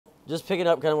just picking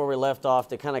up kind of where we left off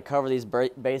to kind of cover these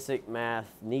basic math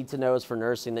need-to-knows for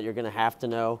nursing that you're going to have to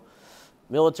know.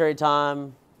 Military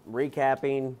time,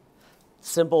 recapping,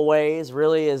 simple ways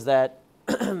really is that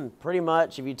pretty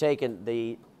much if you take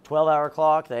the 12-hour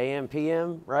clock, the AM,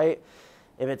 PM, right?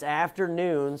 If it's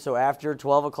afternoon, so after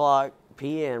 12 o'clock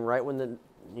PM, right when the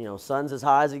sun's as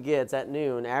high as it gets at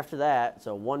noon, after that,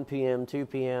 so 1 p.m., 2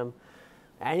 p.m.,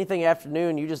 anything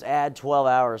afternoon, you just add 12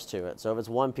 hours to it. So if it's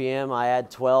 1 p.m., I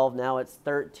add 12, now it's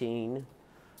 13,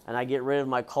 and I get rid of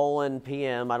my colon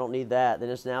PM, I don't need that, then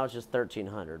now it's just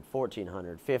 1,300,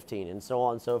 1,400, 15, and so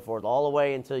on and so forth, all the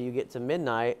way until you get to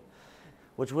midnight,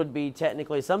 which would be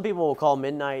technically, some people will call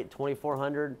midnight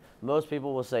 2,400. Most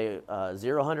people will say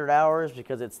 0 hours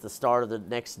because it's the start of the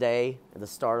next day, the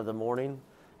start of the morning.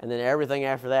 And then everything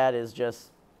after that is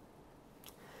just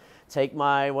take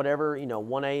my whatever,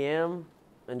 1 a.m.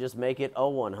 and just make it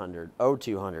 0100,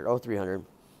 0200, 0300.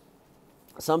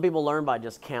 Some people learn by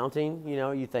just counting.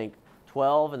 You think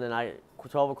 12, and then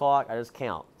 12 o'clock, I just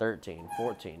count 13,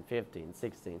 14, 15,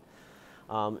 16.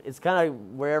 It's kind of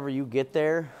wherever you get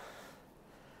there.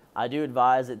 I do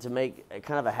advise it to make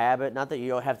kind of a habit. Not that you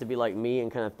don't have to be like me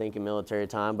and kind of think in military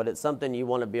time, but it's something you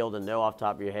want to be able to know off the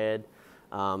top of your head.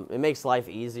 It makes life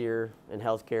easier in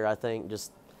healthcare, I think,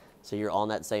 just so you're on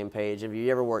that same page. If you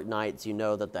ever work nights, you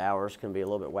know that the hours can be a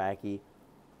little bit wacky.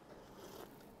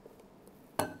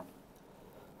 I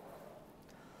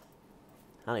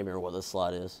don't even remember what this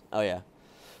slide is. Oh, yeah.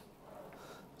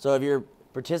 So if you're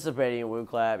participating in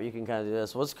WooClap, you can kind of do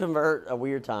this. Let's convert a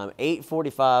weird time,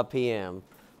 8:45 p.m.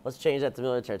 Let's change that to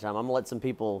military time. I'm going to let some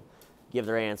people give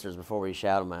their answers before we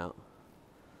shout them out.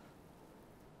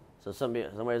 So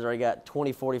somebody's already got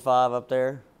 20:45 up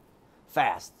there.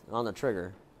 Fast, on the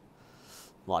trigger.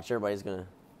 Watch, everybody's going to.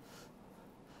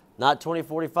 Not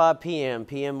 20:45 p.m.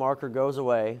 PM marker goes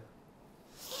away.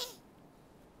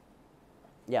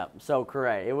 Yeah, so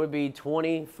correct. It would be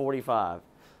 20:45.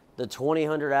 The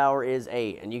 2000 hour is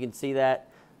 8, and you can see that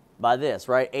by this,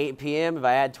 right? 8 p.m., if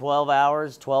I add 12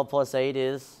 hours, 12 plus 8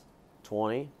 is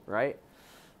 20, right?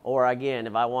 Or again,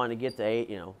 if I wanted to get to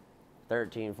 8,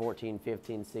 13, 14,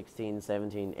 15, 16,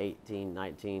 17, 18,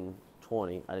 19,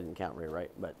 20. I didn't count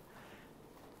right, but.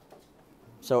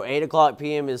 So 8 o'clock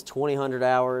p.m. is 2000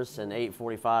 hours, and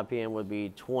 8:45 p.m. would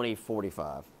be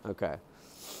 20:45. Okay.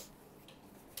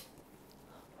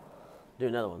 Do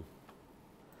another one.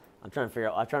 I'm trying to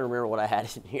remember what I had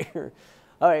in here.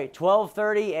 All right,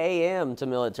 12:30 a.m. to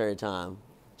military time.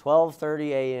 12:30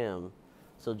 a.m.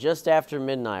 So just after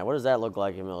midnight. What does that look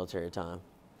like in military time?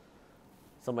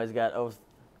 Somebody's got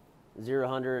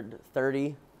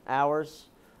 030 hours.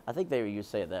 I think they used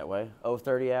to say it that way.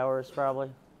 030 hours probably.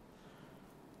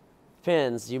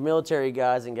 Depends. You military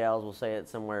guys and gals will say it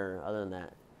somewhere other than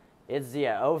that. It's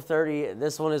 030.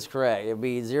 This one is correct. It'd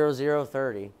be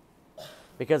 0030.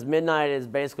 Because midnight is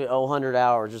basically 000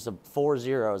 hours, just 4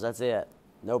 zeros, that's it.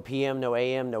 No PM, no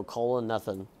AM, no colon,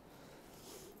 nothing.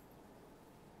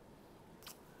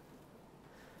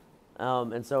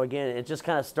 And so again, it just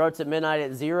kind of starts at midnight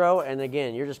at 0, and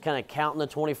again, you're just kind of counting the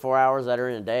 24 hours that are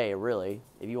in a day, really.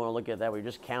 If you want to look at it that way, you're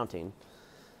just counting.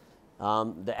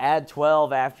 The add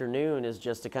 12 afternoon is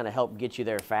just to kind of help get you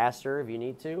there faster if you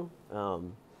need to.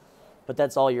 But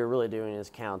that's all you're really doing is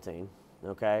counting,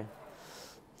 okay?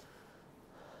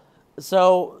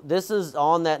 So this is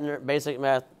on that basic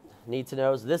math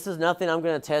need-to-knows. This is nothing I'm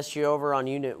going to test you over on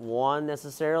Unit 1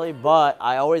 necessarily, but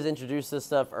I always introduce this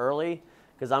stuff early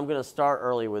because I'm going to start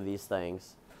early with these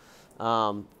things.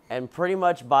 And pretty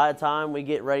much by the time we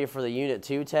get ready for the Unit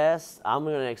 2 test, I'm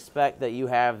going to expect that you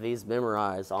have these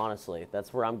memorized, honestly.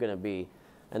 That's where I'm going to be.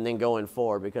 And then going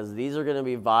forward, because these are going to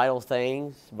be vital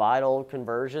things, vital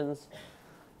conversions.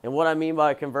 And what I mean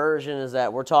by conversion is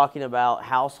that we're talking about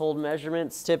household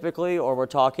measurements typically, or we're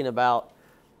talking about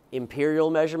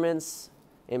imperial measurements.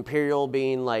 Imperial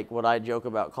being like what I joke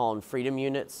about calling freedom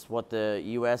units, what the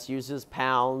U.S. uses,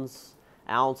 pounds,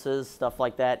 ounces, stuff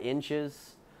like that,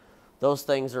 inches. Those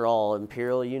things are all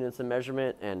imperial units of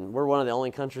measurement, and we're one of the only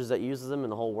countries that uses them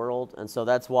in the whole world. And so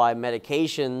that's why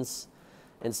medications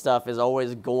and stuff is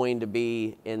always going to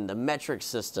be in the metric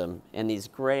system, and these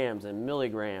grams and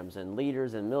milligrams and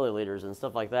liters and milliliters and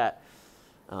stuff like that,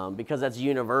 because that's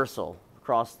universal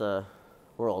across the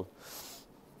world.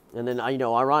 And then,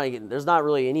 ironic, there's not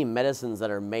really any medicines that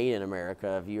are made in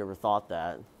America, if you ever thought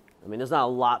that. I mean, there's not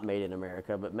a lot made in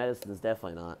America, but medicine's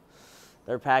definitely not.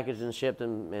 They're packaged and shipped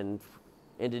in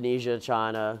Indonesia,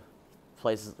 China,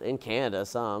 places in Canada,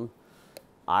 some,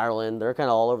 Ireland. They're kind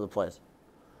of all over the place.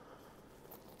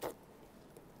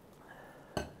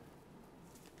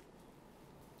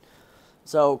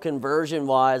 So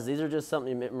conversion-wise, these are just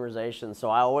something memorization. So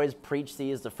I always preach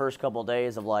these the first couple of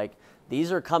days of like,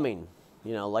 these are coming,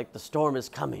 you know, like the storm is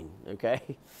coming, okay?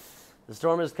 The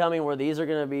storm is coming where these are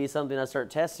going to be something I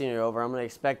start testing you over. I'm going to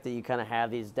expect that you kind of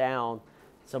have these down.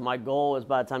 So my goal is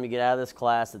by the time you get out of this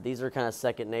class that these are kind of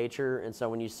second nature. And so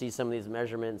when you see some of these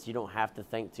measurements, you don't have to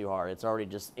think too hard. It's already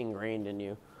just ingrained in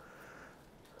you.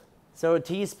 So a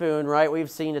teaspoon, right?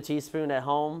 We've seen a teaspoon at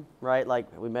home, right? Like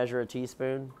we measure a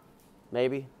teaspoon.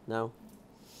 Maybe? No?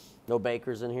 No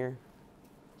bakers in here?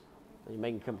 Are you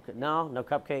making no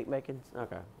cupcake making?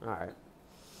 Okay, all right.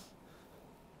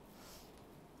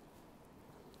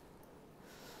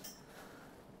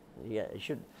 Yeah, you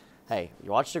should. Hey,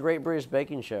 you watch the Great British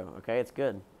Baking Show, okay? It's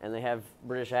good. And they have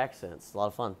British accents. It's a lot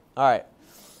of fun. All right.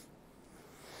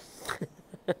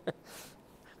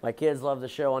 My kids love the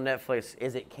show on Netflix,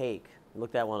 Is It Cake?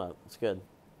 Look that one up. It's good.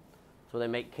 So they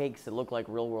make cakes that look like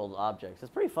real-world objects.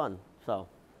 It's pretty fun. So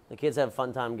the kids have a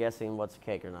fun time guessing what's a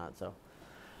cake or not. So,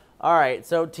 all right.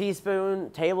 So teaspoon,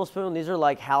 tablespoon, these are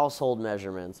like household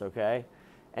measurements, okay?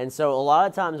 And so a lot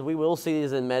of times we will see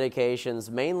these in medications,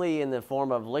 mainly in the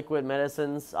form of liquid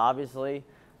medicines, obviously,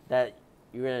 that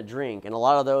you're going to drink. And a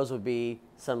lot of those would be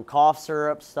some cough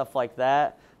syrup, stuff like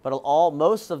that. But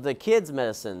most of the kids'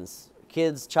 medicines,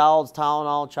 child's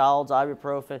Tylenol, child's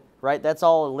ibuprofen, right, that's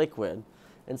all liquid.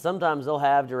 And sometimes they'll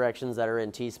have directions that are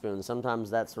in teaspoons, sometimes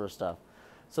that sort of stuff.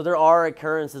 So there are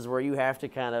occurrences where you have to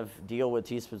kind of deal with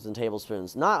teaspoons and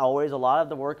tablespoons. Not always. A lot of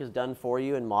the work is done for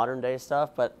you in modern day stuff,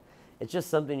 but it's just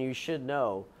something you should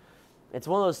know. It's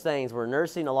one of those things where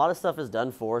nursing, a lot of stuff is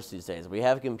done for us these days. We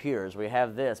have computers, we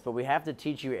have this, but we have to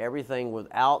teach you everything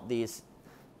without these.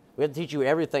 We have to teach you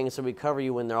everything so we cover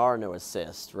you when there are no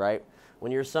assists, right?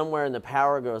 When you're somewhere and the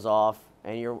power goes off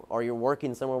and you're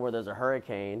working somewhere where there's a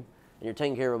hurricane and you're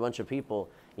taking care of a bunch of people,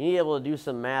 you need to be able to do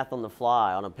some math on the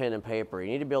fly on a pen and paper.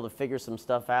 You need to be able to figure some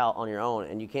stuff out on your own,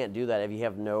 and you can't do that if you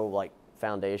have no like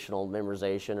foundational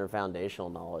memorization or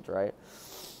foundational knowledge, right?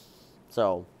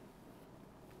 So,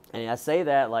 and I say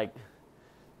that like,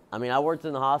 I mean, I worked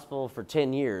in the hospital for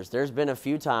 10 years. There's been a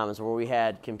few times where we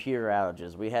had computer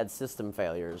outages. We had system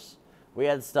failures. We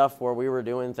had stuff where we were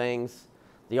doing things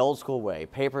the old school way,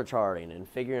 paper charting and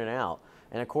figuring it out.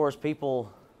 And of course,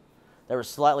 people that were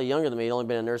slightly younger than me, only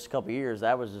been a nurse a couple years,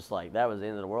 that was just like, that was the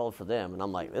end of the world for them. And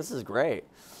I'm like, this is great.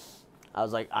 I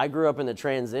was like, I grew up in the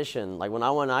transition. Like when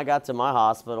I got to my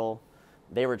hospital,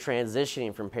 they were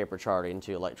transitioning from paper charting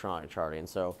to electronic charting.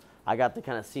 So I got to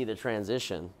kind of see the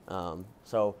transition.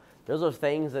 So those are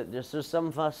things that there's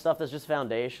some stuff that's just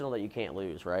foundational that you can't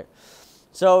lose, right?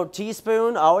 So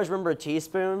teaspoon, I always remember a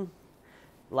teaspoon,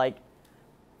 like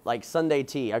Sunday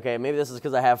tea. Okay, maybe this is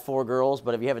because I have 4 girls,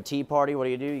 but if you have a tea party, what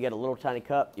do? You get a little tiny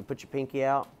cup, you put your pinky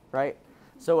out, right?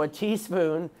 So a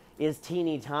teaspoon is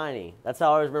teeny tiny. That's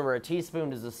how I always remember. A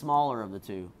teaspoon is the smaller of the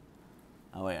two.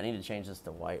 Oh wait, I need to change this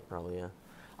to white probably, yeah.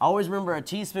 I always remember a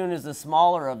teaspoon is the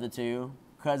smaller of the two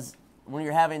because when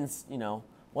you're having, you know,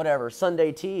 whatever,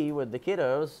 Sunday tea with the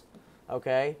kiddos,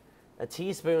 okay, a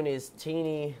teaspoon is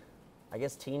teeny, I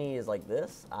guess teeny is like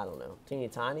this? I don't know. Teeny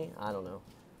tiny? I don't know.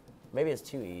 Maybe it's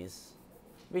 2 E's.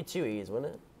 It'd be 2 E's,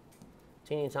 wouldn't it?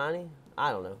 Teeny tiny?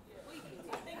 I don't know.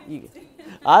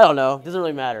 I don't know. Doesn't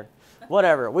really matter.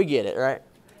 Whatever. We get it, right?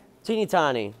 Teeny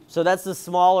tiny. So that's the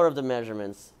smaller of the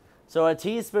measurements. So a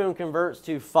teaspoon converts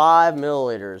to 5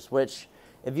 milliliters, which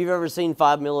if you've ever seen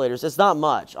 5 milliliters, it's not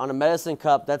much. On a medicine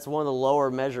cup, that's one of the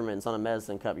lower measurements on a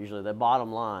medicine cup, usually, the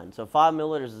bottom line. So 5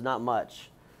 milliliters is not much.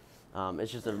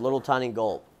 It's just a little tiny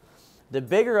gulp. The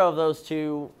bigger of those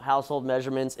two household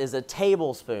measurements is a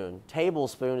tablespoon.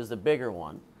 Tablespoon is the bigger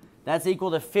one. That's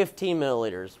equal to 15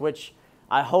 milliliters, which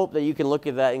I hope that you can look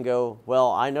at that and go,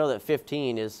 well, I know that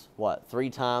 15 is, what, 3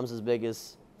 times as big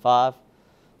as 5?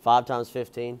 5 times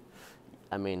 15?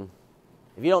 I mean,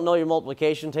 if you don't know your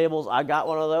multiplication tables, I got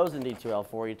one of those in D2L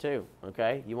for you too,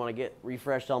 okay? You want to get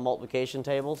refreshed on multiplication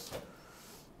tables?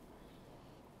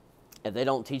 If they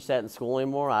don't teach that in school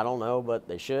anymore, I don't know, but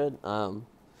they should.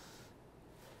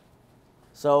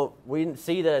 So we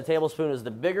see that a tablespoon is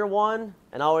the bigger one,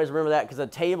 and I always remember that because a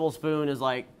tablespoon is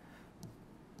like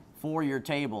for your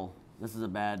table. This is a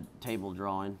bad table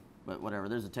drawing, but whatever,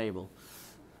 there's a table.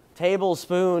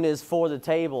 Tablespoon is for the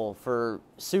table, for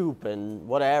soup and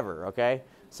whatever, okay?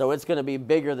 So it's going to be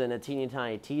bigger than a teeny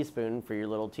tiny teaspoon for your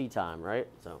little tea time, right?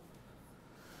 So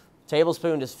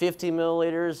tablespoon is 50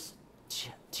 milliliters,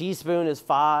 teaspoon is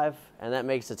 5, and that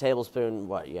makes a tablespoon,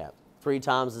 what, yeah, 3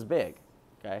 times as big,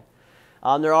 okay?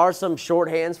 There are some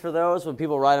shorthands for those when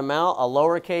people write them out. A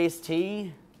lowercase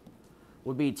t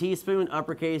would be teaspoon,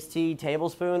 uppercase T,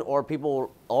 tablespoon, or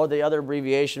the other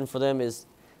abbreviation for them is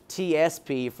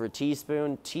TSP for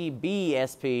teaspoon,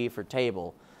 TBSP for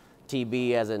table.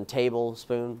 TB as in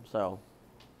tablespoon. So,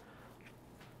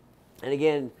 and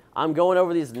again, I'm going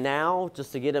over these now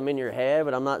just to get them in your head,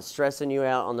 but I'm not stressing you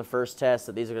out on the first test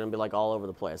that these are going to be like all over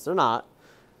the place. They're not.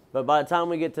 But by the time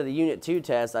we get to the Unit 2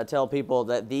 test, I tell people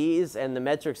that these and the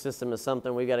metric system is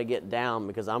something we got to get down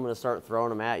because I'm going to start throwing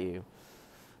them at you.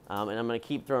 And I'm going to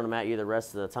keep throwing them at you the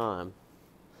rest of the time.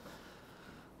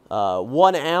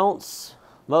 1 ounce.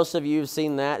 Most of you have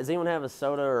seen that. Does anyone have a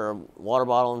soda or a water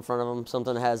bottle in front of them?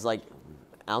 Something that has like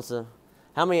ounce of,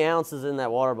 how many ounces in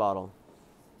that water bottle?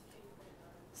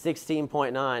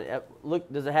 16.9.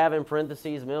 Look, does it have in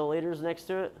parentheses milliliters next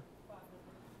to it?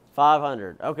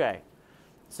 500. Okay.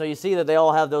 So you see that they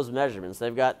all have those measurements.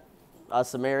 They've got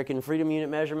us American Freedom Unit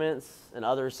measurements and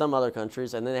some other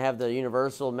countries, and then they have the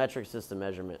Universal Metric System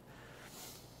measurement.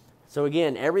 So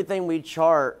again, everything we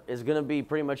chart is going to be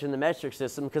pretty much in the metric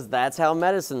system because that's how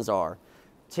medicines are.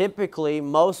 Typically,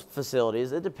 most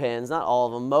facilities, it depends, not all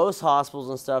of them, most hospitals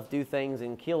and stuff do things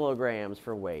in kilograms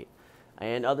for weight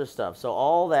and other stuff. So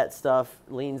all that stuff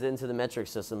leans into the metric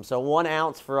system. So 1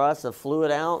 ounce for us, a fluid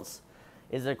ounce,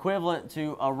 is equivalent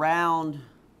to around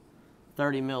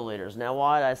 30 milliliters. Now,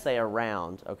 why did I say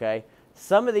around, okay?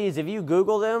 Some of these, if you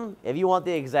Google them, if you want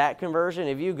the exact conversion,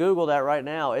 if you Google that right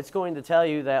now, it's going to tell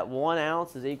you that 1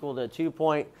 ounce is equal to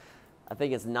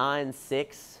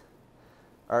 2.96,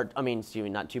 or I mean, excuse me,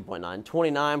 not 2.9,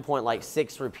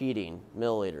 29.6 repeating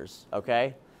milliliters,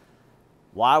 okay?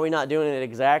 Why are we not doing it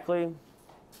exactly?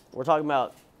 We're talking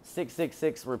about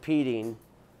 666 repeating.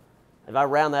 If I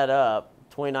round that up,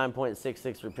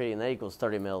 29.66 repeating, that equals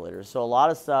 30 milliliters. So a lot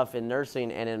of stuff in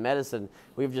nursing and in medicine,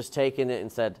 we've just taken it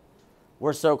and said,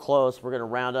 we're so close, we're going to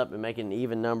round up and make an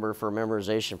even number for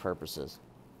memorization purposes.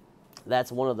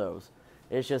 That's one of those.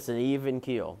 It's just an even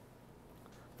keel,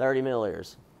 30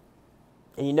 milliliters.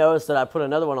 And you notice that I put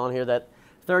another one on here that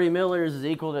 30 milliliters is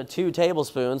equal to 2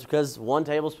 tablespoons because 1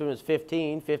 tablespoon is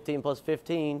 15, 15 plus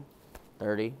 15,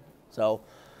 30. So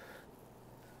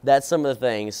that's some of the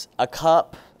things. A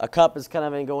cup is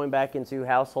kind of going back into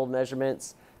household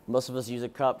measurements. Most of us use a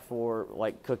cup for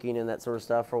like cooking and that sort of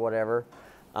stuff or whatever.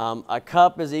 A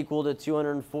cup is equal to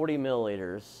 240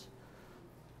 milliliters,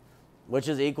 which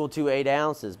is equal to 8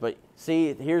 ounces. But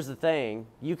see, here's the thing.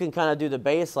 You can kind of do the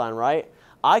baseline, right?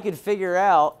 I could figure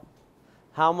out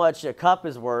how much a cup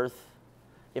is worth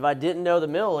if I didn't know the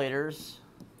milliliters,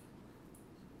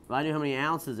 if I knew how many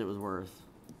ounces it was worth.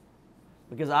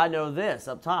 Because I know this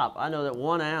up top. I know that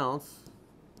 1 ounce,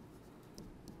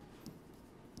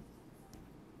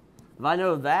 if I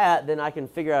know that, then I can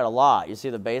figure out a lot. You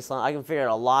see the baseline? I can figure out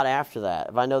a lot after that.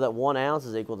 If I know that 1 ounce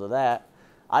is equal to that,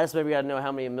 I just maybe got to know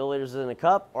how many milliliters is in a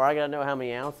cup, or I got to know how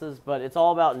many ounces. But it's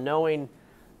all about knowing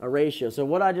a ratio. So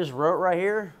what I just wrote right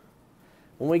here,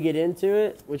 when we get into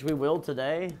it, which we will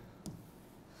today,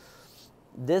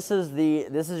 this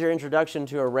is your introduction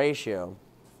to a ratio.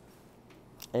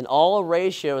 And all a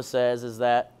ratio says is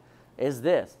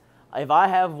this. If I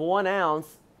have 1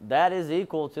 ounce, that is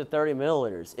equal to 30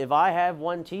 milliliters. If I have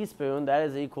 1 teaspoon, that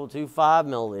is equal to 5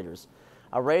 milliliters.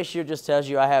 A ratio just tells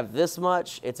you I have this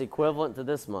much, it's equivalent to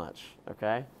this much,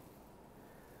 okay?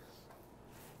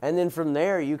 And then from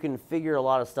there, you can figure a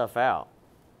lot of stuff out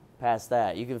past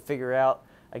that. You can figure out,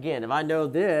 again, if I know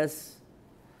this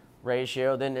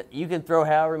ratio, then you can throw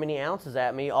however many ounces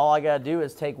at me. All I got to do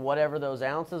is take whatever those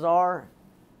ounces are,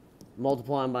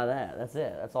 multiply them by that. That's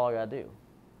it. That's all I got to do.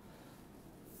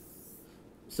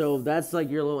 So that's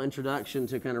like your little introduction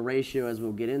to kind of ratio as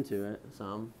we'll get into it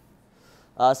some.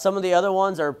 Some of the other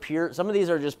ones are pure. Some of these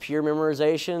are just pure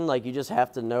memorization. Like you just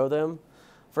have to know them.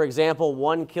 For example,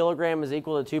 1 kilogram is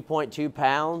equal to 2.2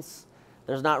 pounds.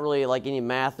 There's not really like any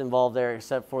math involved there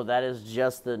except for that is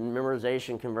just the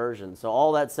memorization conversion. So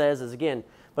all that says is, again,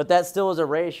 but that still is a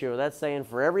ratio. That's saying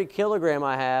for every kilogram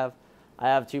I have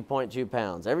 2.2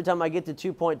 pounds. Every time I get to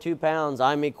 2.2 pounds,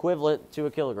 I'm equivalent to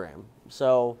a kilogram.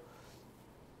 So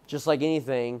just like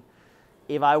anything,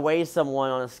 if I weigh someone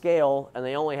on a scale and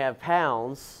they only have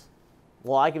pounds,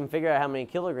 well, I can figure out how many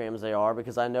kilograms they are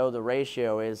because I know the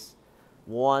ratio is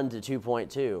 1 to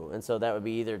 2.2. And so that would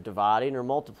be either dividing or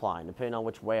multiplying, depending on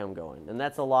which way I'm going. And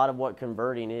that's a lot of what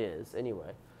converting is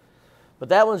anyway. But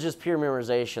that one's just pure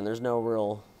memorization. There's no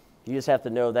real, you just have to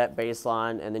know that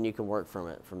baseline and then you can work from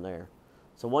it from there.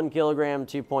 So 1 kilogram,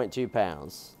 2.2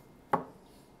 pounds.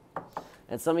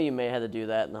 And some of you may have to do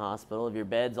that in the hospital. If your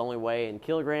beds only weigh in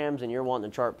kilograms and you're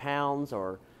wanting to chart pounds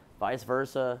or vice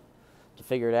versa to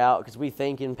figure it out, because we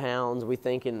think in pounds, we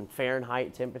think in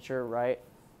Fahrenheit temperature, right?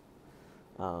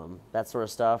 That sort of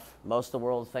stuff. Most of the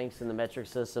world thinks in the metric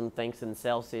system, thinks in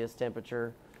Celsius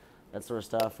temperature, that sort of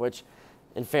stuff, which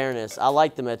In fairness, I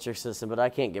like the metric system, but I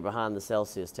can't get behind the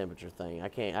Celsius temperature thing. I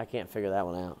can't figure that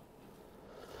one out.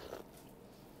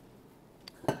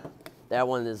 That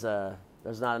one is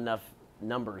there's not enough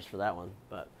numbers for that one,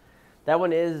 but that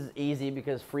one is easy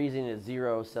because freezing is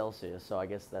 0 Celsius, so I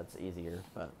guess that's easier.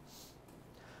 But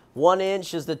 1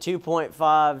 inch is the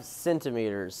 2.5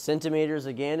 centimeters. Centimeters,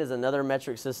 again, is another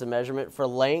metric system measurement for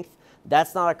length.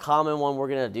 That's not a common one we're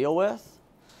going to deal with.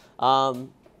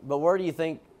 But where do you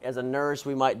think, as a nurse,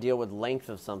 we might deal with length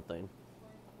of something?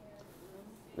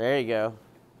 There you go.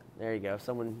 There you go.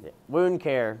 Wound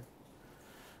care.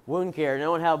 Wound care,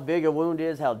 knowing how big a wound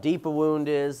is, how deep a wound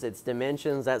is, its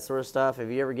dimensions, that sort of stuff. If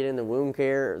you ever get into wound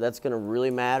care, that's going to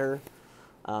really matter.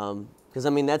 Because,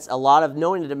 I mean, that's a lot of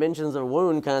knowing the dimensions of a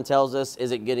wound kind of tells us,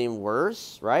 is it getting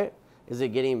worse, right? Is it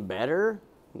getting better?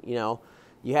 You know,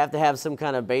 you have to have some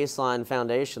kind of baseline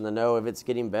foundation to know if it's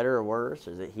getting better or worse.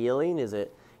 Is it healing? Is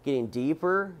it getting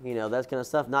deeper? You know, that kind of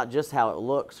stuff. Not just how it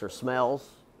looks or smells,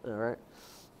 all right?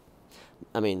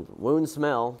 I mean, wounds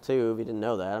smell, too, if you didn't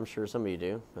know that. I'm sure some of you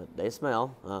do, but they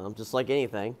smell, just like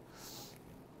anything.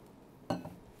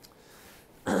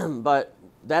 But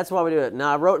that's why we do it.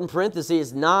 Now, I wrote in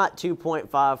parentheses, not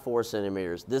 2.54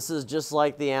 centimeters. This is just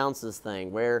like the ounces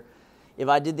thing, where if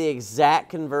I did the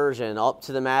exact conversion up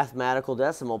to the mathematical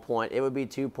decimal point, it would be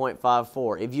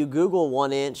 2.54. If you Google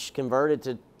 1 inch converted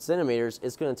to centimeters,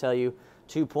 it's going to tell you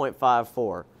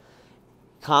 2.54.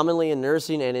 Commonly in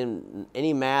nursing and in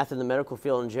any math in the medical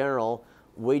field in general,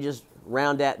 we just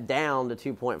round that down to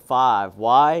 2.5.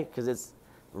 Why? Because it's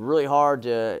really hard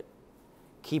to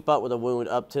keep up with a wound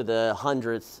up to the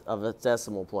hundredths of a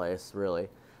decimal place, really.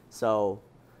 So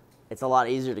it's a lot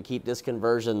easier to keep this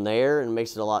conversion there and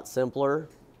makes it a lot simpler.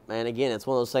 And again, it's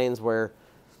one of those things where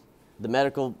the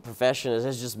medical profession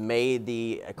has just made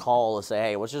a call to say,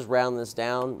 hey, let's just round this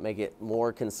down, make it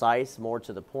more concise, more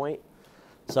to the point.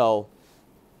 So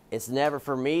it's never,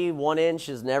 for me, 1 inch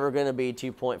is never going to be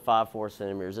 2.54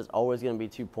 centimeters. It's always going to be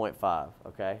 2.5,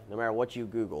 okay? No matter what you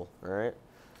Google, all right?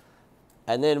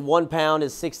 And then 1 pound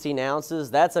is 16 ounces.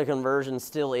 That's a conversion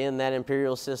still in that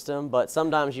imperial system, but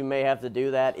sometimes you may have to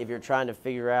do that if you're trying to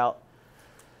figure out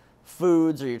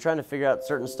foods or you're trying to figure out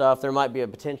certain stuff. There might be a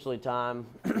potentially time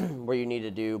where you need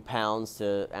to do pounds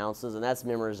to ounces, and that's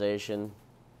memorization.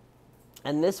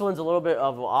 And this one's a little bit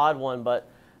of an odd one, but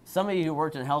some of you who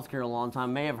worked in healthcare a long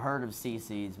time may have heard of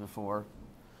cc's before.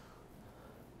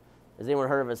 Has anyone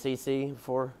heard of a cc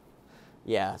before?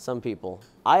 Yeah, some people.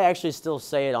 I actually still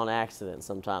say it on accident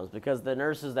sometimes because the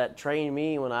nurses that trained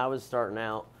me when I was starting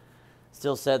out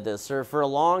still said this. So for a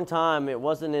long time, it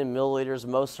wasn't in milliliters.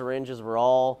 Most syringes were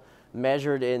all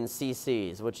measured in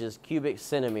cc's, which is cubic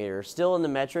centimeters. Still in the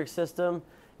metric system,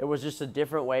 it was just a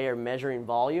different way of measuring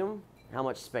volume, how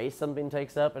much space something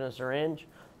takes up in a syringe.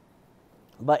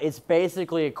 But it's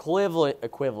basically equivalent to a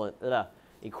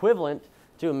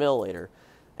milliliter.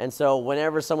 And so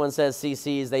whenever someone says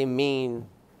cc's, they mean,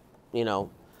 you know,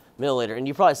 milliliter. And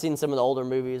you've probably seen some of the older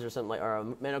movies or something like, or a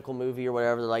medical movie or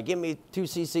whatever. They're like, give me 2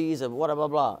 cc's of blah, blah,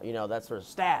 blah. You know, that sort of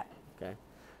stat, okay?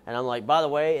 And I'm like, by the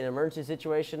way, in an emergency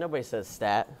situation, nobody says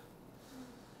stat.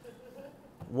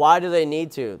 Why do they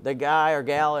need to? The guy or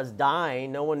gal is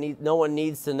dying. No one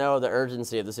needs to know the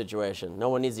urgency of the situation. No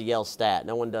one needs to yell stat.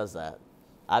 No one does that.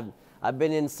 I've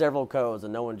been in several codes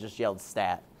and no one just yelled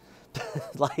stat.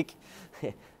 Like,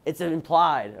 it's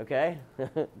implied, okay?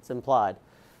 It's implied.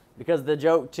 Because the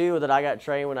joke, too, that I got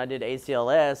trained when I did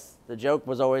ACLS, the joke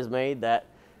was always made that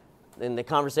in the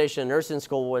conversation in nursing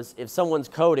school was if someone's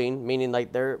coding, meaning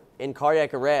like they're in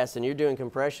cardiac arrest and you're doing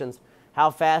compressions,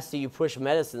 how fast do you push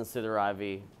medicines to their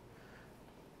IV?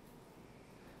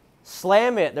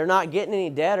 Slam it. They're not getting any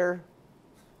deader.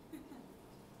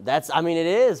 I mean, it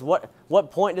is.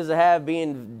 What point does it have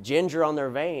being ginger on their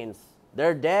veins?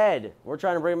 They're dead. We're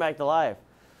trying to bring them back to life.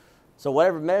 So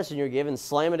whatever medicine you're given,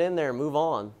 slam it in there and move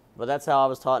on. But that's how I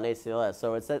was taught in ACLS.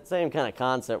 So it's that same kind of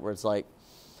concept where it's like,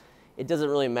 it doesn't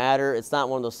really matter. It's not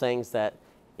one of those things that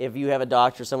if you have a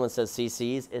doctor, someone says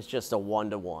cc's, it's just a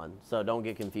 1-to-1. So don't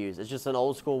get confused. It's just an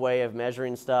old school way of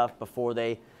measuring stuff before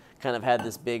they kind of had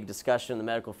this big discussion in the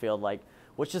medical field, like,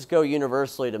 let's just go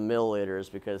universally to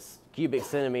milliliters because cubic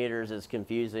centimeters is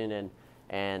confusing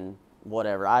and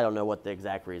whatever. I don't know what the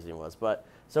exact reason was. But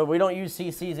so we don't use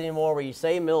cc's anymore where you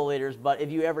say milliliters, but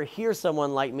if you ever hear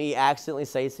someone like me accidentally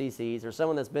say cc's or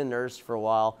someone that's been nursed for a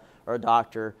while or a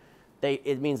doctor,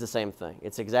 it means the same thing.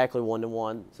 It's exactly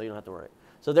 1-to-1, so you don't have to worry.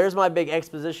 So there's my big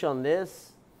exposition on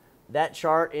this. That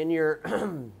chart in your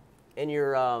in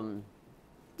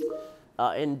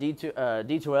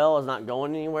D2L is not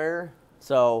going anywhere.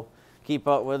 So keep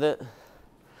up with it.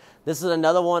 This is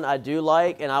another one I do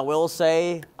like, and I will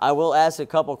say, I will ask a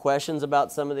couple questions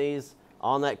about some of these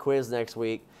on that quiz next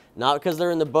week. Not because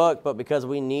they're in the book, but because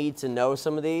we need to know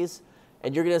some of these.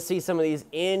 And you're going to see some of these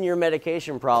in your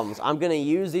medication problems. I'm going to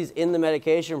use these in the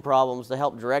medication problems to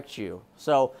help direct you.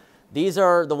 So these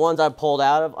are the ones I pulled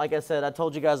out of. Like I said, I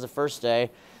told you guys the first day.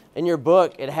 In your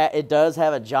book, it does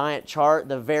have a giant chart.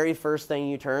 The very first thing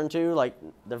you turn to, like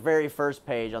the very first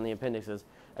page on the appendixes,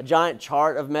 a giant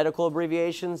chart of medical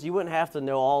abbreviations. You wouldn't have to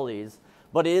know all these,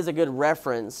 but it is a good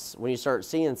reference when you start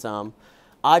seeing some.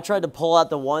 I tried to pull out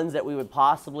the ones that we would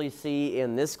possibly see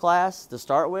in this class to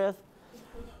start with.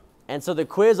 And so the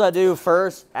quiz I do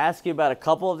first, ask you about a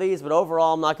couple of these, but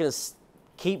overall I'm not going to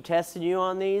keep testing you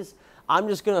on these. I'm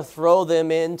just going to throw them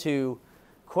into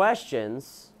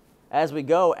questions as we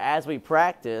go, as we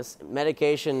practice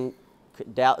medication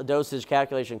dosage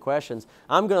calculation questions.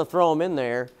 I'm going to throw them in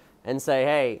there and say,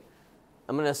 hey,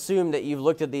 I'm going to assume that you've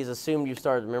looked at these, assume you've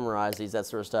started to memorize these, that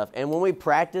sort of stuff. And when we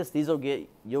practice, these will get,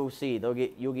 you'll see,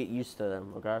 you'll get used to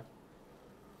them, okay?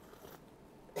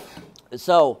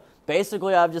 So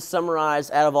basically, I've just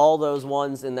summarized out of all those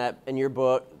ones in your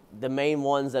book, the main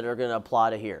ones that are going to apply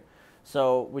to here.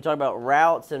 So we talk about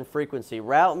routes and frequency.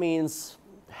 Route means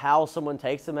how someone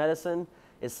takes the medicine.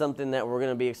 Is something that we're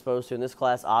going to be exposed to in this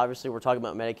class. Obviously, we're talking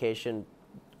about medication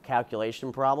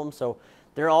calculation problems. So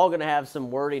they're all going to have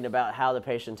some wording about how the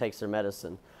patient takes their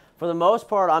medicine. For the most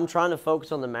part, I'm trying to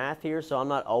focus on the math here, so I'm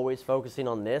not always focusing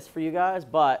on this for you guys.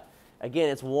 But again,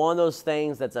 it's one of those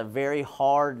things that's a very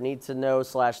hard need to know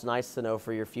 / nice to know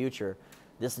for your future.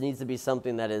 This needs to be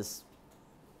something that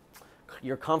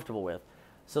you're comfortable with.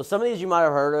 So some of these you might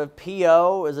have heard of.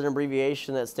 PO is an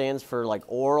abbreviation that stands for like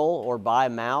oral or by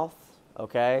mouth,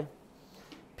 okay?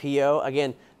 PO,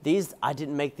 again, these, I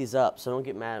didn't make these up, so don't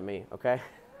get mad at me, okay?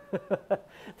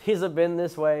 These have been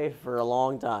this way for a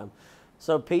long time.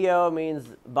 So PO means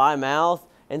by mouth.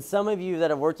 And some of you that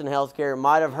have worked in healthcare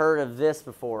might have heard of this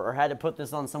before or had to put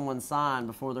this on someone's sign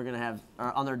before they're going to have,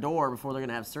 or on their door before they're going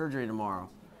to have surgery tomorrow.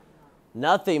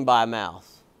 Nothing by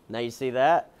mouth. Now you see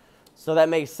that? So that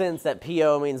makes sense that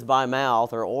PO means by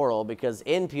mouth or oral, because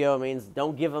NPO means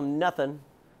don't give them nothing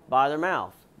by their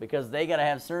mouth because they got to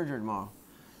have surgery tomorrow.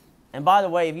 And by the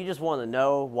way, if you just want to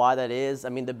know why that is, I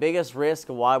mean, the biggest risk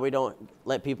of why we don't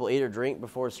let people eat or drink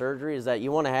before surgery is that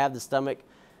you want to have the stomach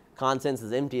contents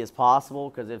as empty as possible,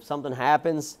 because if something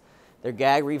happens, their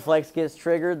gag reflex gets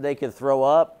triggered, they could throw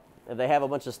up. If they have a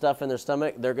bunch of stuff in their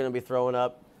stomach, they're going to be throwing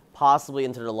up possibly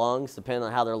into their lungs, depending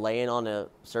on how they're laying on a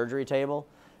surgery table.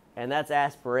 And that's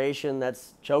aspiration,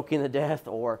 that's choking to death,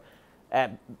 or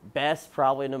at best,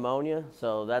 probably pneumonia.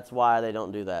 So that's why they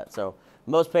don't do that. So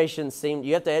most patients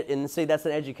you have to, and see, that's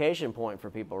an education point for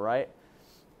people, right?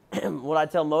 What I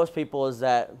tell most people is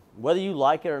that whether you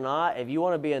like it or not, if you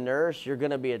want to be a nurse, you're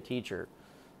going to be a teacher.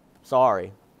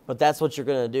 Sorry, but that's what you're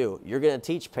going to do. You're going to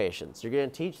teach patients. You're going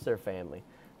to teach their family.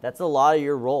 That's a lot of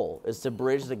your role, is to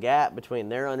bridge the gap between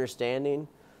their understanding,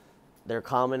 their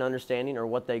common understanding, or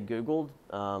what they Googled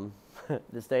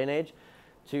this day and age,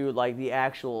 to like the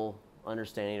actual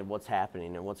understanding of what's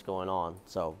happening and what's going on.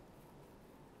 So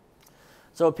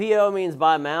PO means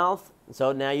by mouth.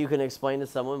 So now you can explain to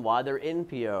someone why they're in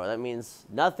PO. That means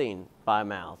nothing by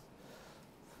mouth.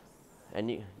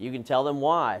 And you can tell them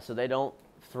why, so they don't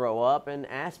throw up and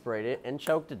aspirate it and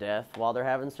choke to death while they're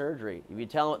having surgery. If you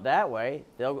tell them it that way,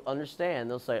 they'll understand.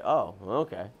 They'll say, oh,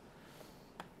 okay.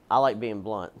 I like being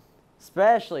blunt.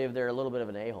 Especially if they're a little bit of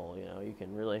an a-hole, you know, you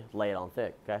can really lay it on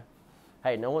thick, okay?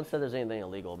 Hey, no one said there's anything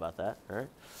illegal about that, all right?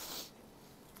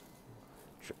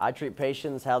 I treat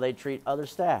patients how they treat other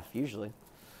staff, usually.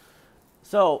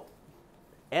 So,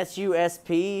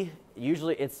 SUSP,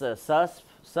 usually it's a SUSP.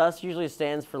 SUS usually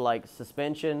stands for like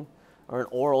suspension or an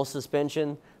oral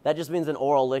suspension. That just means an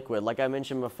oral liquid. Like I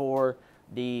mentioned before,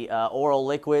 the oral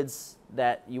liquids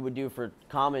that you would do for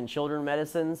common children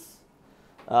medicines,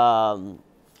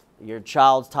 your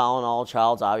child's Tylenol,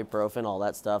 child's ibuprofen, all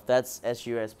that stuff. That's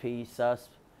SUSP, SUSP.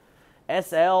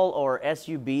 SL or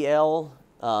SUBL,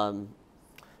 sublingual.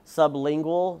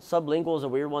 Sublingual is a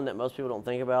weird one that most people don't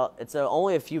think about. It's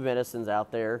only a few medicines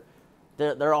out there.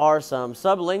 There are some.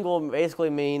 Sublingual basically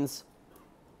means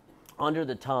under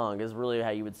the tongue is really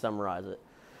how you would summarize it.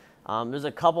 There's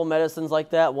a couple medicines like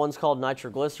that. One's called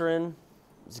nitroglycerin.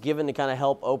 It's given to kind of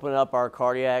help open up our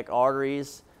cardiac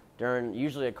arteries during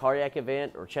usually a cardiac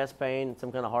event or chest pain,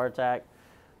 some kind of heart attack.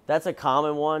 That's a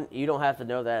common one. You don't have to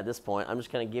know that at this point. I'm just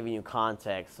kind of giving you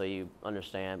context so you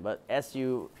understand. But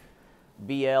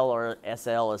SUBL or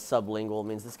SL is sublingual. It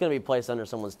means it's going to be placed under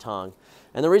someone's tongue.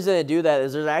 And the reason they do that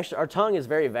is our tongue is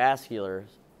very vascular.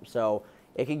 So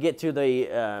it can get to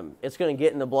the, it's going to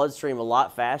get in the bloodstream a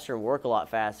lot faster and work a lot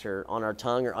faster on our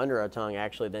tongue or under our tongue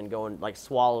actually than going like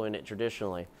swallowing it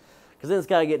traditionally. Because then it's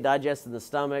got to get digested in the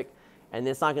stomach, and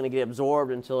it's not going to get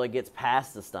absorbed until it gets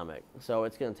past the stomach. So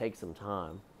it's going to take some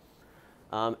time.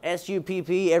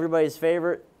 SUPP, everybody's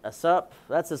favorite, a sup,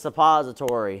 that's a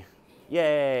suppository.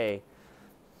 Yay.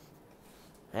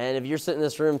 And if you're sitting in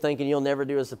this room thinking you'll never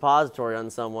do a suppository on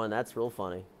someone, that's real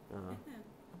funny.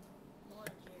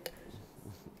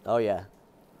 Oh, yeah.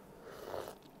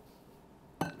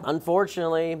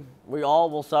 Unfortunately, we all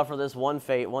will suffer this one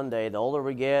fate one day. The older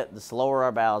we get, the slower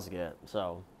our bowels get.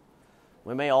 So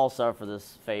we may all suffer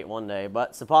this fate one day.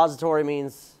 But suppository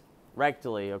means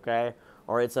rectally, okay?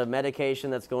 Or it's a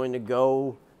medication that's going to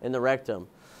go in the rectum.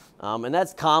 And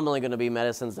that's commonly going to be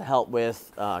medicines to help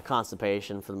with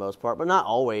constipation for the most part, but not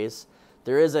always.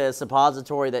 There is a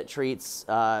suppository that treats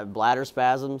bladder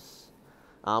spasms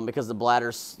because the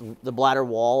bladder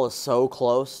wall is so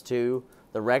close to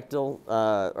the rectal,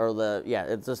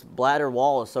 it's this bladder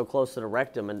wall is so close to the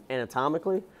rectum and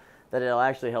anatomically that it'll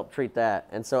actually help treat that.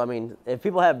 And so, I mean, if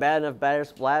people have bad enough bladder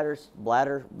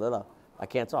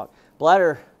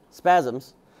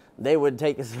spasms, they would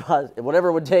take whatever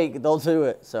it would take, they'll do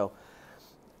it. So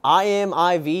IM,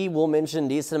 IV, we'll mention a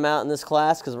decent amount in this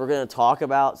class because we're going to talk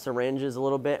about syringes a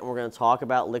little bit, and we're going to talk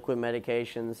about liquid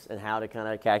medications and how to kind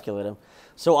of calculate them.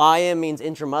 So IM means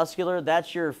intramuscular.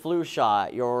 That's your flu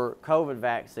shot, your COVID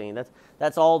vaccine.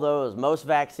 That's all those. Most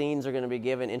vaccines are going to be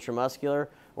given intramuscular.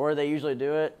 Where they usually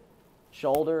do it?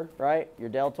 Shoulder, right? Your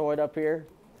deltoid up here.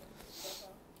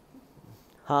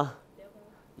 Huh?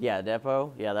 Yeah,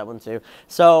 depot. Yeah, that one too.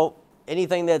 So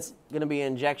anything that's going to be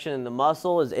an injection in the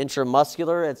muscle is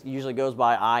intramuscular. It usually goes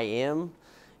by IM.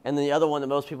 And then the other one that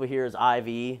most people hear is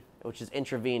IV, which is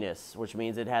intravenous, which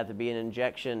means it had to be an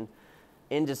injection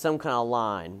into some kind of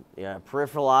line. Yeah,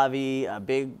 peripheral IV, a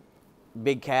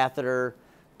big catheter,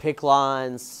 PICC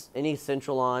lines, any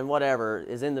central line, whatever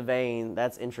is in the vein,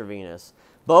 that's intravenous.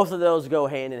 Both of those go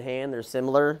hand in hand. They're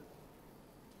similar.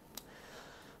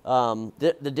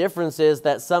 The difference is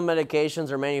that some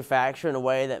medications are manufactured in a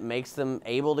way that makes them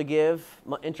able to give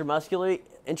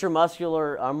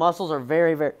intramuscularly. Our muscles are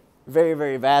very, very, very,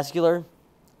 very vascular,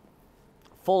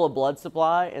 full of blood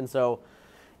supply, and so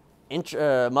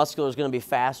intramuscular is going to be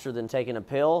faster than taking a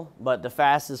pill, but the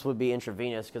fastest would be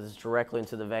intravenous because it's directly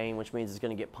into the vein, which means it's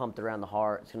going to get pumped around the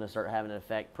heart. It's going to start having an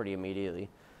effect pretty immediately.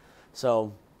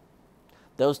 So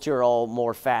those two are all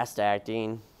more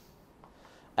fast-acting.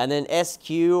 And then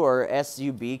SQ or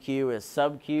SUBQ is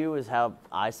sub-Q is how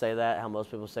I say that, how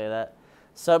most people say that.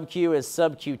 Sub-Q is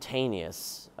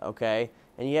subcutaneous, okay?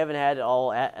 And you haven't had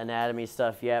all anatomy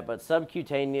stuff yet, but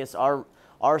subcutaneous,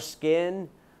 our skin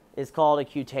is called a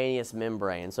cutaneous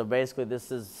membrane. So basically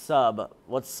this is sub.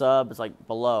 What's sub? It's like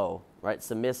below, right?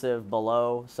 Submissive,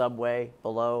 below, subway,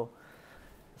 below.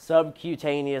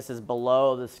 Subcutaneous is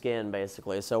below the skin,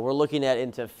 basically. So we're looking at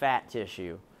into fat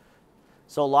tissue.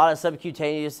 So a lot of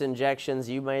subcutaneous injections,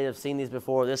 you may have seen these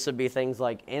before. This would be things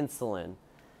like insulin,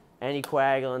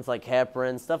 anticoagulants like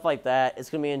heparin, stuff like that. It's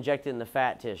going to be injected in the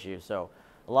fat tissue. So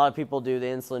a lot of people do the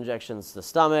insulin injections to the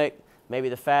stomach, maybe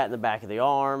the fat in the back of the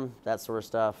arm, that sort of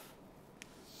stuff.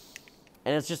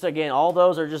 And it's just, again, all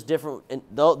those are just different.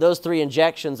 Those three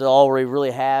injections are all we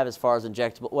really have as far as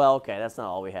injectable. Well, okay, that's not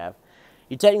all we have.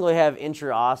 You technically have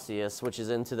intraosseous, which is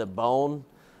into the bone.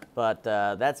 But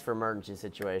that's for emergency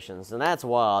situations. And that's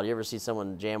wild. You ever see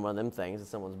someone jam one of them things in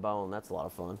someone's bone? That's a lot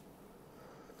of fun.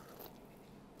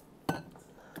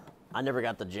 I never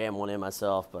got to jam one in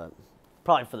myself, but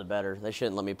probably for the better. They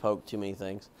shouldn't let me poke too many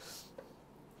things.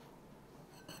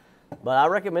 But I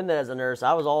recommend that as a nurse.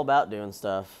 I was all about doing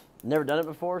stuff. Never done it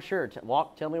before? Sure.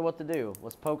 Tell me what to do.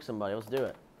 Let's poke somebody. Let's do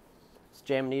it. Let's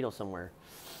jam a needle somewhere.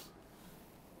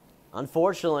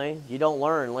 Unfortunately, you don't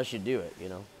learn unless you do it, you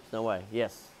know. There's no way.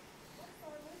 Yes?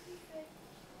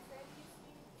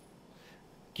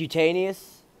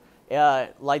 Cutaneous,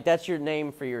 like that's your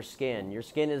name for your skin. Your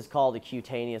skin is called a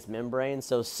cutaneous membrane.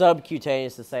 So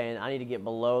subcutaneous is saying I need to get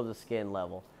below the skin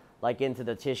level, like into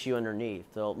the tissue underneath.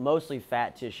 So mostly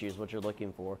fat tissue is what you're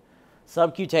looking for.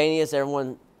 Subcutaneous,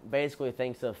 everyone basically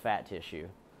thinks of fat tissue.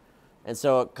 And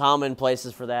so common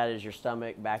places for that is your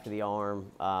stomach, back of the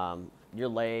arm, your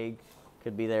leg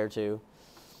could be there too.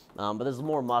 But there's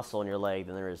more muscle in your leg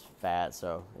than there is fat,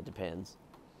 so it depends.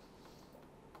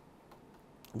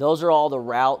 Those are all the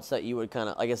routes that you would kind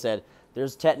of, like I said,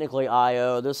 there's technically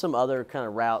IO. There's some other kind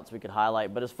of routes we could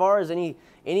highlight. But as far as any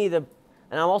of the,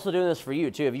 and I'm also doing this for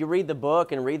you too. If you read the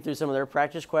book and read through some of their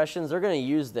practice questions, they're going to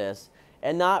use this.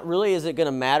 And not really is it going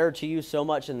to matter to you so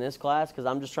much in this class because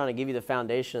I'm just trying to give you the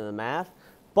foundation of the math.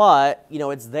 But, you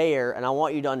know, it's there, and I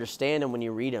want you to understand them when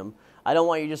you read them. I don't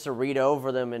want you just to read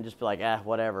over them and just be like,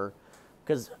 whatever.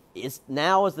 Because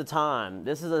now is the time.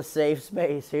 This is a safe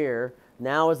space here.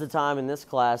 Now is the time in this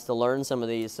class to learn some of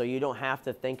these, so you don't have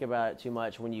to think about it too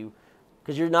much when you,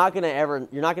 because you're not going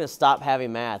to stop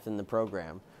having math in the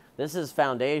program. This is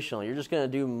foundational. You're just going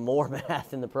to do more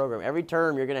math in the program. Every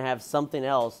term you're going to have something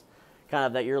else kind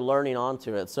of that you're learning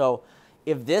onto it. So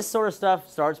if this sort of stuff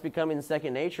starts becoming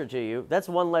second nature to you, that's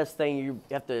one less thing you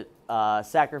have to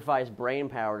sacrifice brain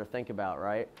power to think about,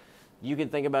 right? You can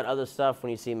think about other stuff when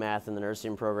you see math in the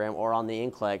nursing program or on the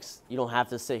NCLEX. You don't have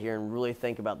to sit here and really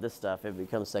think about this stuff. It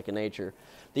becomes second nature.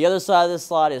 The other side of this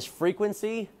slide is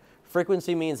frequency.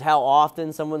 Frequency means how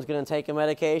often someone's going to take a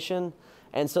medication.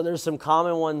 And so there's some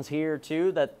common ones here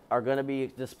too that are going to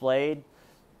be displayed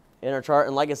in our chart.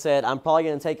 And like I said, I'm probably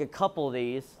going to take a couple of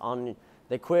these on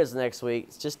the quiz next week.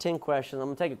 It's just 10 questions. I'm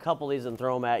going to take a couple of these and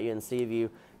throw them at you and see if you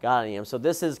got any of them. So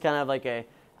this is kind of like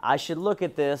I should look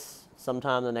at this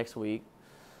sometime the next week.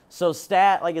 So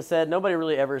stat, like I said, nobody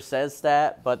really ever says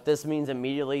stat, but this means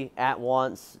immediately, at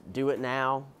once, do it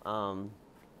now. I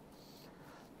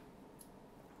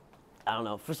don't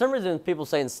know. For some reason, people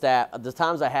saying stat, the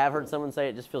times I have heard someone say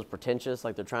it, just feels pretentious,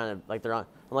 like they're trying to, like they're on.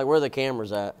 I'm like, where are the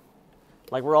cameras at?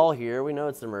 Like, we're all here. We know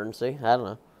it's an emergency. I don't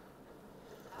know.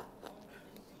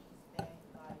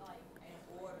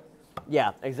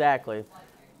 Yeah, exactly.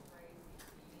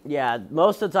 Yeah,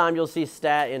 most of the time you'll see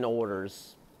stat in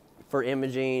orders for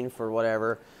imaging, for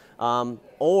whatever.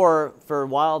 Or for a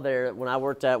while there, when I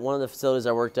worked at one of the facilities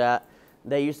I worked at,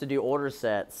 they used to do order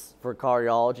sets for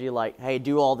cardiology, like, hey,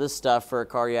 do all this stuff for a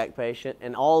cardiac patient,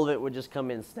 and all of it would just come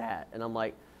in stat. And I'm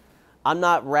like, I'm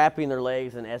not wrapping their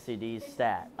legs in SED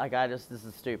stat. Like, this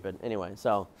is stupid. Anyway,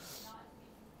 so.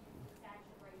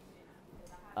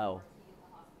 Oh.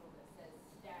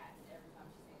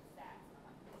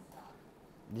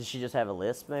 Did she just have a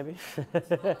lisp, maybe?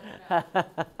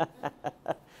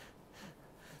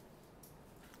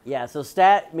 Yeah, so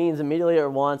stat means immediately or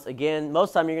once. Again, most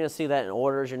of the time you're going to see that in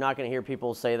orders. You're not going to hear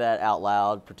people say that out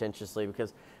loud pretentiously,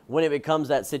 because when it becomes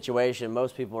that situation,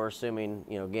 most people are assuming,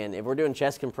 you know, again, if we're doing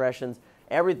chest compressions,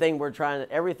 everything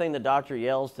the doctor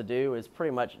yells to do is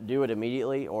pretty much do it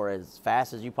immediately or as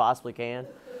fast as you possibly can.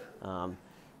 And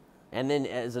then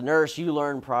as a nurse, you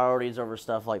learn priorities over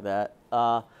stuff like that.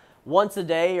 Once a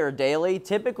day or daily,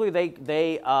 typically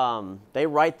they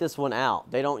write this one out.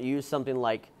 They don't use something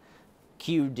like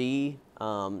QD.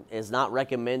 Is not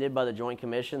recommended by the Joint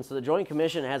Commission. So the Joint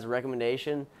Commission has a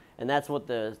recommendation, and that's what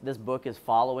this book is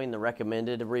following, the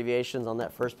recommended abbreviations on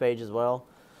that first page as well.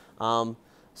 So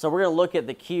we're going to look at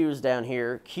the Qs down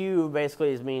here. Q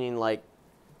basically is meaning like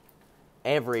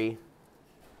every,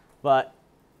 but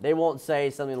they won't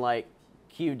say something like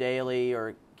Q daily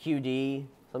or QD,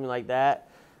 something like that.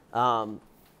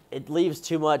 It leaves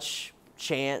too much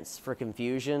chance for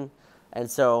confusion. And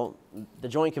so the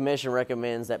Joint Commission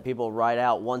recommends that people write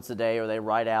out once a day or they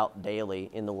write out daily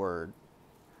in the Word.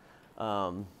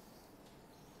 And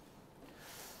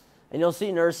you'll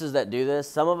see nurses that do this.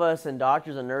 Some of us and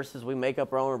doctors and nurses, we make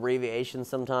up our own abbreviations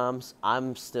sometimes.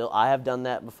 I have done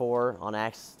that before on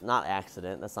not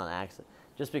accident, that's not an accident.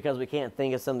 Just because we can't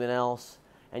think of something else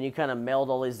and you kind of meld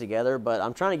all these together, but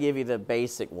I'm trying to give you the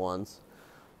basic ones.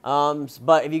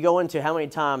 But if you go into how many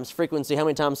times, frequency, how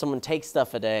many times someone takes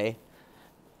stuff a day,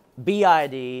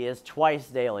 BID is twice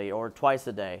daily or twice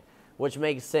a day, which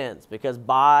makes sense because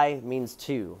bi means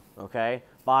two, okay?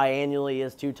 Biannually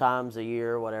is 2 times a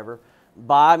year or whatever.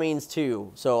 Bi means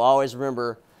 2, so always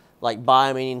remember, like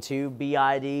bi meaning 2,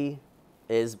 BID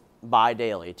is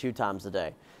bi-daily, 2 times a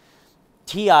day.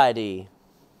 TID,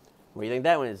 what do you think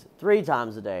that one is? 3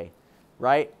 times a day,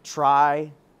 right?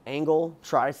 Triangle,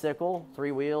 tricycle,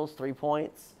 3 wheels, 3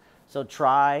 points. So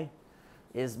tri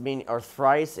is mean, or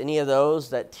thrice, any of those,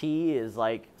 that T is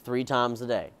like 3 times a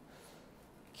day.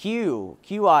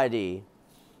 QID,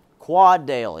 quad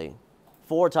daily,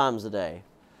 4 times a day.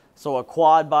 So a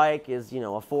quad bike is, you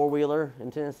know, a 4-wheeler in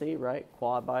Tennessee, right?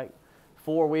 Quad bike.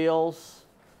 4 wheels.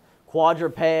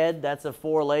 Quadruped, that's a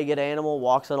 4-legged animal,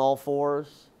 walks on all 4s.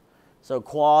 So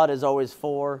quad is always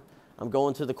 4. I'm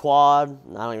going to the quad.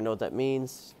 I don't even know what that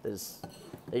means. They used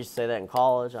to say that in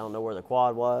college. I don't know where the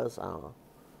quad was. I don't know.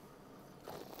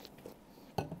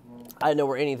 I didn't know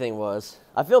where anything was.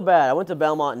 I feel bad. I went to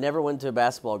Belmont, never went to a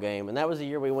basketball game, and that was the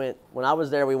year we went. When I was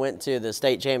there, we went to the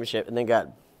state championship and then got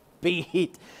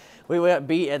beat. We got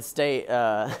beat at state,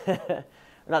 not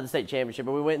the state championship,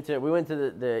 but we went to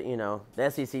the you know,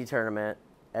 the SEC tournament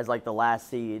as like the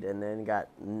last seed, and then got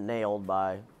nailed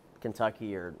by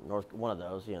Kentucky or one of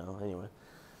those, you know. Anyway,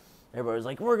 Everybody was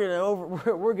like,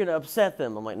 we're gonna upset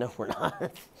them. I'm like, no, we're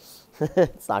not.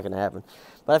 It's not gonna happen.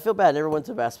 But I feel bad. I never went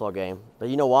to a basketball game. But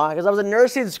you know why? Because I was in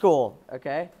nursing school.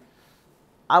 Okay.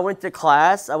 I went to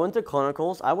class. I went to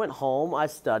clinicals. I went home. I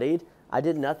studied. I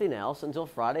did nothing else until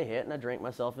Friday hit, and I drank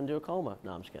myself into a coma.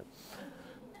 No, I'm just kidding.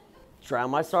 Drown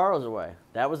my sorrows away.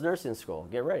 That was nursing school.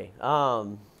 Get ready.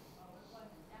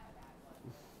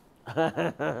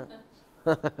 It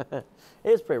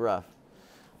was pretty rough.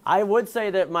 I would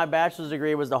say that my bachelor's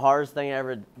degree was the hardest thing I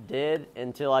ever did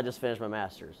until I just finished my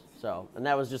master's. So, and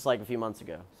that was just like a few months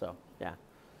ago. So, yeah.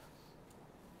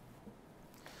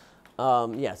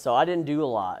 Yeah, so I didn't do a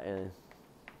lot.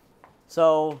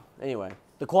 So, anyway,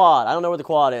 the quad. I don't know what the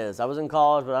quad is. I was in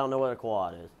college, but I don't know what a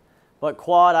quad is. But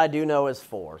quad I do know is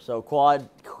 4. So quad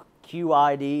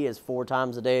QID is 4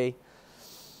 times a day.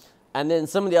 And then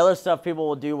some of the other stuff people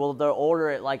will do, they'll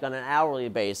order it like on an hourly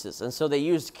basis. And so they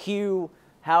use Q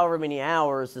however many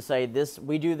hours to say this,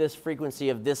 we do this frequency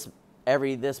of this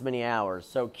every this many hours.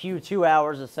 So Q 2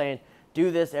 hours is saying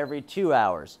do this every 2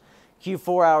 hours. Q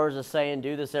 4 hours is saying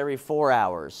do this every 4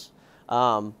 hours.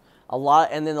 And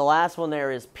then the last one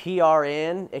there is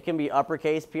PRN. It can be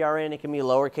uppercase PRN. It can be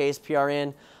lowercase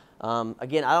PRN.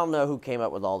 Again, I don't know who came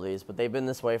up with all these, but they've been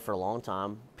this way for a long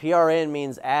time. PRN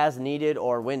means as needed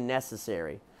or when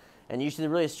necessary. And you should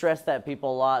really stress that a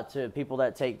lot to people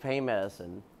that take pain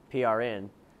medicine, PRN.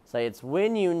 Say it's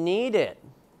when you need it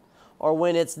or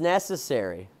when it's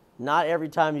necessary. Not every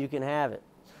time you can have it.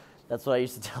 That's what I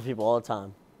used to tell people all the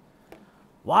time.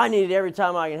 Well, I need it every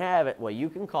time I can have it. Well, you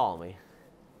can call me.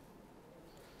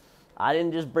 I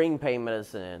didn't just bring pain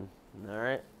medicine in, all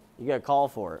right? You got to call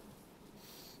for it.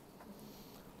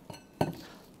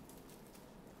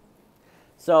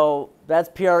 So that's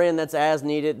PRN, that's as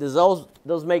needed. Does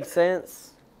those make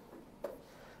sense?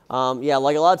 Yeah,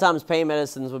 like a lot of times pain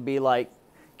medicines would be like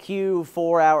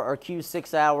Q4 hour or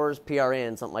Q6 hours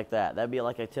PRN, something like that. That'd be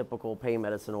like a typical pain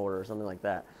medicine order or something like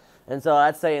that. And so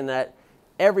that's saying that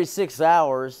every 6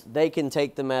 hours they can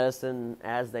take the medicine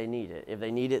as they need it. If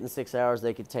they need it in 6 hours,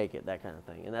 they could take it, that kind of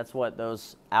thing. And that's what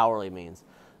those hourly means.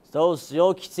 Those,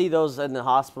 you'll see those in the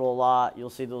hospital a lot. You'll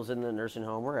see those in the nursing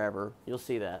home, wherever. You'll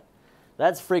see that.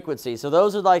 That's frequency. So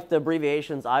those are like the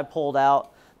abbreviations I pulled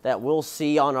out that we'll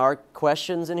see on our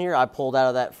questions in here. I pulled out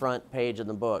of that front page of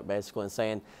the book, basically, and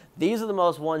saying, these are the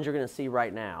most ones you're going to see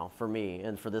right now for me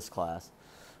and for this class.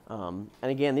 And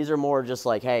again, these are more just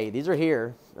like, hey, these are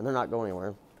here, and they're not going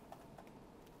anywhere.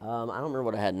 I don't remember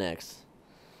what I had next.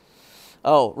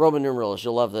 Oh, Roman numerals.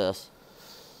 You'll love this.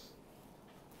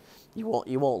 You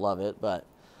won't love it, but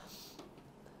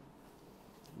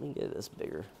let me get this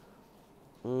bigger.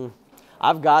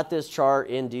 I've got this chart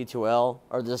in D2L,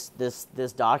 or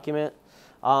this document.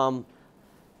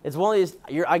 It's one of these,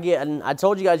 and I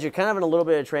told you guys you're kind of in a little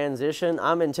bit of transition.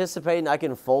 I'm anticipating I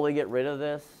can fully get rid of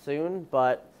this soon,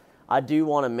 but I do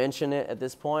want to mention it at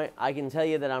this point. I can tell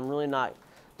you that I'm really not.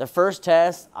 The first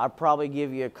test, I'll probably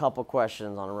give you a couple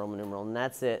questions on a Roman numeral, and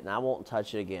that's it, and I won't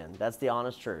touch it again. That's the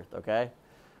honest truth, okay?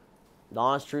 The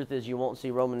honest truth is you won't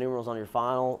see Roman numerals on your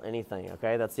final anything,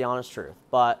 okay? That's the honest truth.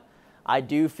 But I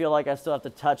do feel like I still have to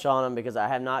touch on them because I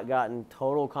have not gotten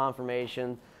total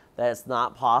confirmation that it's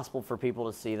not possible for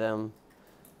people to see them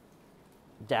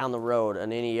down the road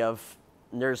in any of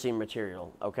nursing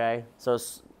material, okay? So,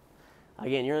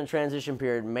 again, you're in a transition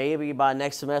period. Maybe by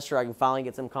next semester I can finally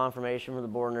get some confirmation from the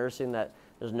Board of Nursing that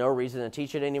there's no reason to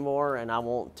teach it anymore, and I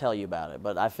won't tell you about it.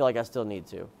 But I feel like I still need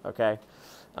to, okay?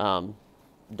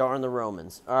 Darn the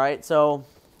Romans. All right, so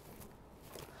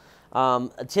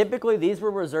typically these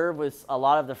were reserved with a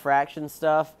lot of the fraction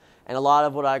stuff and a lot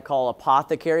of what I call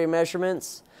apothecary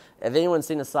measurements. Have anyone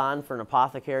seen a sign for an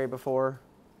apothecary before?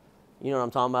 You know what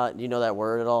I'm talking about? Do you know that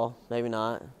word at all? Maybe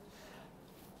not.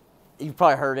 You've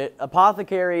probably heard it.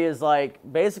 Apothecary is like,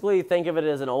 basically think of it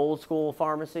as an old school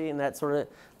pharmacy, and that sort of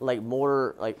like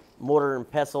mortar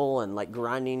and pestle and like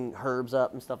grinding herbs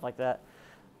up and stuff like that.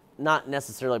 Not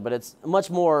necessarily, but it's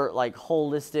much more like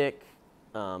holistic,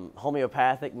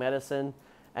 homeopathic medicine.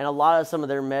 And a lot of some of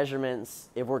their measurements,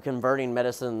 if we're converting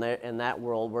medicine in that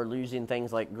world, we're using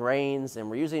things like grains, and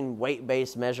we're using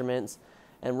weight-based measurements,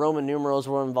 and Roman numerals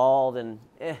were involved. And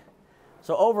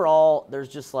so overall, there's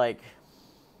just like,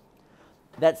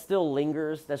 that still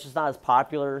lingers. That's just not as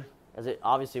popular as it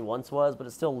obviously once was, but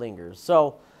it still lingers.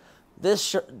 So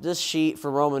this sheet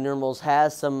for Roman numerals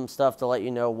has some stuff to let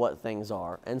you know what things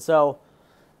are. And so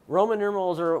Roman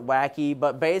numerals are wacky,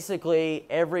 but basically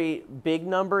every big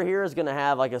number here is going to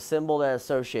have like a symbol that's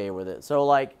associated with it. So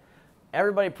like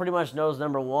everybody pretty much knows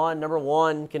number 1. Number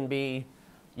 1 can be,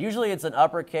 usually it's an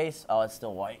uppercase. Oh, it's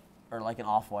still white, or like an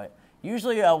off-white.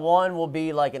 Usually a 1 will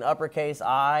be like an uppercase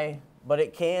I, but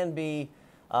it can be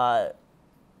a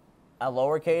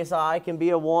lowercase I can be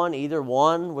a 1, either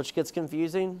one, which gets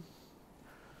confusing.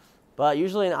 But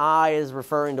usually an I is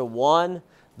referring to 1.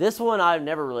 This one I've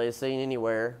never really seen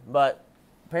anywhere, but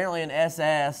apparently an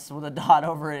SS with a dot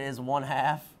over it is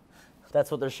 1/2.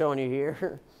 That's what they're showing you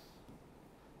here.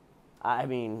 I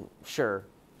mean, sure.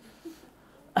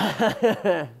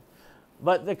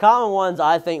 But the common ones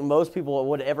I think most people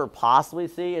would ever possibly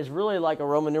see is really like a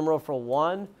Roman numeral for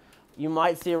 1. You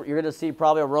might see, you're going to see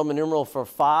probably a Roman numeral for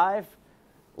 5,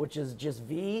 which is just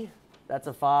V. That's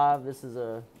a 5. This is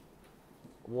a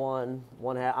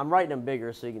 1/2. I'm writing them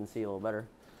bigger so you can see a little better.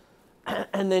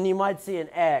 And then you might see an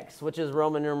X, which is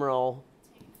Roman numeral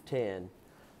 10.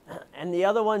 And the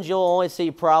other ones you'll only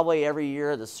see probably every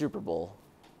year at the Super Bowl.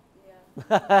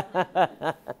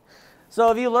 Yeah. So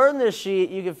if you learn this sheet,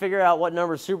 you can figure out what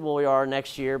number Super Bowl we are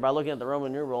next year by looking at the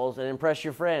Roman numerals and impress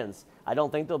your friends. I don't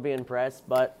think they'll be impressed,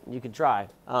 but you can try.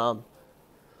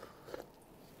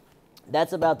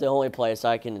 That's about the only place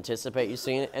I can anticipate you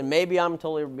seeing it. And maybe I'm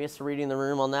totally misreading the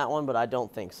room on that one, but I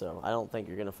don't think so. I don't think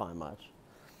you're going to find much.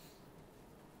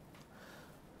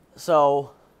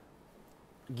 So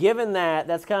given that,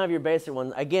 that's kind of your basic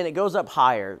one. Again, it goes up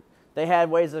higher. They had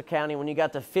ways of counting. When you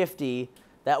got to 50,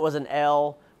 that was an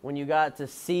L. When you got to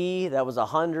C, that was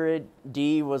 100.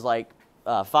 D was like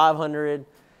 500.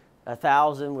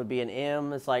 1,000 would be an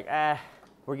M. It's like,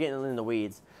 we're getting in the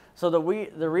weeds. So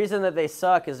the reason that they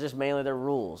suck is just mainly their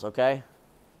rules, okay?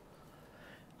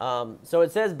 So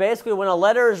it says basically when a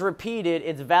letter is repeated,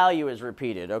 its value is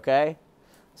repeated, okay?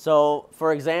 So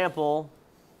for example,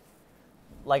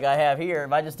 like I have here,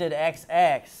 if I just did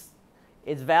XX,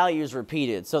 its value is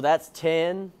repeated. So that's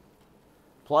 10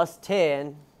 plus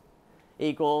 10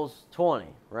 equals 20,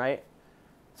 right?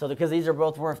 So because these are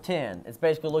both worth 10, it's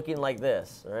basically looking like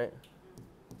this, right?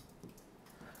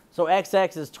 So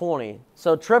XX is 20.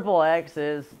 So triple X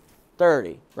is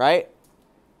 30, right?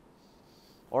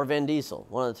 Or Vin Diesel,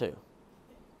 one of the two.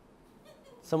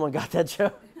 Someone got that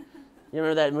joke? You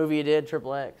remember that movie you did,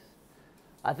 Triple X?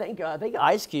 I think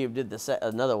Ice Cube did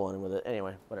another one with it.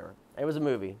 Anyway, whatever. It was a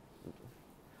movie.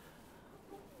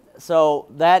 So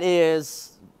that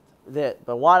is that.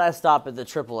 But why did I stop at the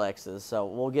triple X's? So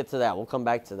we'll get to that. We'll come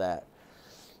back to that.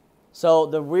 So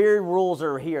the weird rules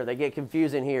are here. They get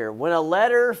confusing here. When a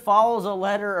letter follows a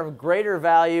letter of greater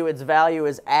value, its value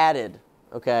is added.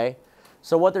 Okay?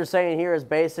 So what they're saying here is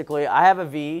basically, I have a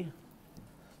V.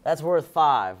 That's worth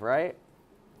 5, right?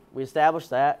 We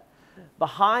established that.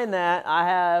 Behind that, I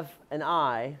have an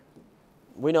I.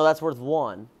 We know that's worth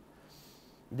 1.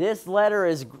 This letter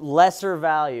is lesser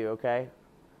value, okay?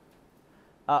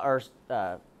 Well,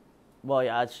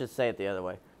 yeah, I should say it the other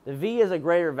way. The V is a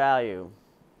greater value,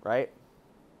 right?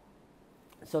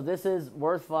 So this is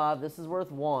worth 5. This is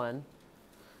worth 1.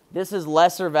 This is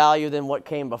lesser value than what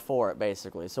came before it,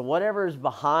 basically. So whatever is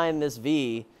behind this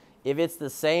V, if it's the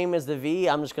same as the V,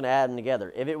 I'm just going to add them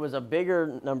together. If it was a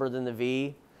bigger number than the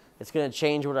V, it's going to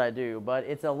change what I do. But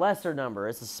it's a lesser number.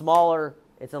 It's a smaller,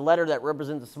 it's a letter that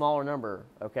represents a smaller number,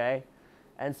 okay?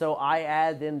 And so I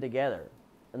add them together,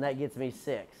 and that gets me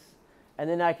 6. And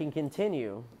then I can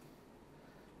continue.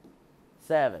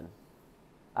 7.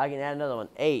 I can add another one,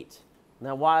 8.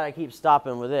 Now why do I keep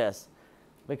stopping with this?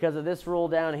 Because of this rule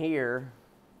down here,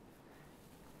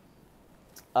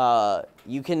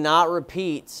 you cannot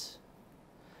repeat.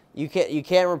 You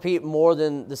can't repeat more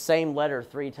than the same letter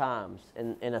 3 times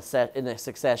in a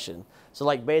succession. So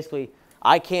like basically,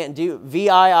 I can't do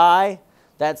VII.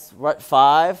 That's what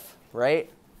 5, right?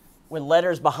 With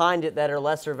letters behind it that are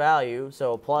lesser value.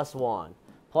 So plus 1,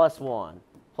 plus 1,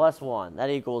 plus 1. That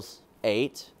equals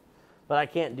 8. But I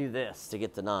can't do this to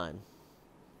get to 9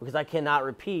 because I cannot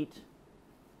repeat.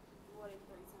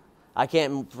 I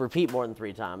can't repeat more than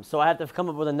 3 times. So I have to come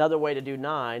up with another way to do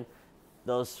 9,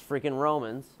 those freaking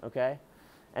Romans, okay?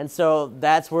 And so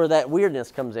that's where that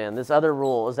weirdness comes in. This other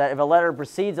rule is that if a letter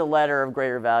precedes a letter of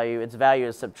greater value, its value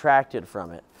is subtracted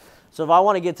from it. So if I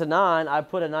want to get to 9, I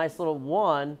put a nice little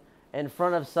 1 in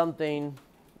front of something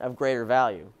of greater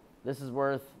value. This is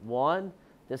worth 1.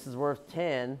 This is worth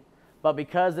 10. But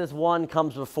because this 1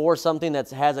 comes before something that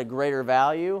has a greater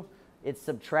value, it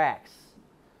subtracts.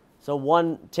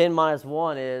 So 10 minus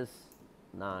 1 is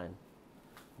 9.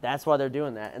 That's why they're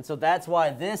doing that. And so that's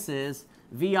why this is,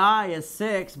 VI is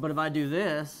 6, but if I do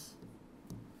this,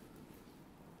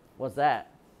 what's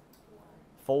that?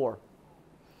 4.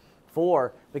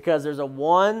 4, because there's a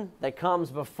 1 that comes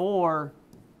before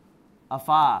a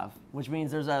 5, which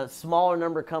means there's a smaller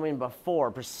number coming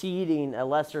before, preceding a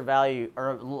lesser value,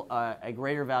 or a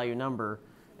greater value number,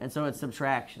 and so it's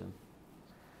subtraction.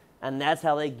 And that's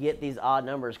how they get these odd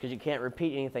numbers, because you can't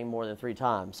repeat anything more than 3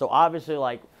 times. So obviously,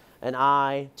 like an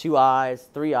I, 2 I's,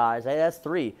 3 I's, hey, that's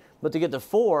 3. But to get to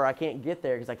 4, I can't get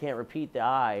there because I can't repeat the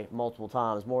I multiple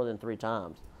times, more than 3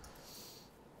 times.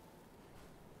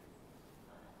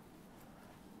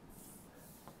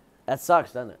 That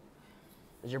sucks, doesn't it?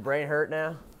 Does your brain hurt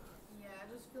now? Yeah,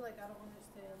 I just feel like I don't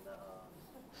understand the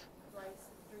rice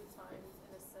 3 times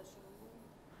in a session rule.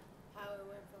 How it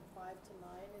went from 5 to 9.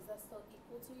 Is that still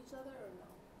equal to each other or no?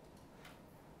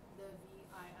 The V,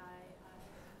 I.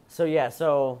 So yeah,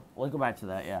 so let's go back to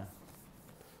that, yeah.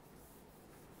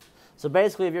 So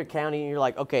basically, if you're counting, you're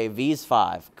like, okay, V's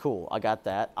 5. Cool, I got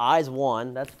that. I's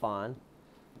 1, that's fine.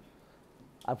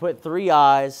 I put 3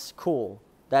 I's, cool.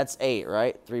 That's 8,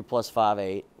 right? 3 plus 5,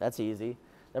 8. That's easy.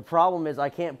 The problem is I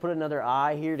can't put another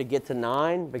I here to get to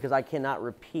 9 because I cannot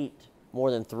repeat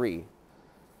more than 3.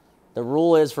 The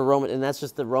rule is for Roman, and that's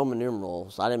just the Roman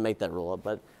numerals. I didn't make that rule up,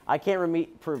 but I can't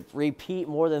repeat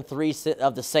more than 3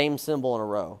 of the same symbol in a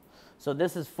row. So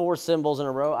this is 4 symbols in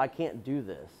a row. I can't do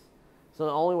this. So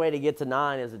the only way to get to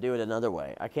 9 is to do it another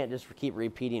way. I can't just keep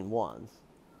repeating ones.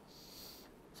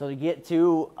 So to get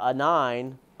to a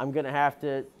 9, I'm going to have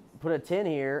to put a 10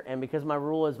 here, and because my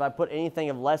rule is if I put anything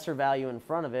of lesser value in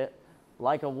front of it,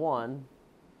 like a 1,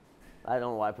 I don't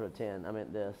know why I put a 10. I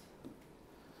meant this.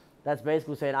 That's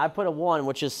basically saying I put a 1,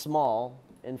 which is small,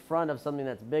 in front of something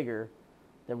that's bigger.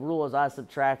 The rule is I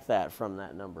subtract that from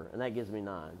that number, and that gives me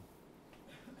 9.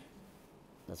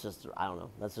 That's just, I don't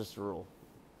know, that's just a rule.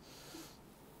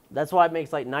 That's why it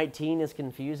makes like 19 is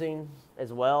confusing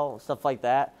as well, stuff like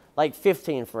that. Like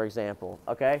 15, for example,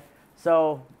 okay?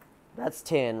 So that's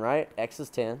 10, right? X is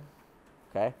 10,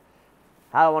 okay?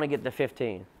 How do I want to get to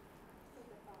 15?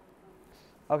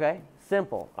 Okay,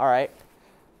 simple, all right.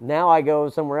 Now I go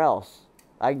somewhere else.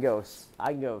 I can go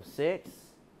 6,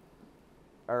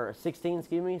 or 16,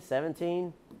 excuse me,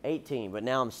 17, 18, but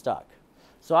now I'm stuck.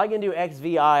 So I can do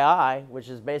XVII, which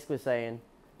is basically saying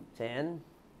 10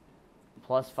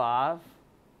 plus 5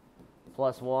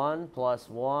 plus 1 plus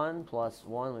 1 plus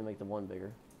 1. Let me make the 1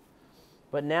 bigger.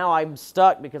 But now I'm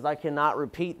stuck because I cannot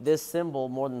repeat this symbol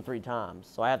more than 3 times.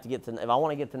 So I have to get to, if I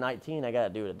want to get to 19, I got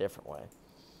to do it a different way,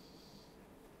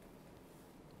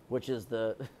 which is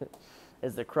the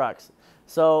is the crux.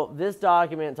 So this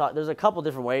document, there's a couple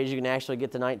different ways you can actually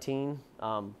get to 19.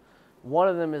 One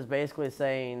of them is basically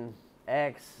saying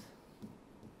X,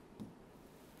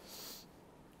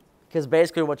 because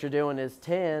basically what you're doing is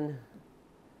 10,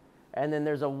 and then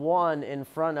there's a 1 in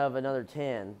front of another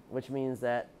 10, which means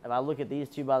that if I look at these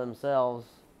two by themselves,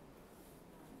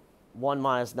 1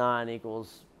 minus 9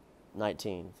 equals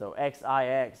 19. So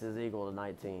XIX is equal to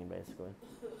 19, basically.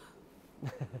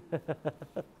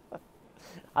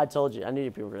 I told you, I knew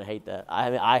people were going to hate that. I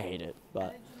mean, I hate it, but. How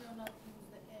did you know not to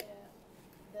use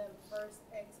the first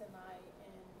X and I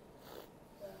and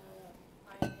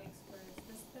the INX first?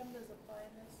 Does PEMDAS apply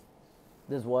in this?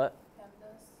 This what?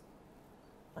 PEMDAS?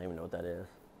 I don't even know what that is.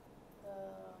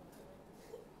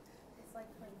 It's like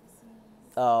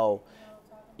parentheses. Oh,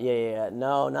 You know, yeah.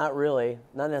 No, not really.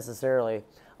 Not necessarily.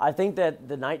 I think that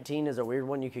the 19 is a weird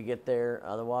one. You could get there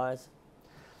otherwise.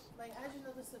 like, how did you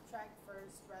know to subtract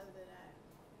first rather than add?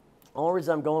 The only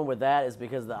reason I'm going with that is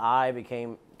because the I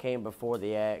came before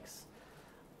the X.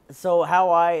 So how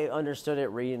I understood it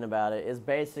reading about it is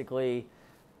basically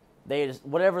they just,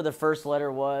 whatever the first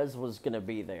letter was going to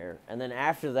be there. And then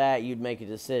after that, you'd make a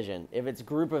decision. If it's a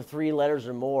group of 3 letters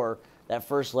or more, that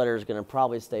first letter is going to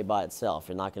probably stay by itself.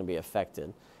 You're not going to be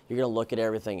affected. You're going to look at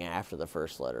everything after the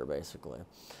first letter, basically.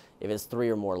 If it's 3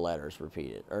 or more letters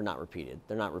repeated, or not repeated,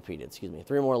 they're not repeated, excuse me,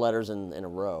 3 or more letters in a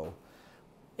row.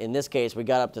 In this case, we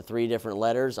got up to 3 different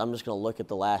letters. I'm just going to look at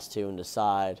the last 2 and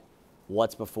decide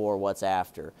what's before, what's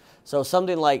after. So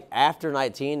something like after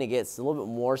 19, it gets a little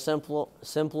bit more simpler.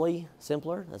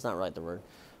 That's not right, the word.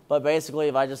 But basically,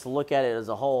 if I just look at it as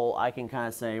a whole, I can kind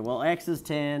of say, well, X is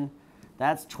 10,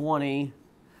 that's 20.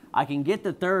 I can get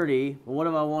to 30, but what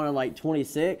if I wanted like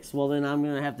 26? Well, then I'm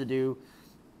going to have to do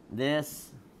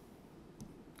this,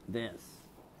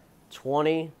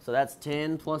 20, so that's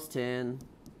 10 plus 10.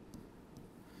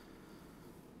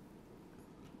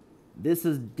 This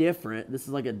is different. This is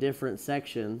like a different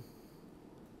section.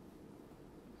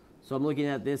 So I'm looking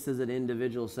at this as an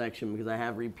individual section because I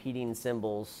have repeating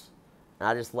symbols, and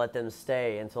I just let them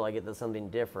stay until I get to something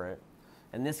different.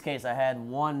 In this case, I had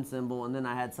 1 symbol, and then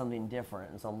I had something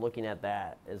different, and so I'm looking at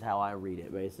that is how I read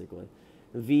it, basically.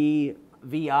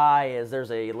 VI is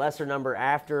there's a lesser number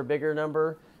after a bigger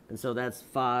number, and so that's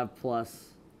 5 plus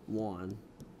 1,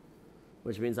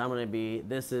 which means I'm going to be,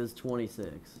 this is 26.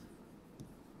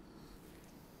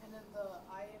 And then the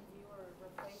I and V were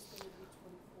replaced, it would be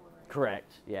 24,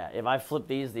 Correct. Yeah. If I flip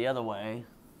these the other way,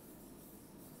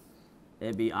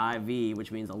 it'd be IV,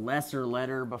 which means a lesser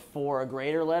letter before a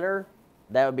greater letter.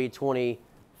 That would be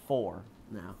 24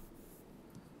 now.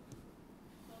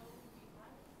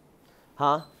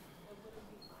 Huh?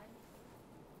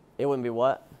 It wouldn't be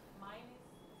what?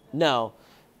 No.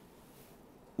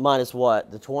 Minus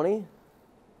what? The 20?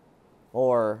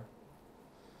 Or?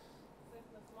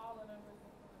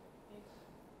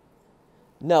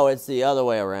 No, it's the other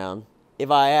way around.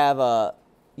 If I have a,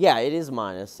 yeah, it is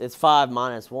minus. It's 5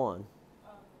 minus 1.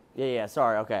 Yeah,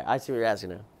 sorry. Okay, I see what you're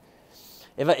asking now.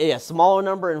 If a smaller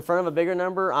number in front of a bigger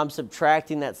number, I'm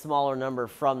subtracting that smaller number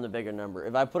from the bigger number.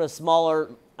 If I put a smaller,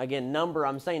 again, number,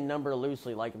 I'm saying number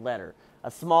loosely, like letter.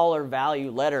 A smaller value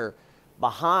letter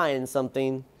behind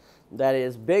something that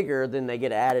is bigger, then they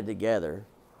get added together.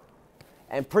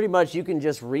 And pretty much you can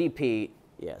just repeat,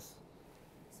 yes.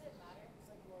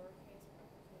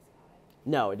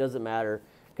 No, it doesn't matter,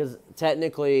 because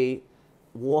technically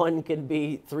one could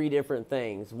be 3 different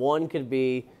things. One could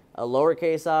be a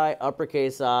lowercase I,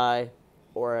 uppercase I,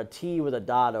 or a T with a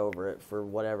dot over it for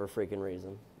whatever freaking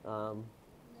reason.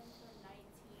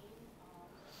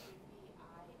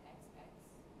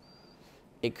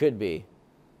 It could be,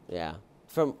 yeah.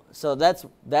 So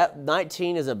that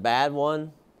 19 is a bad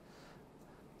one,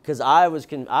 because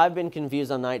I've been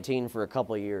confused on 19 for a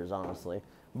couple of years, honestly.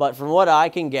 But from what I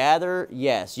can gather,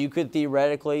 yes, you could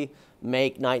theoretically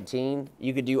make 19.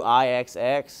 You could do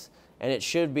IXX, and it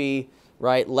should be,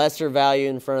 right, lesser value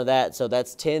in front of that. So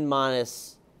that's 10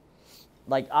 minus,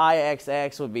 like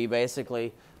IXX would be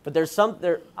basically. But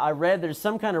I read there's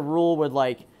some kind of rule with,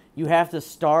 like, you have to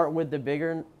start with the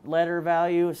bigger letter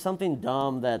value. Something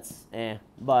dumb that's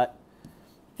But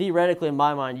theoretically, in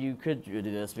my mind, you could do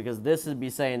this, because this would be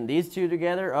saying these two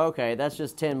together, okay, that's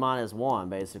just 10 minus 1,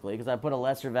 basically, because I put a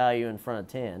lesser value in front of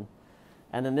 10.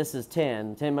 And then this is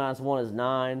 10. 10 minus 1 is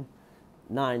 9.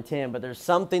 9, 10. But there's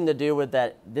something to do with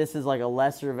that. This is like a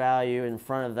lesser value in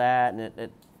front of that, and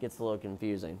it gets a little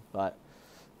confusing. But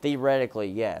theoretically,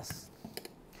 yes.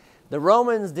 The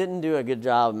Romans didn't do a good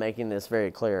job of making this very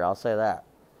clear, I'll say that.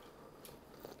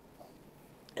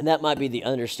 And that might be the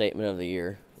understatement of the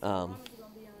year.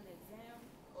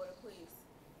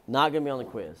 Not going to be on the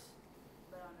quiz.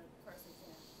 But on the first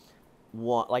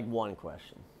exam? One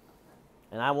question.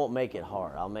 And I won't make it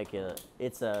hard. I'll make it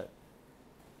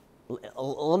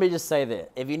let me just say this.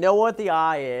 If you know what the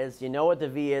I is, you know what the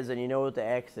V is, and you know what the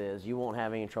X is, you won't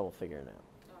have any trouble figuring it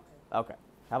out. Okay.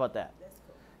 How about that? That's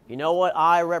cool. You know what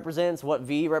I represents, what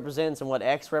V represents, and what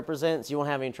X represents, you won't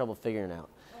have any trouble figuring it out.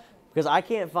 Okay. Because I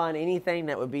can't find anything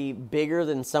that would be bigger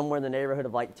than somewhere in the neighborhood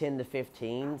of like 10 to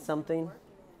 15 something.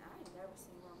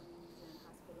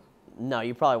 No,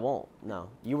 you probably won't. No.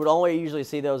 You would only usually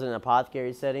see those in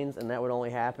apothecary settings, and that would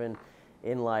only happen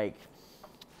in like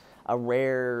a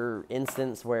rare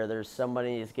instance where there's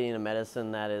somebody who's getting a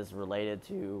medicine that is related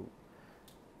to,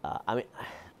 I mean,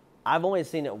 I've only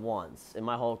seen it once in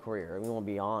my whole career. I'm going to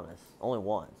be honest. Only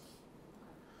once.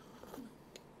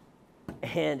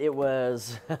 And it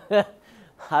was,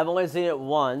 I've only seen it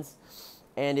once,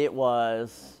 and it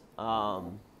was,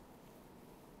 I'm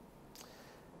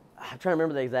trying to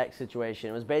remember the exact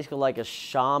situation. It was basically like a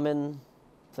shaman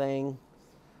thing.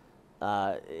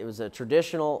 It was a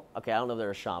traditional. Okay, I don't know if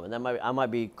they're a shaman. I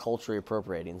might be culturally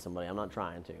appropriating somebody. I'm not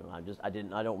trying to.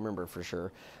 I don't remember for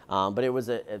sure. But it was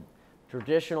a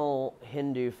traditional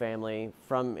Hindu family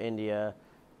from India.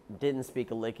 Didn't speak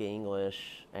a lick of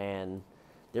English, and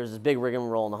there was this big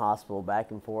rigmarole in the hospital, back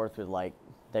and forth with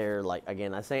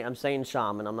again. I'm saying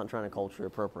shaman. I'm not trying to culturally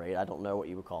appropriate. I don't know what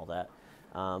you would call that,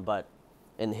 but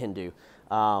in Hindu,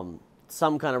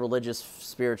 some kind of religious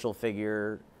spiritual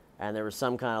figure. And there was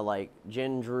some kind of like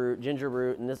ginger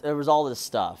root, and there was all this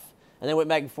stuff. And they went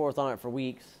back and forth on it for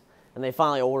weeks, and they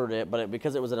finally ordered it. But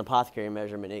because it was an apothecary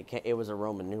measurement, it was a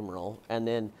Roman numeral. And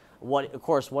then, what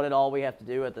did all we have to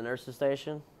do at the nurse's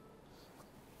station?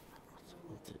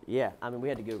 Yeah, I mean, we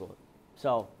had to Google it.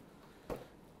 So,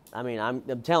 I mean,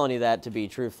 I'm telling you that to be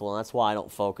truthful, and that's why I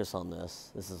don't focus on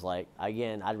this. This is like,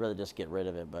 again, I'd rather just get rid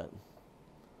of it, but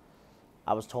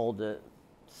I was told to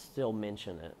still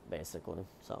mention it, basically.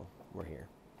 So we're here.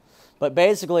 But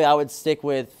basically, I would stick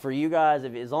with, for you guys,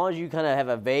 as long as you kind of have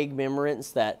a vague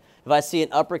remembrance that if I see an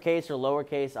uppercase or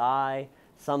lowercase I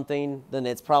something, then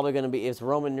it's probably going to be, it's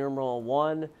Roman numeral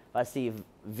 1. If I see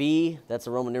V, that's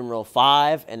a Roman numeral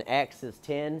 5, and X is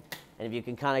 10. And if you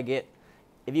can kind of get,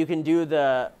 if you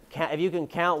can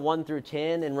count 1 through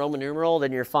 10 in Roman numeral,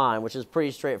 then you're fine, which is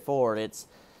pretty straightforward. It's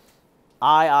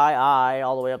I,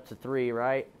 all the way up to 3,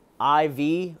 right?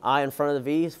 IV, I in front of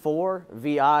the V is 4,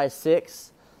 VI is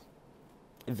 6,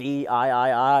 VII,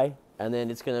 and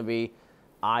then it's going to be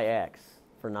IX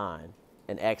for 9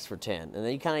 and X for 10. And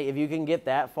then you kind of, if you can get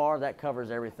that far, that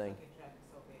covers everything.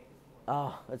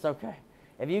 Oh, it's okay.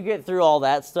 If you get through all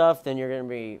that stuff, then you're going to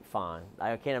be fine.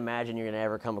 I can't imagine you're going to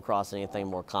ever come across anything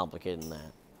more complicated than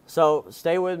that. So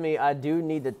stay with me. I do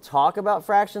need to talk about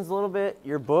fractions a little bit.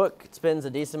 Your book spends a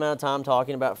decent amount of time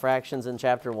talking about fractions in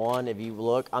chapter 1. If you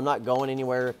look, I'm not going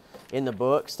anywhere in the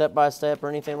book step by step or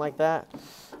anything like that.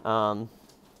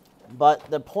 But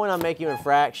the point I'm making with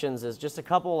fractions is just a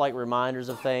couple like reminders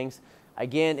of things.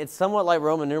 Again, it's somewhat like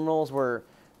Roman numerals where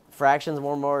fractions are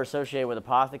more and more associated with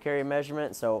apothecary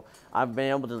measurement. So I've been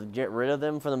able to get rid of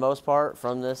them for the most part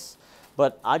from this.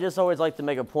 But I just always like to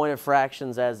make a point of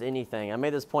fractions as anything. I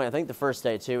made this point, I think the first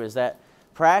day too, is that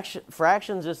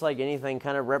fractions, just like anything,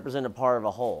 kind of represent a part of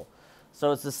a whole.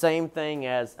 So it's the same thing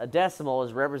as a decimal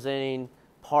is representing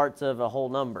parts of a whole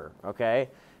number, okay?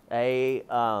 A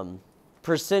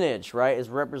percentage, right, is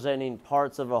representing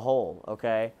parts of a whole,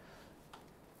 okay?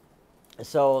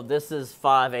 So this is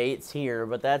 5/8 here,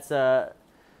 but that's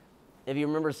if you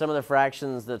remember some of the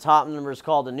fractions, the top number is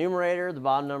called the numerator, the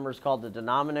bottom number is called the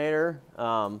denominator.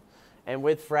 And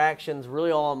with fractions, really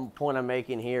all the point I'm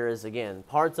making here is, again,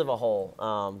 parts of a whole.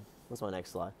 What's my next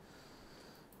slide?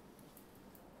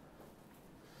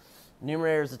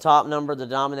 Numerator is the top number, the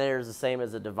denominator is the same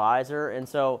as the divisor. And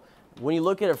so when you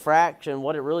look at a fraction,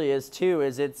 what it really is too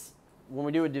is it's, when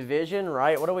we do a division,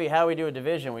 right? How do we do a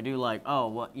division? We do like,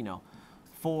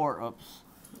 4, oops.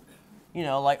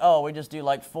 Like, we just do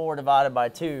like 4 divided by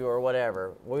 2 or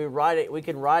whatever. We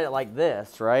can write it like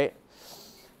this, right?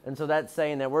 And so that's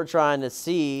saying that we're trying to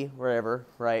see, whatever,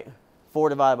 right? 4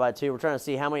 divided by 2, we're trying to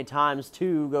see how many times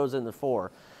 2 goes into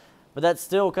 4. But that's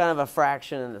still kind of a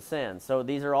fraction in a sense. So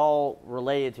these are all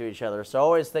related to each other. So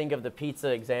always think of the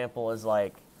pizza example as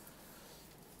like,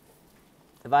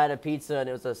 if I had a pizza and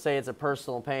it was say it's a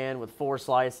personal pan with 4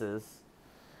 slices,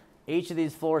 each of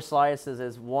these 4 slices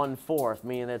is 1/4,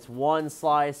 meaning that's 1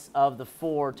 slice of the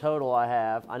 4 total I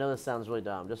have. I know this sounds really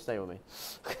dumb. Just stay with me.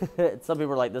 Some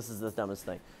people are like, this is the dumbest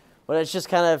thing. But it's just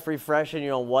kind of refreshing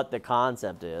you on what the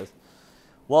concept is.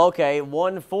 Well, okay,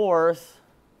 1/4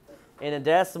 in a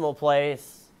decimal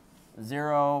place,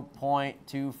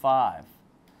 0.25.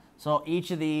 So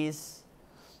each of these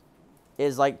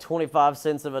is like 25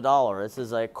 cents of a dollar. This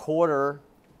is a quarter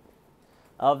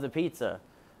of the pizza.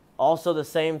 Also the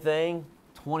same thing,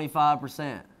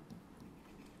 25%.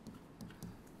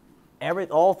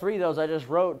 All 3 of those I just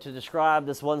wrote to describe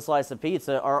this 1 slice of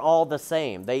pizza are all the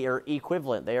same. They are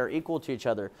equivalent. They are equal to each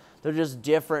other. They're just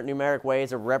different numeric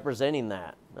ways of representing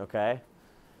that, okay?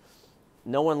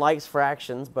 No one likes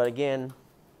fractions, but again,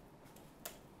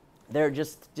 they're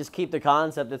just keep the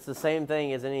concept. It's the same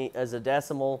thing as a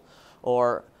decimal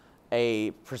or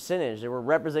a percentage. They were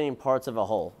representing parts of a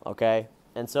whole, okay?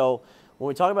 And so when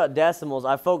we talk about decimals,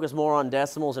 I focus more on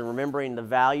decimals and remembering the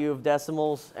value of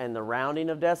decimals and the rounding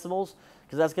of decimals,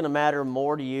 because that's going to matter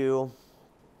more to you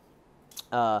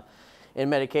in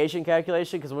medication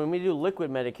calculation, because when we do liquid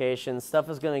medication, stuff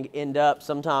is going to end up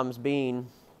sometimes being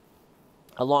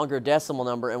a longer decimal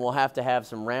number, and we'll have to have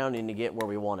some rounding to get where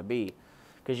we want to be,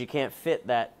 because you can't fit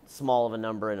that small of a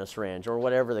number in a syringe or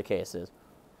whatever the case is.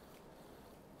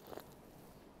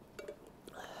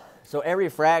 So every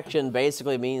fraction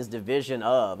basically means division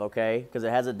of, okay, because it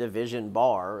has a division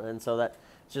bar. And so that's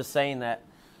just saying that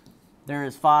there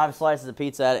is 5 slices of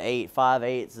pizza out of 8.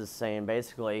 5/8 is saying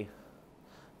basically,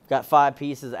 got 5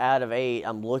 pieces out of 8.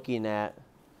 I'm looking at,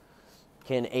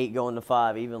 can 8 go into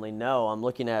 5 evenly? No, I'm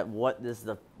looking at what is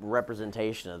the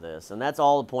representation of this. And that's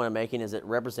all the point I'm making, is it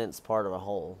represents part of a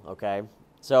whole, okay?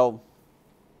 So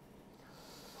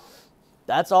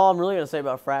that's all I'm really going to say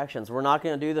about fractions. We're not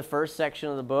going to do the first section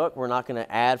of the book. We're not going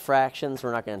to add fractions.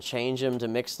 We're not going to change them to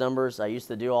mixed numbers. I used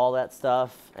to do all that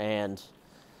stuff, and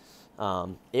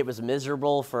it was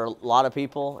miserable for a lot of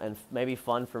people and maybe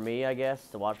fun for me, I guess,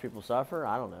 to watch people suffer.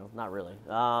 I don't know. Not really.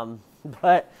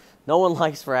 But no one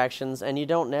likes fractions, and you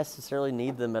don't necessarily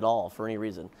need them at all for any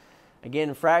reason.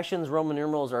 Again, fractions, Roman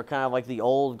numerals are kind of like the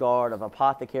old guard of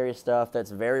apothecary stuff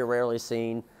that's very rarely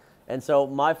seen. And so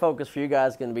my focus for you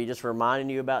guys is going to be just reminding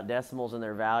you about decimals and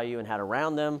their value and how to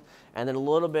round them, and then a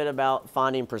little bit about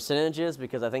finding percentages,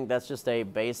 because I think that's just a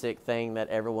basic thing that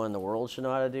everyone in the world should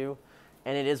know how to do.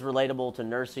 And it is relatable to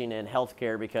nursing and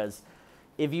healthcare, because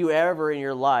if you ever in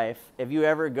your life, if you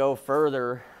ever go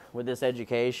further with this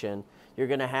education, you're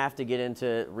going to have to get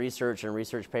into research and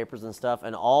research papers and stuff,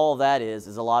 and all that is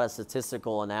a lot of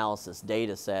statistical analysis,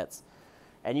 data sets.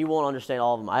 And you won't understand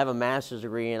all of them. I have a master's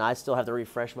degree, and I still have to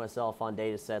refresh myself on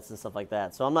data sets and stuff like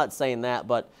that. So I'm not saying that,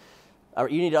 but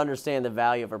you need to understand the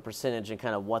value of a percentage and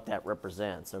kind of what that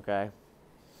represents, okay?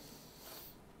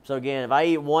 So again, if I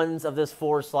eat one of this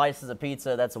 4 slices of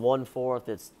pizza, that's 1/4.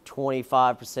 It's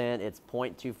 25%. It's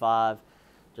 0.25,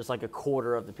 just like a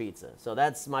quarter of the pizza. So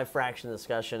that's my fraction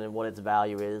discussion and what its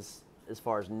value is as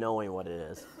far as knowing what it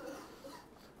is.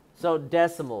 So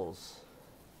decimals.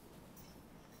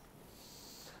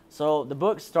 So the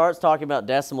book starts talking about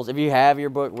decimals. If you have your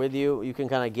book with you, you can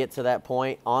kind of get to that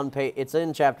point on page. It's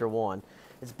in chapter 1.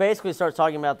 It basically starts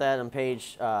talking about that on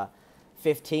page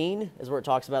 15 is where it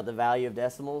talks about the value of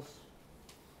decimals.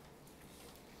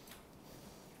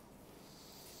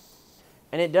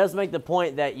 And it does make the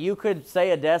point that you could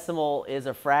say a decimal is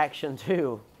a fraction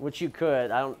too, which you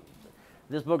could.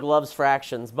 This book loves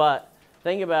fractions, but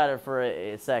think about it for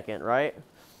a second, right?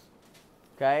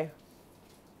 Okay.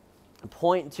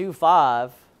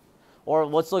 0.25, or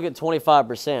let's look at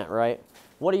 25%, right?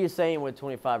 What are you saying with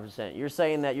 25%? You're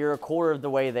saying that you're a quarter of the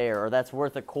way there, or that's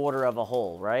worth a quarter of a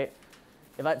whole, right?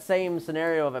 If that same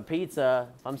scenario of a pizza,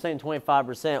 if I'm saying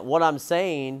 25%, what I'm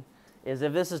saying is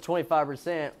if this is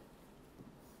 25%,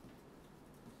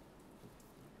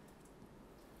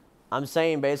 I'm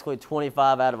saying basically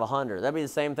 25 out of 100. That'd be the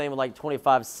same thing with like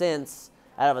 25 cents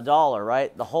out of a dollar,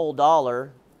 right? The whole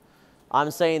dollar,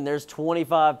 I'm saying there's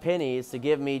 25 pennies to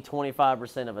give me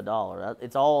 25% of a dollar.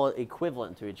 It's all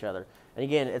equivalent to each other. And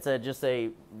again, it's just a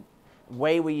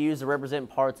way we use to represent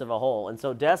parts of a whole. And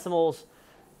so decimals,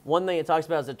 one thing it talks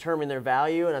about is determining their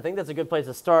value. And I think that's a good place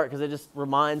to start because it just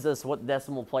reminds us what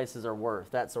decimal places are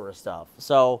worth, that sort of stuff.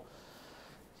 So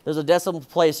there's a decimal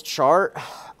place chart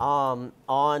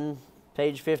on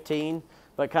page 15,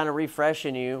 but kind of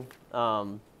refreshing you.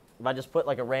 If I just put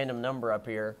like a random number up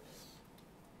here,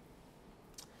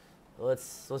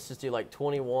 let's just do like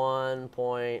 21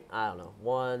 point, I don't know,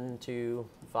 1, 2,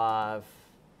 5,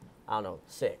 I don't know,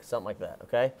 6, something like that,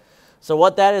 okay? So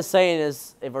what that is saying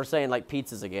is, if we're saying like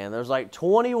pizzas again, there's like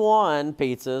 21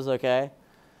 pizzas, okay?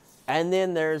 And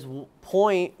then there's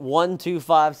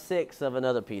 0.1256 of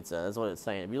another pizza. That's what it's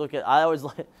saying. If you look at, I always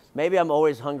like, maybe I'm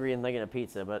always hungry and thinking of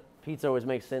pizza, but pizza always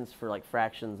makes sense for like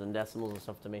fractions and decimals and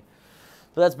stuff to me.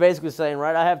 So that's basically saying,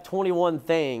 right, I have 21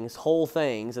 things, whole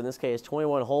things, in this case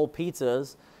 21 whole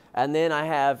pizzas, and then I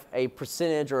have a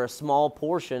percentage or a small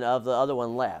portion of the other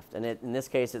one left. And in this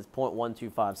case, it's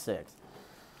 0.1256.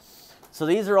 So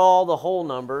these are all the whole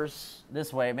numbers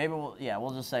this way. Maybe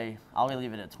we'll just say, I'll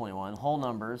leave it at 21. Whole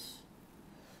numbers,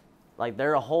 like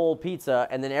they're a whole pizza,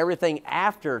 and then everything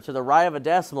after to the right of a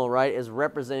decimal, right, is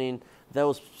representing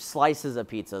those slices of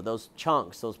pizza, those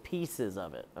chunks, those pieces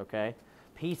of it, okay?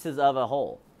 Pieces of a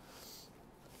whole.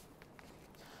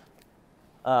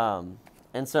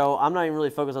 And so I'm not even really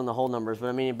focused on the whole numbers, but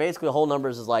I mean, basically whole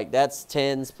numbers is like, that's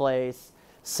tens place,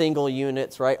 single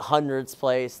units, right? Hundreds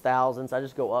place, thousands. I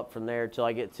just go up from there till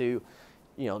I get to,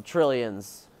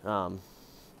 trillions. And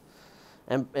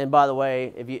by the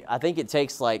way, I think it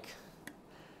takes like,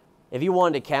 if you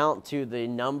wanted to count to the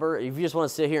number, if you just want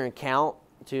to sit here and count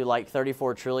to like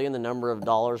 34 trillion, the number of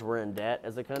dollars we're in debt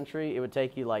as a country, it would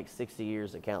take you like 60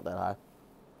 years to count that high.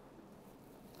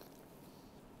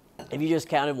 If you just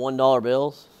counted $1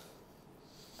 bills,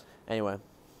 anyway,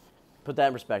 put that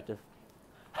in perspective.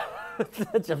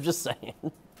 I'm just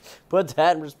saying, put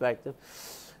that in perspective.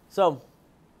 So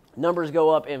numbers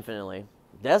go up infinitely.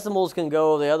 Decimals can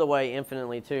go the other way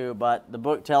infinitely too, but the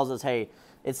book tells us, hey,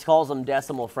 it calls them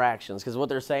decimal fractions, because what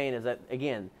they're saying is that,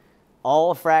 again,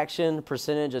 all a fraction,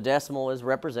 percentage, a decimal is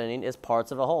representing is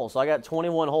parts of a whole. So I got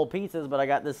 21 whole pizzas, but I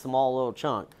got this small little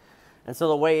chunk. And so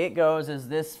the way it goes is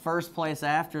this first place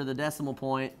after the decimal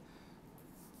point,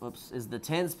 is the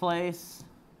tens place.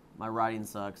 My writing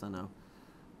sucks, I know.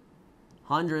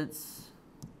 Hundredths,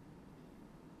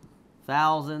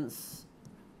 thousandths,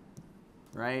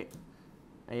 right?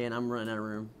 And I'm running out of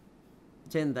room.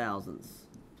 10,000ths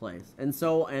place. And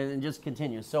so, and it just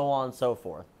continues, so on and so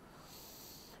forth.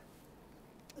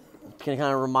 Can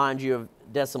kind of remind you of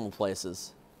decimal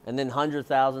places. And then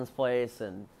 100,000ths place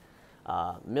and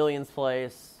millions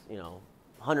place,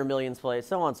 100 millions place,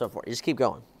 so on and so forth. You just keep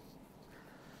going.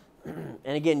 And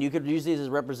again, you could use these as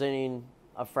representing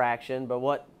a fraction, but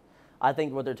what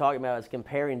they're talking about is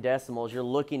comparing decimals. You're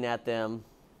looking at them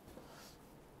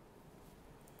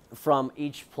from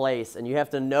each place, and you have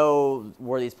to know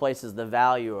where these places, the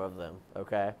value of them,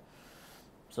 okay?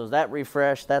 So is that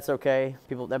refreshed? That's okay?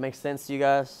 People, that makes sense to you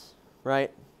guys,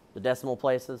 right? The decimal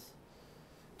places.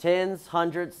 Tens,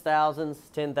 hundreds, thousands,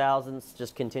 10,000s,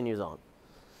 just continues on.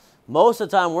 Most of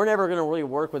the time, we're never going to really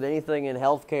work with anything in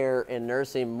healthcare and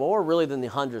nursing more really than the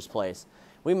hundreds place.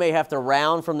 We may have to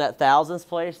round from that thousands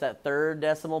place, that third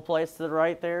decimal place to the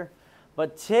right there.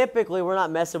 But typically, we're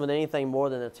not messing with anything more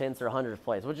than the tenths or hundredths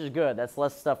place, which is good. That's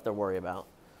less stuff to worry about.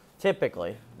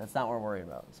 Typically, that's not what we're worried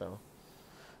about.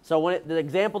 So when the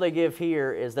example they give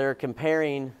here is they're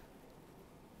comparing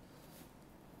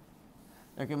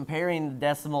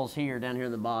decimals here, down here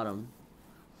in the bottom.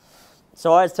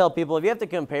 So I always tell people, if you have to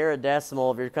compare a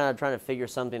decimal, if you're kind of trying to figure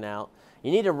something out, you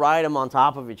need to write them on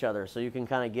top of each other so you can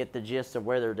kind of get the gist of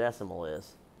where their decimal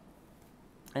is.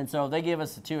 And so they give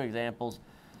us the two examples,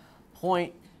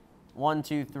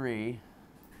 0.123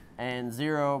 and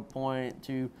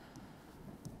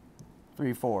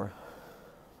 0.234.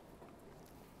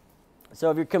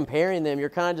 So if you're comparing them, you're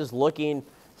kind of just looking,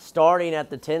 starting at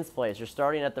the 10th place. You're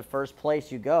starting at the first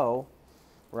place you go,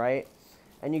 right?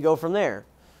 And you go from there.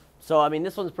 So, I mean,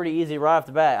 this one's pretty easy right off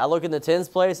the bat. I look in the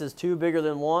 10th place, is 2 bigger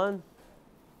than 1?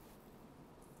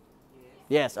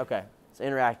 Yes, okay. It's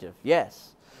interactive.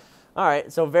 Yes. All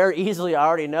right, so very easily I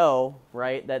already know,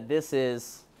 right, that this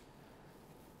is,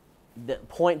 that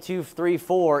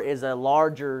 0.234 is a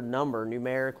larger number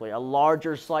numerically, a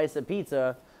larger slice of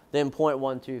pizza than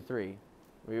 0.123.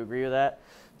 Will you agree with that?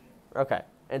 Okay.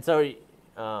 And so,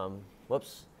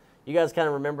 whoops. You guys kind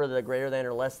of remember the greater than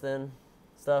or less than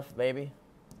stuff, maybe?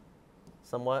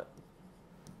 Somewhat?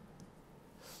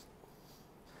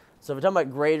 So if we're talking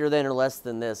about greater than or less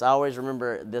than this, I always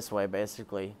remember it this way,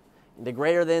 basically. The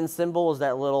greater than symbol is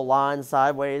that little line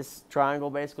sideways triangle,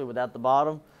 basically, without the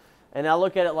bottom. And I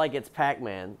look at it like it's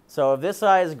Pac-Man. So if this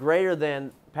side is greater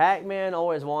than, Pac-Man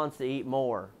always wants to eat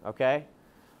more, okay?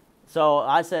 So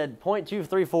I said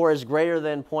 0.234 is greater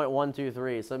than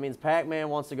 0.123. So it means Pac-Man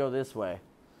wants to go this way.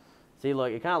 See,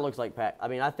 look, it kind of looks like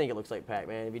I think it looks like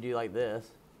Pac-Man if you do like this.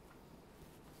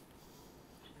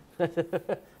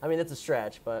 I mean, it's a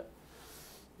stretch, but.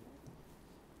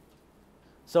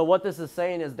 So what this is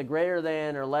saying is the greater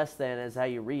than or less than is how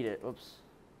you read it. Oops.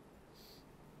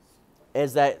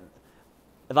 Is that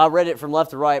if I read it from left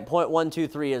to right,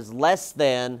 0.123 is less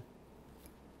than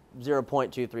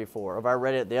 0.234. If I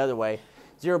read it the other way,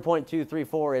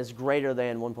 0.234 is greater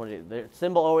than 1.2. The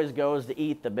symbol always goes to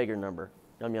eat the bigger number.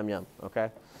 Yum, yum, yum. Okay?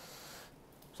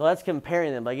 So that's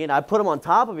comparing them. But again, I put them on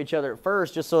top of each other at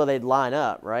first just so they'd line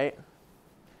up, right?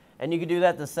 And you can do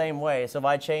that the same way. So if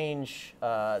I change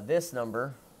this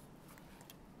number,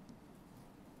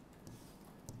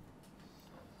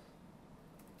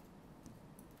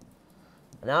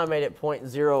 now I made it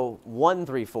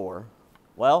 0.0134.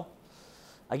 Well,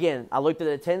 again, I looked at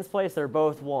the tens place, they're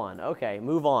both 1. Okay,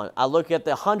 move on. I look at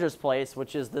the hundredths place,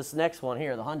 which is this next one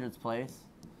here, the hundredths place.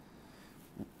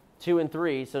 2 and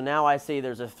 3, so now I see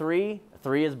there's a 3.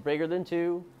 3 is bigger than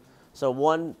 2. So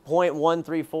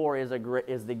 1.134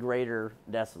 is the greater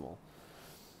decimal.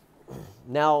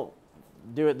 Now,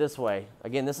 do it this way.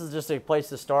 Again, this is just a place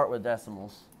to start with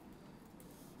decimals.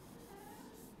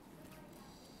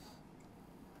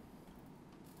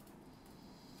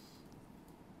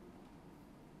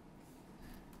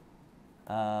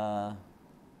 I'm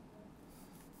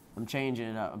changing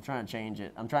it up. I'm trying to change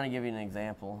it. I'm trying to give you an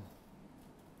example.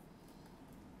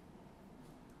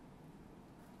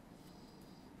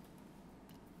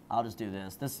 I'll just do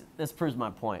this. This proves my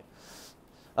point.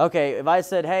 Okay, if I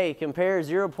said, hey, compare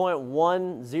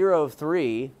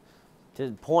 0.103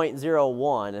 to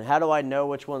 0.01, and how do I know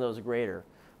which one of those is greater?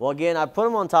 Well, again, I put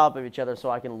them on top of each other so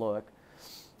I can look.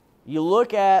 You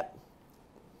look at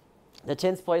the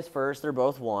tenths place first. They're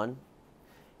both 1.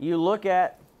 You look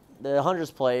at the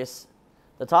hundredths place.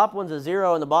 The top one's a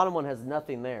 0, and the bottom one has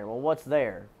nothing there. Well, what's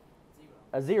there? 0.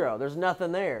 A 0. There's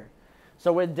nothing there.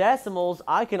 So with decimals,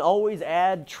 I can always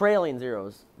add trailing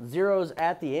zeros, zeros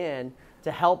at the end,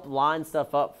 to help line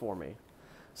stuff up for me.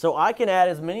 So I can add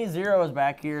as many zeros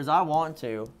back here as I want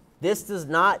to. This does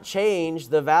not change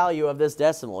the value of this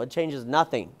decimal. It changes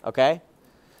nothing, okay?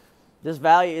 This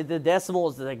value, the decimal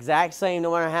is the exact same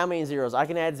no matter how many zeros. I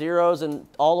can add zeros and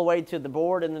all the way to the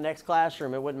board in the next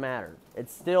classroom. It wouldn't matter.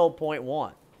 It's still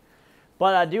 0.1.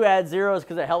 But I do add zeros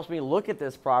because it helps me look at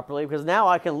this properly, because now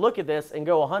I can look at this and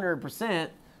go 100%,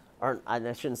 or I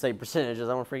shouldn't say percentages,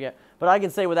 I won't forget, but I can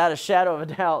say without a shadow of a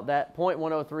doubt that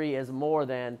 0.103 is more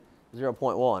than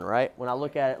 0.1, right? When I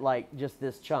look at it like just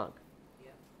this chunk.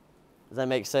 Yeah. Does that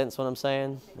make sense what I'm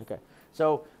saying? Okay.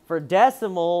 So for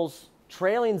decimals,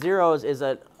 trailing zeros is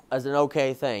an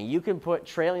okay thing. You can put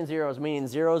trailing zeros, meaning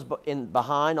zeros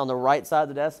behind on the right side of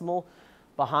the decimal.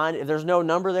 Behind, if there's no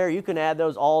number there, you can add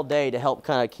those all day to help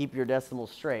kind of keep your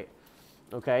decimals straight.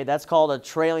 Okay, that's called a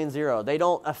trailing zero. They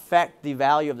don't affect the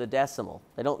value of the decimal.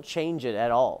 They don't change it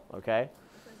at all, okay?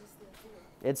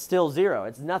 It's still 0.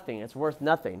 It's nothing. It's worth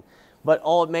nothing. But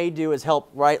all it may do is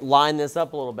help line this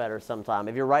up a little better sometime.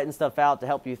 If you're writing stuff out to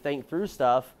help you think through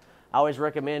stuff, I always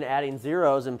recommend adding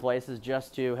zeros in places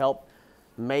just to help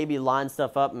maybe line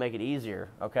stuff up and make it easier,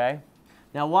 okay?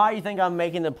 Now, why do you think I'm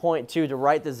making the point, too, to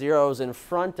write the zeros in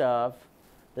front of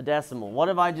the decimal? What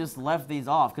if I just left these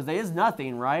off? Because there is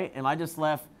nothing, right? And I just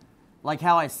left, like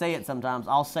how I say it sometimes,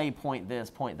 I'll say point this,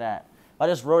 point that. If I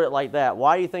just wrote it like that,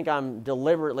 why do you think I'm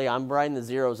writing the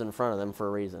zeros in front of them for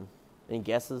a reason? Any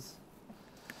guesses?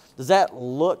 Does that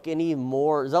look a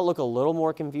little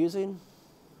more confusing?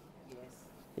 Yes.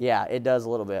 Yeah, it does a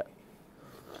little bit.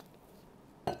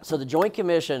 So the Joint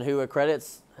Commission, who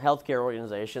accredits healthcare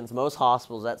organizations, most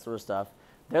hospitals, that sort of stuff,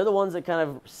 they're the ones that kind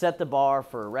of set the bar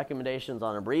for recommendations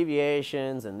on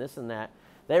abbreviations and this and that.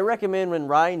 They recommend when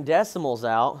writing decimals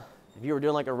out, if you were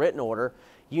doing like a written order,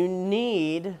 you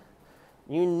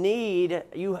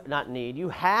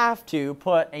have to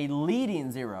put a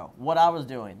leading zero. What I was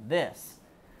doing, this.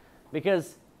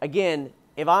 Because, again,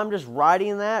 if I'm just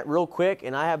writing that real quick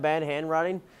and I have bad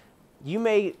handwriting, you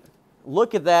may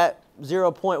look at that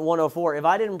 0.104. If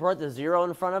I didn't put the zero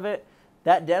in front of it,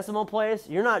 that decimal place,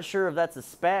 you're not sure if that's a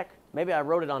speck. Maybe I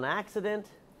wrote it on accident.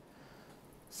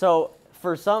 So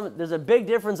for some, there's a big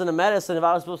difference in the medicine if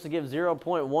I was supposed to give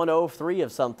 0.103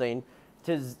 of something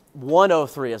to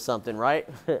 103 of something, right?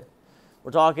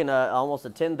 We're talking almost a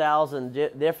 10,000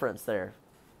 difference there.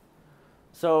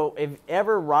 So if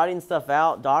ever writing stuff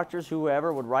out, doctors,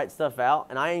 whoever would write stuff out,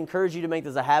 and I encourage you to make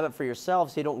this a habit for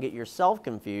yourself so you don't get yourself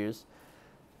confused.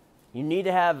 You need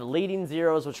to have leading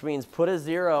zeros, which means put a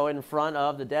zero in front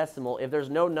of the decimal. If there's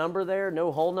no number there,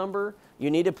 no whole number, you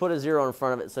need to put a zero in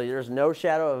front of it so there's no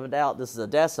shadow of a doubt this is a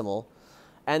decimal.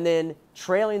 And then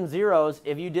trailing zeros,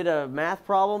 if you did a math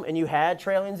problem and you had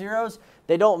trailing zeros,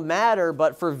 they don't matter,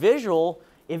 but for visual,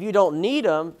 if you don't need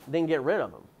them, then get rid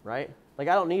of them, right? Like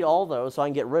I don't need all those, so I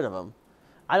can get rid of them.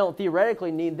 I don't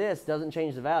theoretically need this, doesn't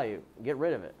change the value. Get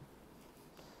rid of it.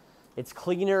 It's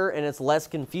cleaner and it's less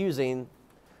confusing.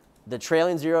 The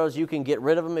trailing zeros, you can get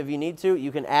rid of them if you need to.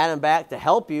 You can add them back to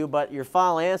help you, but your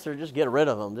final answer, just get rid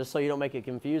of them, just so you don't make it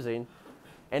confusing.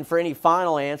 And for any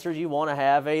final answers, you want to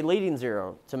have a leading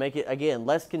zero to make it, again,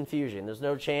 less confusion. There's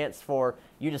no chance for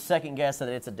you to second guess that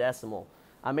it's a decimal.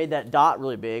 I made that dot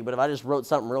really big, but if I just wrote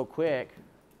something real quick,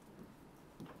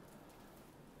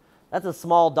 that's a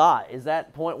small dot. Is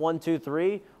that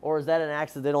 0.123, or is that an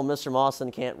accidental Mr.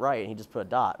 Mawson can't write and he just put a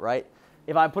dot, right?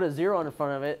 If I put a zero in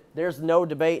front of it, there's no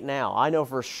debate now. I know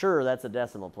for sure that's a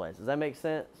decimal place. Does that make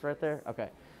sense right there? Okay.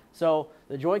 So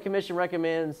the Joint Commission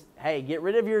recommends, hey, get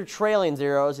rid of your trailing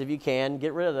zeros if you can.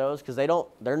 Get rid of those because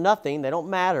they're nothing. They don't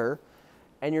matter.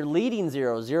 And your leading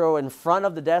zero, zero in front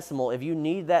of the decimal, if you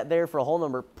need that there for a whole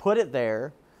number, put it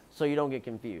there so you don't get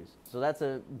confused. So that's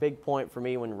a big point for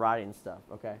me when writing stuff,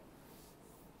 okay?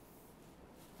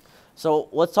 So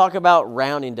let's talk about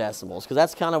rounding decimals because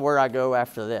that's kind of where I go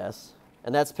after this.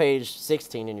 And that's page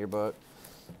 16 in your book.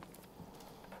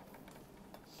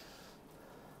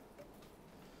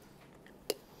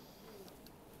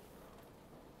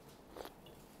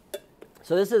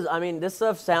 So this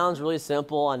stuff sounds really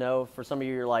simple. I know for some of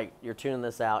you, you're tuning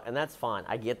this out, and that's fine.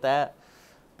 I get that.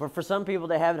 But for some people,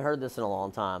 they haven't heard this in a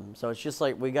long time. So it's just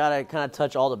like we got to kind of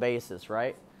touch all the bases,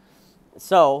 right?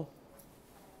 So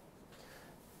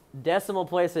decimal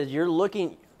places,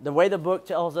 the way the book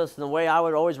tells us and the way I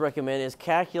would always recommend is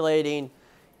calculating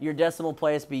your decimal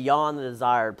place beyond the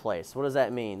desired place. What does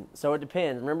that mean? So it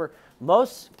depends. Remember,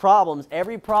 most problems,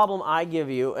 every problem I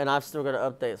give you, and I've still got to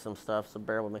update some stuff, so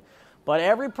bear with me, but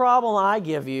every problem I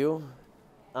give you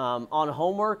on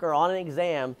homework or on an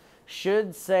exam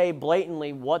should say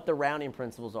blatantly what the rounding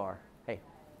principles are. Hey.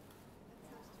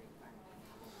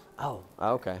 Oh,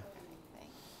 okay.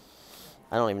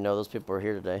 I don't even know those people are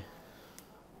here today.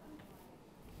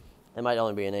 It might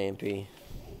only be an A&P.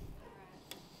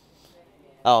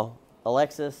 Oh,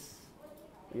 Alexis,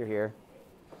 you're here.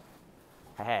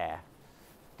 Ha-ha.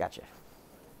 Gotcha.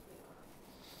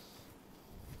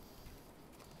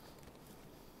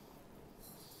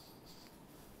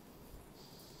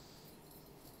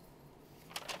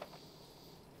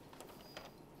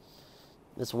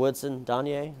 Miss Woodson,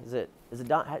 Danye? Is it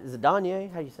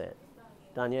Danye? How do you say it?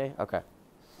 Danye? Okay.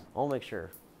 I want to make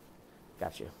sure.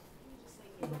 Got you.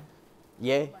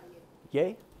 Yay?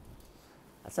 Yay?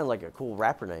 That sounds like a cool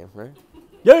rapper name, right?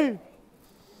 Yay!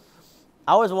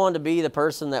 I always wanted to be the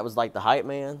person that was like the hype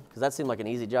man, because that seemed like an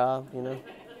easy job, you know?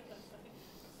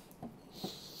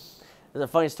 There's a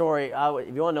funny story. If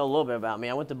you want to know a little bit about me,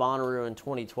 I went to Bonnaroo in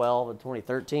 2012 and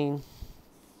 2013.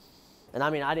 And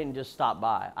I didn't just stop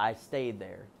by. I stayed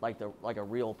there like a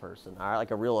real person, all right?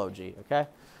 Like a real OG, okay?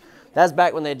 That's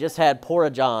back when they just had Porta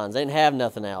Johns. They didn't have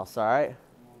nothing else, all right?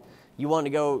 You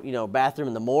wanted to go, bathroom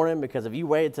in the morning because if you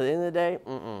waited till the end of the day,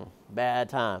 bad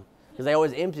time. Because they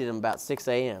always emptied them about 6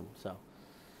 a.m. So,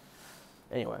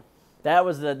 anyway, that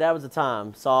was the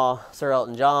time. Saw Sir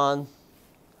Elton John.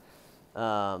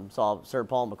 Saw Sir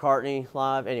Paul McCartney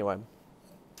live. Anyway,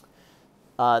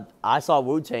 I saw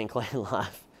Wu-Tang Clan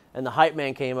live, and the hype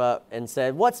man came up and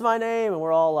said, "What's my name?" And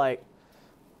we're all like,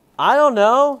 "I don't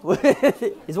know."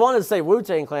 He's wanted to say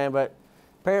Wu-Tang Clan, but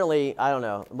apparently, I don't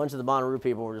know. A bunch of the Bonnaroo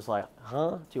people were just like,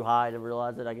 "Huh?" Too high to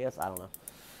realize it, I guess. I don't know.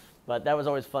 But that was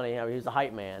always funny. How he was a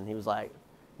hype man. He was like,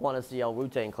 wanted us to yell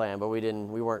Wu-Tang Clan, but we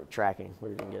weren't tracking. We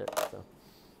didn't get it. So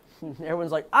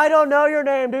everyone's like, "I don't know your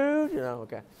name, dude." You know,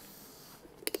 okay.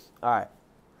 All right.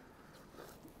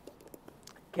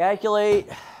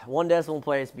 Calculate one decimal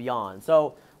place beyond.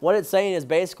 So what it's saying is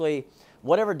basically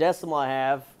whatever decimal I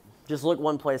have, just look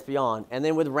one place beyond. And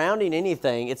then with rounding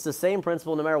anything, it's the same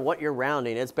principle no matter what you're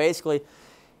rounding. It's basically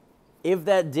if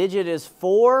that digit is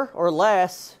 4 or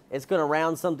less, it's going to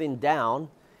round something down.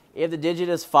 If the digit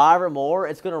is 5 or more,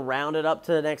 it's going to round it up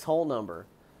to the next whole number.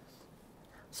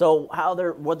 So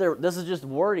this is just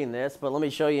wording this, but let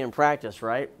me show you in practice,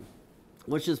 right?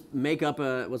 Let's make up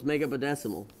a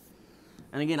decimal.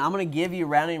 And again, I'm going to give you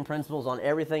rounding principles on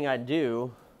everything I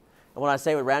do. And when I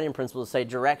say with rounding principles, say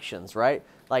directions, right?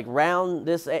 Like round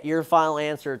your final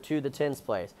answer to the tens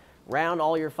place. Round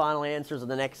all your final answers of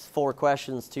the next 4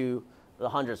 questions to the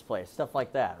hundreds place. Stuff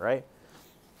like that, right?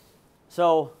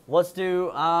 So let's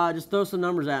do, just throw some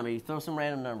numbers at me. Throw some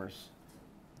random numbers.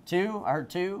 2, I heard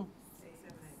 2.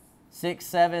 6,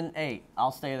 7, 8.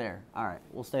 I'll stay there. All right,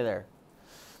 we'll stay there.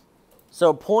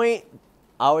 So I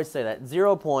always say that,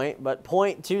 0 point, but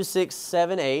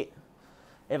 0.2678.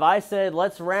 If I said,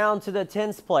 let's round to the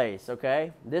tens place,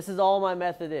 okay? This is all my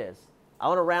method is. I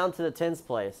want to round to the tens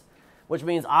place, which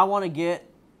means I want to get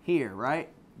here, right?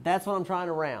 That's what I'm trying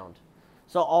to round.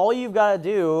 So all you've got to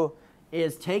do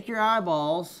is take your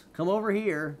eyeballs, come over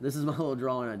here. This is my little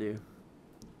drawing I do.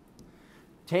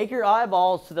 Take your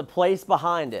eyeballs to the place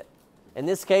behind it. In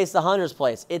this case, the hundreds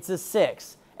place. It's a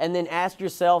 6. And then ask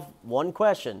yourself one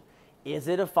question. Is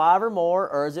it a 5 or more,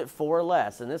 or is it 4 or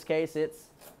less? In this case, it's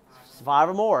 5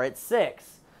 or more. It's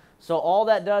 6. So all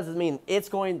that does is mean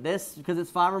because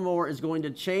it's 5 or more, is going to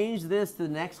change this to the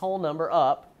next whole number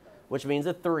up, which means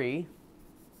a 3.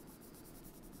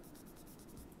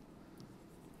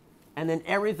 And then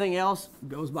everything else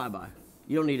goes bye-bye.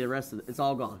 You don't need the rest of it. It's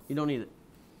all gone. You don't need it.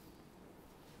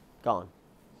 Gone.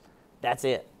 That's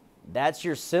it. That's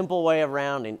your simple way of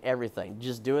rounding everything.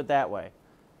 Just do it that way.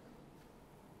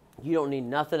 You don't need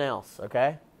nothing else,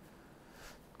 okay?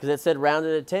 Because it said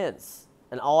rounded to tens.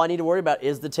 And all I need to worry about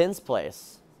is the tens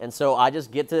place. And so I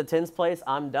just get to the tens place,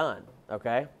 I'm done,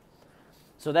 okay?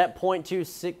 So that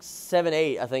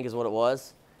 0.2678, I think is what it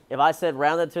was. If I said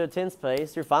rounded to a tens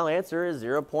place, your final answer is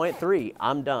 0.3.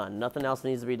 I'm done. Nothing else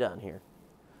needs to be done here.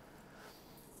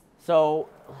 So,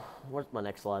 where's my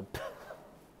next slide?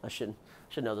 I should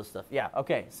know this stuff. Yeah,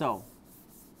 okay, so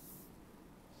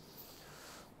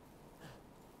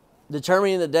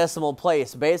determining the decimal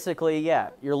place. Basically, yeah,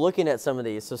 you're looking at some of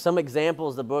these. So some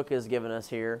examples the book has given us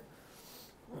here.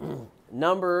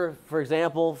 Number, for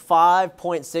example,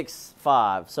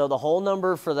 5.65. So the whole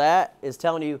number for that is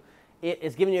telling you, it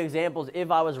is giving you examples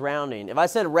if I was rounding. If I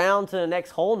said round to the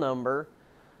next whole number,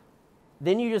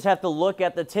 then you just have to look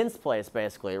at the tens place,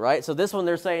 basically, right? So this one,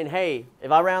 they're saying, hey,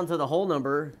 if I round to the whole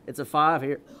number, it's a 5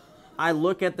 here. I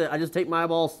just take my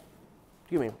eyeballs,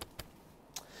 to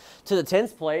the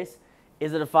tens place.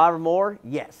 Is it a 5 or more?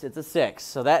 Yes, it's a 6.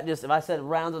 So that if I said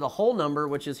round to the whole number,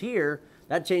 which is here,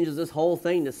 that changes this whole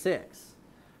thing to 6.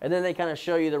 And then they kind of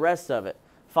show you the rest of it.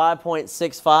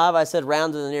 5.65, I said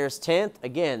round to the nearest tenth.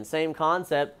 Again, same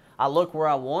concept. I look where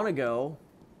I want to go,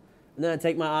 and then I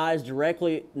take my eyes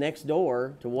directly next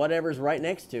door to whatever's right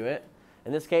next to it.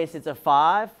 In this case, it's a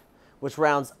 5, which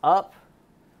rounds up.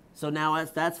 So now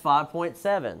that's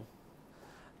 5.7.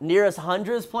 Nearest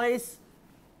hundreds place,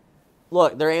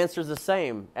 look, their answer is the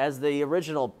same as the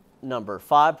original number,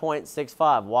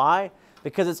 5.65. Why?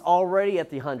 Because it's already at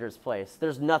the hundreds place.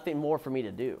 There's nothing more for me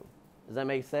to do. Does that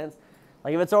make sense?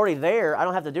 Like if it's already there, I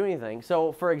don't have to do anything.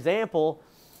 So for example,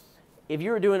 if you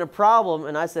were doing a problem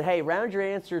and I said, hey, round your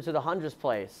answer to the hundreds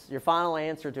place, your final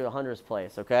answer to the hundreds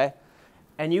place, okay?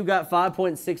 And you got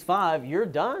 5.65, you're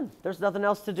done. There's nothing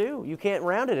else to do. You can't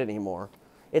round it anymore.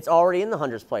 It's already in the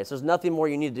hundreds place. There's nothing more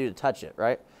you need to do to touch it,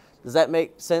 right? Does that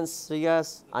make sense to you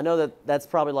guys? I know that's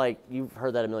probably like you've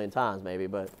heard that a million times maybe,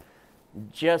 but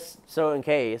just so in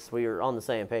case we are on the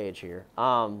same page here.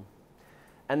 And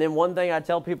then one thing I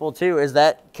tell people too is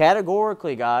that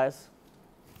categorically, guys,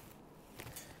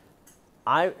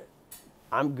 I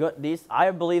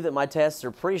believe that my tests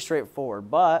are pretty straightforward,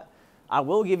 but I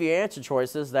will give you answer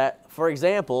choices that, for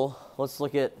example, let's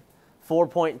look at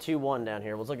 4.21 down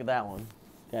here. Let's look at that one.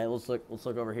 Okay, let's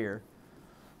look over here.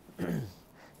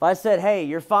 If I said, hey,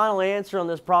 your final answer on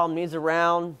this problem needs to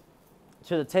round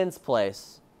to the tens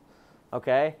place,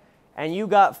 okay? And you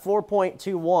got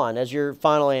 4.21 as your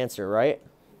final answer, right?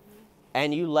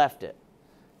 And you left it.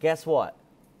 Guess what?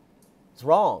 It's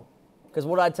wrong. Because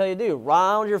what did I tell you to do?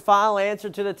 Round your final answer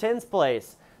to the tens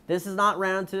place. This is not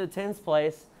round to the tens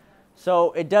place.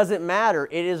 So it doesn't matter.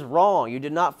 It is wrong. You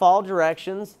did not follow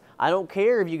directions. I don't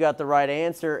care if you got the right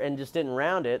answer and just didn't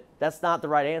round it. That's not the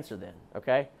right answer then,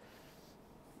 okay?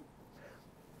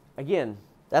 Again,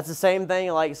 that's the same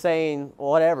thing like saying,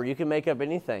 whatever, you can make up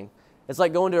anything. It's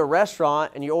like going to a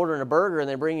restaurant and you're ordering a burger and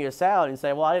they bring you a salad and you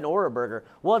say, well, I didn't order a burger.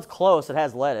 Well, it's close. It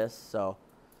has lettuce, so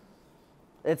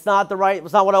it's not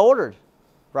what I ordered,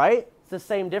 right? It's the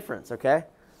same difference, okay?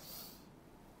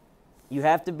 You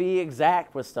have to be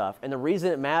exact with stuff. And the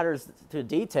reason it matters to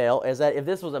detail is that if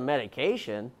this was a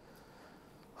medication,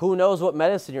 who knows what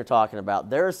medicine you're talking about?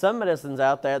 There are some medicines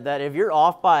out there that if you're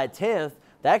off by a tenth,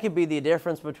 that could be the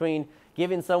difference between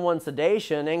giving someone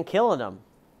sedation and killing them.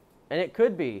 And it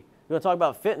could be. You want to talk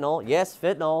about fentanyl? Yes,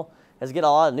 fentanyl has get a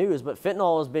lot of news, but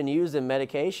fentanyl has been used in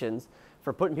medications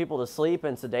for putting people to sleep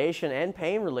and sedation and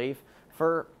pain relief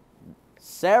for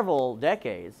several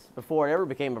decades before it ever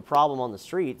became a problem on the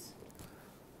streets.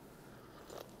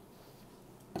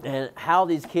 And how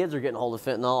these kids are getting hold of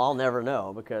fentanyl, I'll never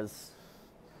know because,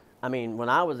 I mean, when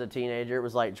I was a teenager, it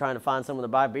was like trying to find someone to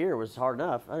buy beer was hard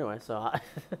enough. Anyway, so I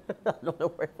don't know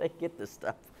where they get this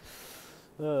stuff.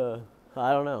 I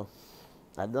don't know.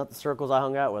 Not the circles I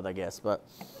hung out with, I guess. But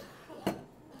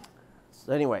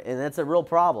so anyway, and that's a real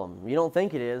problem. You don't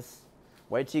think it is.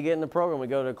 Wait till you get in the program. We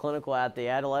go to a clinical at the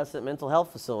adolescent mental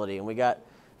health facility, and we got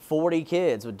 40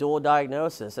 kids with dual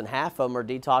diagnosis, and half of them are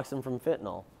detoxing from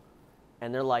fentanyl.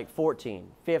 And they're like 14,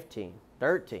 15,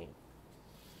 13.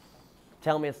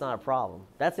 Tell me it's not a problem.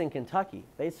 That's in Kentucky.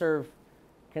 They serve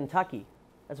Kentucky.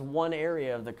 That's one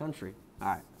area of the country. All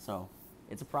right, so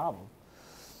it's a problem.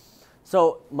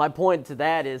 So my point to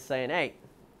that is saying, hey,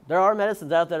 there are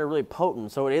medicines out there that are really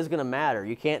potent, so it is going to matter.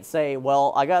 You can't say,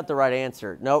 well, I got the right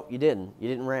answer. Nope, you didn't. You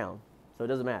didn't round. So it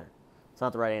doesn't matter. It's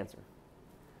not the right answer.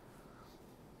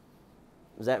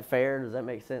 Is that fair? Does that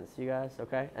make sense to you guys?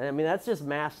 Okay? And I mean, that's just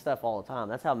math stuff all the time.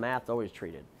 That's how math's always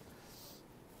treated.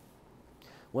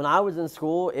 When I was in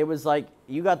school, it was like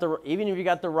even if you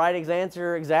got the right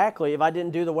answer exactly, if I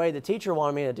didn't do the way the teacher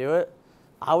wanted me to do it,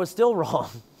 I was still wrong.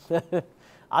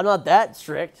 I'm not that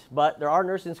strict, but there are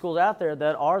nursing schools out there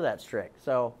that are that strict.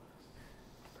 So,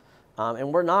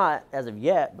 and we're not as of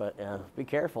yet, but be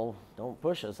careful. Don't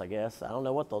push us, I guess. I don't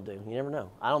know what they'll do. You never know.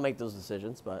 I don't make those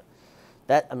decisions, but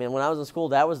when I was in school,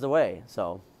 that was the way.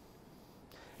 So,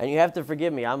 and you have to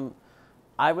forgive me.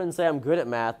 I wouldn't say I'm good at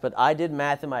math, but I did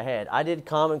math in my head. I did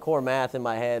Common Core math in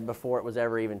my head before it was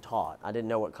ever even taught. I didn't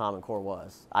know what Common Core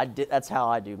was. That's how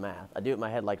I do math. I do it in my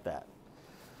head like that.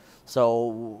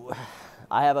 So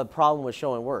I have a problem with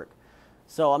showing work.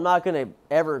 So I'm not going to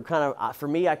ever for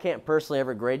me, I can't personally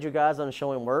ever grade you guys on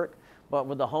showing work. But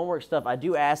with the homework stuff, I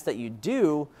do ask that you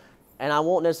do, and I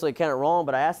won't necessarily count it wrong,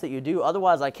 but I ask that you do.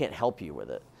 Otherwise, I can't help you with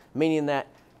it. Meaning that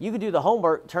you could do the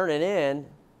homework, turn it in,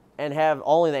 and have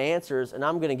only the answers, and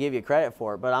I'm going to give you credit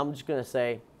for it. But I'm just going to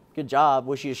say, good job,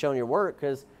 wish you had shown your work,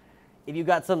 because if you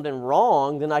got something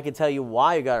wrong, then I could tell you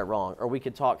why you got it wrong, or we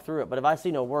could talk through it. But if I see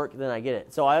no work, then I get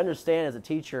it. So I understand as a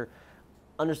teacher,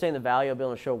 understand the value of being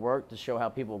able to show work to show how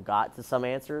people got to some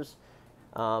answers.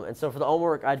 And so for the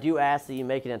homework, I do ask that you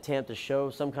make an attempt to show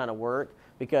some kind of work,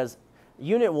 because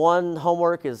Unit 1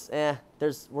 homework is, we're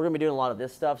going to be doing a lot of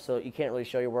this stuff, so you can't really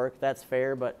show your work. That's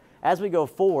fair, but as we go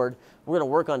forward, we're going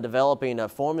to work on developing a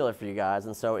formula for you guys,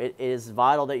 and so it is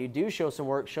vital that you do show some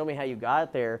work, show me how you got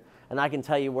it there, and I can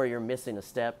tell you where you're missing a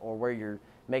step or where you're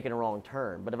making a wrong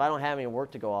turn. But if I don't have any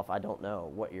work to go off, I don't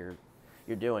know what you're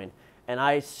doing. And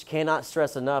I cannot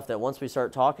stress enough that once we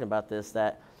start talking about this,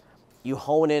 that you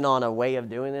hone in on a way of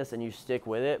doing this and you stick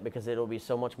with it, because it'll be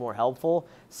so much more helpful.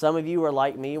 Some of you are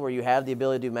like me, where you have the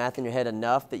ability to do math in your head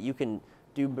enough that you can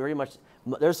do pretty much.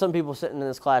 There's some people sitting in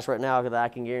this class right now that I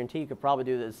can guarantee you could probably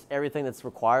do this, everything that's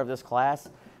required of this class,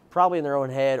 probably in their own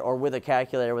head or with a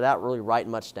calculator without really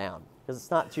writing much down, because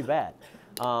it's not too bad.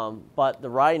 But the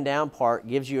writing down part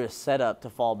gives you a setup to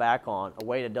fall back on, a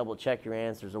way to double check your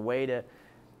answers, a way to,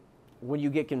 when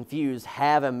you get confused,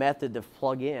 have a method to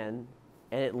plug in,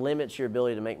 and it limits your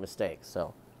ability to make mistakes.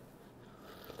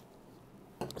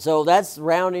 So that's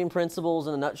rounding principles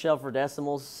in a nutshell for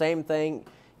decimals. Same thing.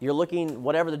 You're looking,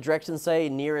 whatever the directions say,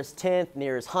 nearest tenth,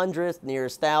 nearest hundredth,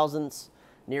 nearest thousandths,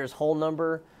 nearest whole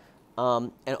number.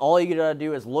 And all you got to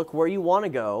do is look where you want to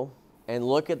go and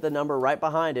look at the number right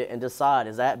behind it and decide,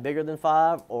 is that bigger than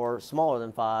 5 or smaller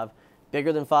than 5?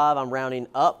 Bigger than 5, I'm rounding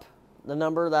up the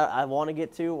number that I want to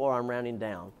get to, or I'm rounding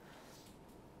down.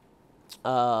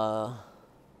 And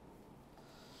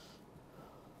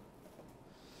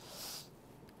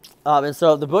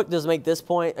so the book does make this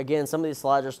point. Again, some of these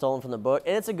slides are stolen from the book,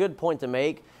 and it's a good point to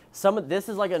make. This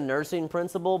is like a nursing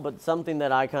principle, but something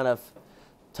that I kind of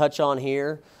touch on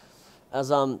here, as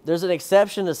there's an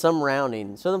exception to some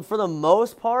rounding. So for the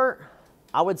most part,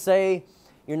 I would say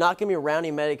you're not going to be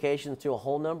rounding medications to a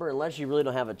whole number unless you really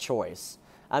don't have a choice.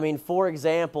 I mean, for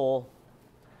example,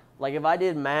 like if I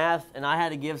did math and I had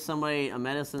to give somebody a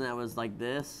medicine that was like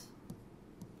this,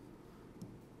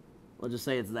 we'll just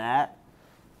say it's that.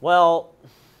 Well,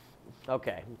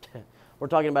 okay, we're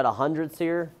talking about hundreds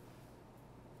here.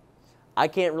 I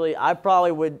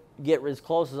probably would get as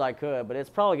close as I could, but it's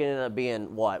probably going to end up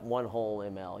being, what, 1 whole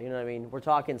ml. You know what I mean? We're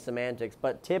talking semantics,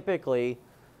 but typically,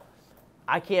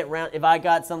 I can't round. If I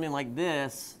got something like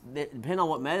this, depending on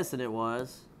what medicine it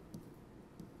was,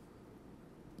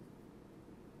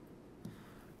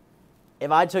 if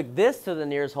I took this to the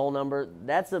nearest whole number,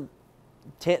 that's a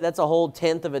whole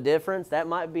tenth of a difference. That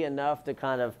might be enough to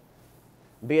kind of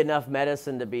be enough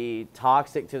medicine to be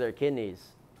toxic to their kidneys.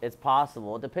 It's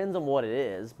possible. It depends on what it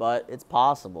is, but it's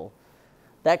possible.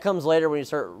 That comes later when you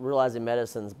start realizing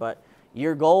medicines, but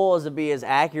your goal is to be as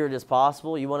accurate as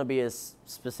possible. You want to be as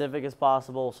specific as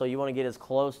possible, so you want to get as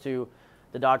close to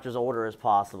the doctor's order as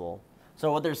possible.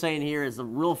 So what they're saying here is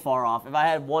real far off. If I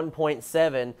had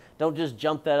 1.7, don't just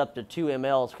jump that up to 2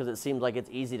 mLs because it seems like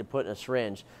it's easy to put in a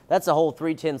syringe. That's a whole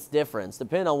 3/10 difference,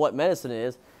 depending on what medicine it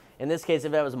is. In this case,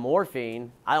 if that was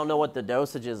morphine, I don't know what the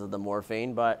dosage is of the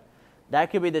morphine, but that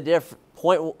could be the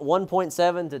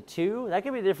 1.7 to 2. That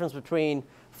could be the difference between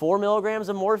 4 milligrams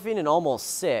of morphine and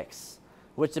almost 6,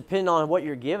 which depending on what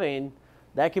you're giving,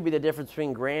 that could be the difference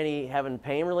between Granny having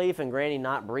pain relief and Granny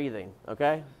not breathing,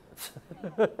 okay?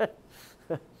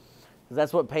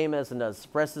 That's what pain medicine does,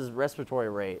 suppresses respiratory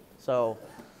rate. So,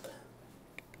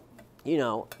 you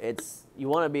know, you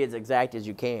want to be as exact as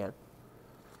you can.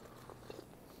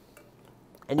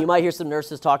 And you might hear some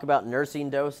nurses talk about nursing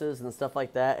doses and stuff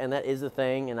like that, and that is a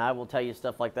thing, and I will tell you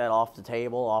stuff like that off the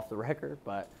table, off the record,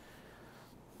 but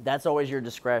that's always your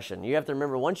discretion. You have to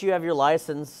remember, once you have your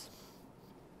license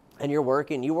and you're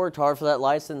working, you worked hard for that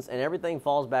license, and everything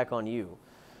falls back on you.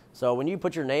 So when you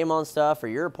put your name on stuff or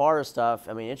you're a part of stuff,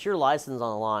 I mean, it's your license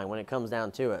on the line when it comes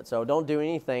down to it. So don't do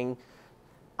anything.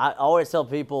 I always tell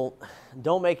people,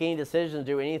 don't make any decisions,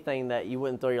 do anything that you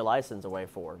wouldn't throw your license away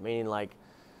for, meaning like,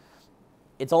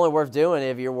 it's only worth doing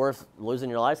if you're worth losing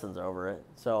your license over it.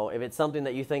 So if it's something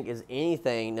that you think is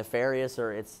anything nefarious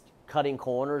or it's cutting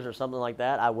corners or something like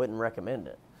that, I wouldn't recommend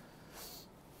it.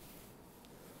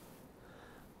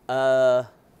 I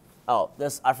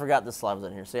forgot this slide was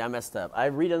in here. See, I messed up.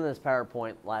 I redone this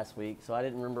PowerPoint last week, so I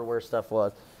didn't remember where stuff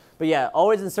was. But yeah,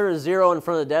 always insert a 0 in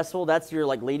front of the decimal. That's your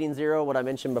like leading 0, what I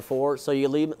mentioned before. So you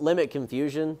limit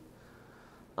confusion.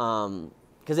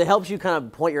 Because it helps you kind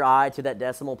of point your eye to that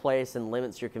decimal place and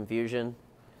limits your confusion.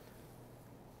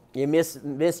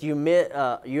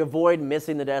 You avoid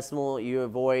missing the decimal. You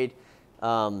avoid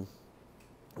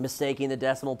mistaking the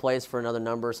decimal place for another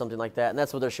number or something like that. And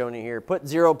that's what they're showing you here. Put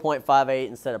 0.58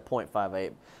 instead of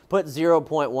 0.58. Put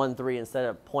 0.13 instead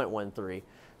of 0.13.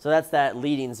 So that's that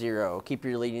leading 0. Keep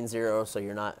your leading 0 so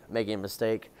you're not making a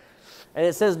mistake. And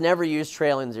it says never use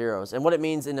trailing zeros. And what it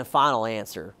means in the final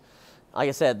answer. Like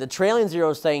I said, the trailing 0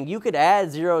 is saying you could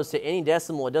add zeros to any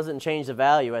decimal. It doesn't change the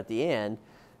value at the end.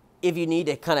 If you need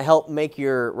to kind of help make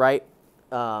your,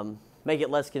 make it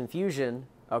less confusion,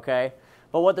 okay?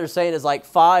 But what they're saying is like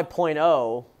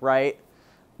 5.0, right?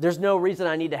 There's no reason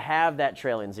I need to have that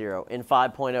trailing 0 in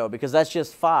 5.0 because that's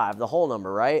just 5, the whole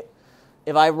number, right?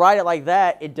 If I write it like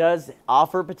that, it does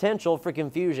offer potential for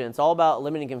confusion. It's all about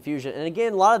limiting confusion. And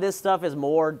again, a lot of this stuff is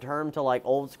more termed to like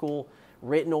old school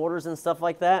written orders and stuff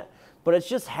like that. But it's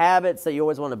just habits that you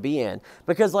always want to be in.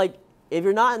 Because like, if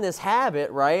you're not in this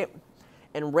habit, right,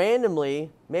 and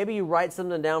randomly, maybe you write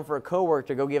something down for a coworker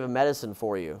to go give a medicine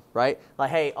for you, right?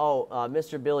 Like, hey,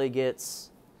 Mr. Billy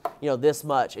gets, this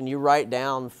much, and you write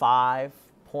down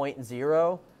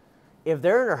 5.0. If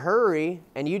they're in a hurry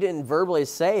and you didn't verbally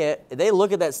say it, if they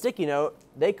look at that sticky note,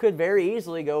 they could very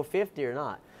easily go 50 or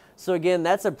not. So again,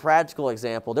 that's a practical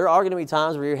example. There are going to be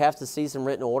times where you have to see some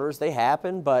written orders. They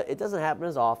happen, but it doesn't happen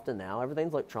as often now.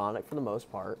 Everything's electronic for the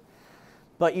most part.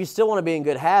 But you still want to be in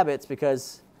good habits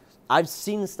because I've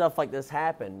seen stuff like this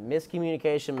happen.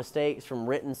 Miscommunication, mistakes from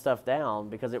written stuff down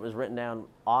because it was written down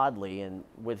oddly and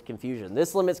with confusion.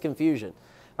 This limits confusion.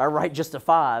 If I write just a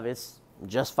 5, it's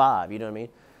just 5, you know what I mean?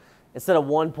 instead of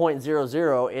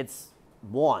 1.00, it's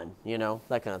 1, you know,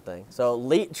 that kind of thing.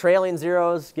 So trailing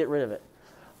zeros, get rid of it.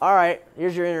 All right,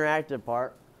 here's your interactive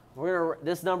part.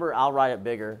 This number, I'll write it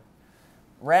bigger.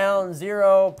 Round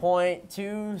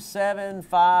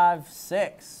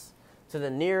 0.2756 to the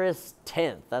nearest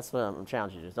tenth. That's what I'm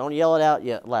challenging you to do. Don't yell it out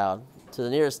yet loud. To the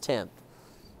nearest tenth.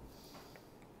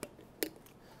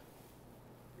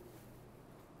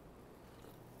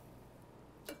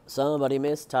 Somebody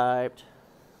mistyped.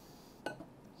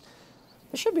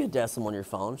 There should be a decimal on your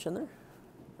phone, shouldn't there?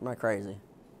 Or am I crazy?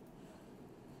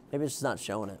 Maybe it's just not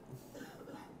showing it.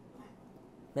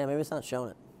 Yeah, maybe it's not showing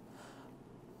it.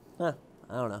 Huh,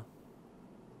 I don't know.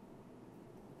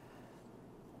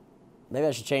 Maybe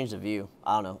I should change the view.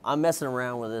 I don't know. I'm messing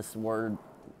around with this word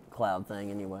cloud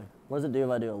thing anyway. What does it do if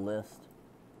I do a list?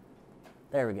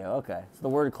 There we go. Okay. So the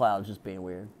word cloud is just being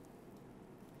weird.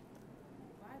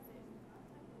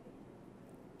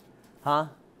 Huh?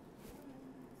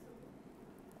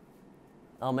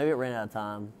 Oh, maybe it ran out of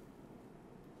time.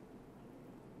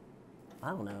 I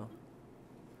don't know.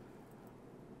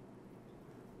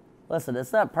 Listen,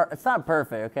 it's not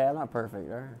perfect, okay? I'm not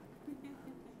perfect, all right?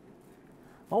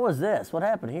 What was this? What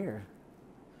happened here?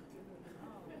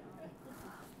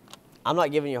 I'm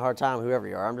not giving you a hard time, whoever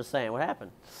you are. I'm just saying what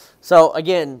happened. So,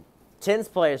 again, tens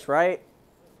place, right?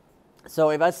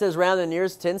 So if I says round the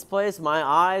nearest tens place, my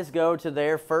eyes go to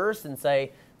there first and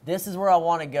say, this is where I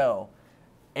want to go.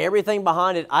 Everything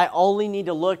behind it, I only need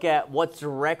to look at what's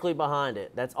directly behind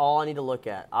it. That's all I need to look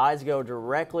at. Eyes go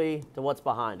directly to what's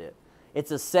behind it.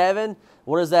 It's a 7.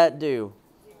 What does that do?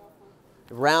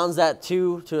 It rounds that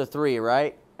 2 to a 3,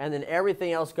 right? And then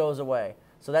everything else goes away.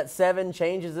 So that 7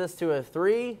 changes this to a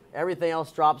 3. Everything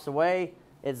else drops away.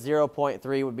 It's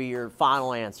 0.3 would be your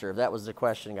final answer if that was the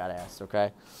question got asked,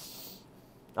 okay?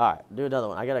 All right, do another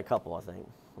one. I got a couple, I think.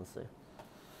 Let's see.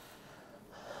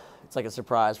 It's like a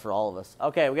surprise for all of us.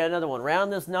 Okay, we got another one.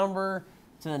 Round this number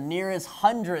to the nearest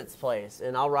hundredths place,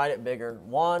 and I'll write it bigger.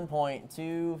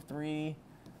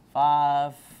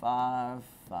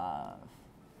 1.23555.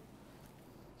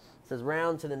 It says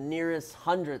round to the nearest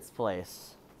hundredths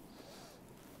place.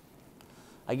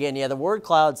 Again, yeah, the word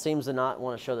cloud seems to not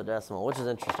want to show the decimal, which is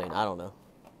interesting. I don't know.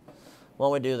 Why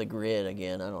don't we do the grid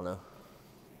again? I don't know.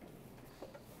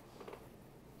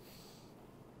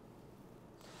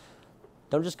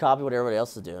 Don't just copy what everybody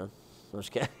else is doing. I'm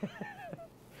just kidding.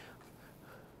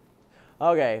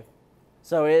 Okay,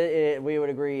 so we would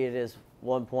agree it is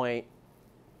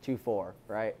 1.24,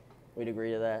 right? We'd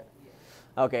agree to that?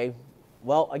 Okay,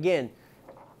 well, again,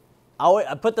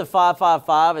 I put the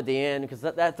 555 at the end because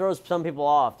that throws some people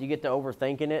off. You get to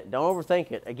overthinking it. Don't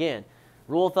overthink it. Again,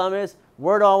 rule of thumb is,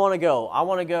 where do I want to go? I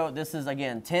want to go, this is,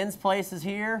 again, tens place is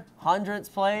here, hundredths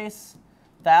place,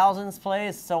 thousands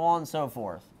place, so on and so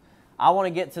forth. I want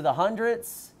to get to the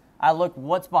hundredths. I look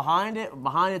what's behind it.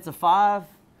 Behind it's a 5.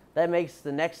 That makes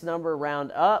the next number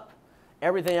round up.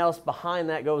 Everything else behind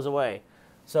that goes away.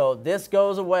 So this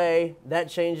goes away. That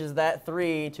changes that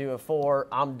 3 to a 4.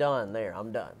 I'm done there.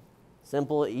 I'm done.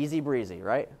 Simple, easy breezy,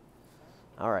 right?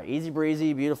 All right, easy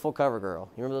breezy, beautiful cover girl.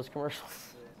 You remember those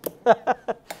commercials?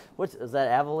 Which is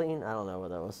that, Aveline? I don't know what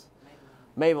that was.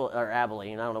 Maybelline or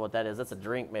Aveline. I don't know what that is. That's a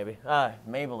drink maybe.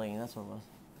 Maybelline. That's what it was.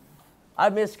 I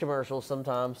miss commercials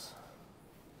sometimes.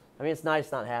 I mean, it's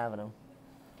nice not having them.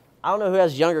 I don't know who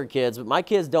has younger kids, but my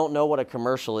kids don't know what a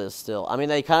commercial is still. I mean,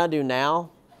 they kind of do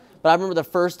now, but I remember the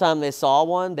first time they saw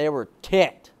one, they were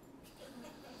ticked.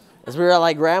 As we were at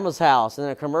like grandma's house, and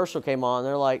then a commercial came on,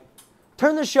 they're like,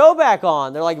 turn the show back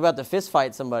on. They're like about to fist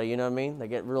fight somebody, you know what I mean? They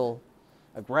get real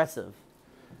aggressive.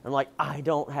 I'm like, I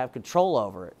don't have control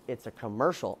over it. It's a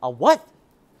commercial. A what?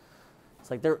 It's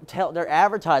like they're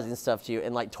advertising stuff to you,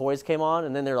 and like toys came on,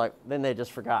 and then they're like, then they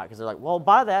just forgot because they're like, well,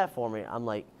 buy that for me. I'm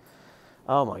like,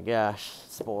 oh my gosh,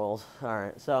 spoiled. All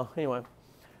right. So anyway,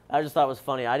 I just thought it was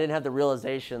funny. I didn't have the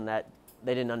realization that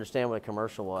they didn't understand what a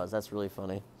commercial was. That's really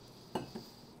funny.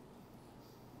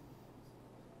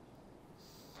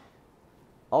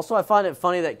 Also, I find it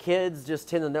funny that kids just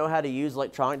tend to know how to use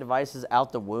electronic devices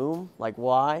out the womb. Like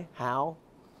why? How?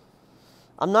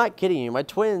 I'm not kidding you. My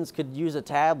twins could use a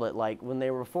tablet like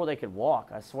before they could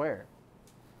walk, I swear.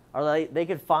 Or they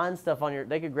could find stuff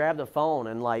they could grab the phone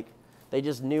and like, they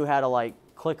just knew how to like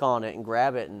click on it and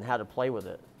grab it and how to play with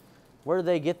it. Where did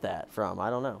they get that from?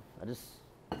 I don't know.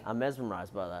 I'm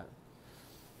mesmerized by that.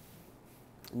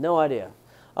 No idea.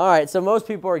 All right, so most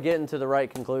people are getting to the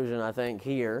right conclusion, I think,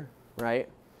 here, right?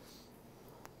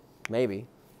 Maybe.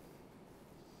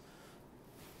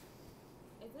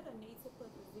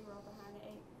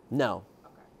 No.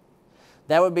 Okay.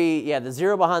 That would be, yeah, the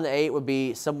 0 behind the 8 would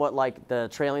be somewhat like the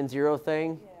trailing 0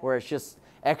 thing, where it's just,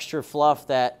 extra fluff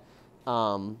that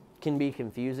can be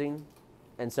confusing,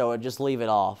 and so just leave it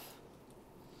off.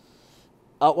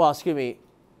 Well, excuse me.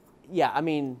 Yeah, I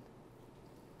mean,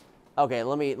 okay.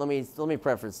 Let me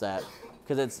preference that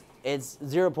because it's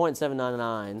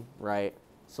 0.799, right?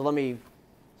 So let me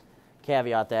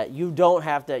caveat that you don't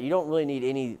really need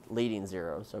any leading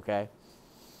zeros, okay?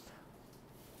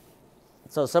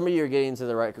 So some of you are getting to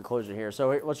the right conclusion here.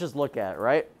 So let's just look at it,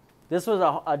 right? This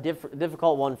was a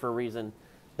difficult one for a reason.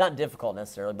 Not difficult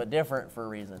necessarily, but different for a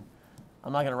reason.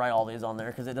 I'm not going to write all these on there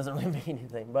because it doesn't really mean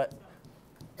anything. But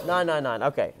 999,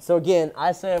 okay. So again,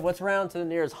 I said let's round to the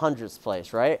nearest hundredths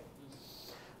place, right?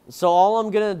 So all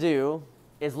I'm going to do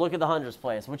is look at the hundredths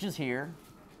place, which is here.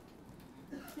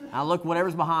 I look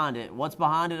whatever's behind it. What's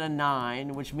behind it? A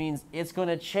 9, which means it's going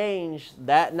to change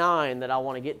that 9 that I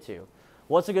want to get to.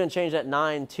 What's it going to change that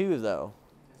 9 to, though?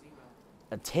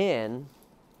 A 10,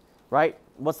 right?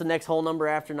 What's the next whole number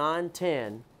after 9?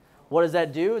 10. What does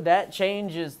that do? That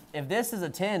changes. If this is a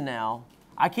 10 now,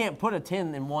 I can't put a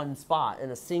 10 in one spot, in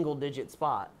a single-digit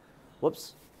spot.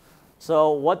 Whoops.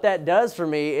 So what that does for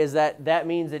me is that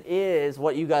means it is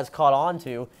what you guys caught on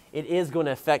to. It is going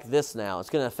to affect this now. It's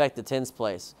going to affect the tens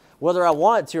place, whether I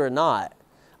want it to or not.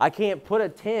 I can't put a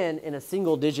 10 in a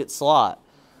single-digit slot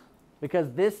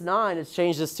because this 9 has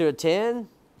changed this to a 10.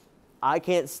 I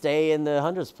can't stay in the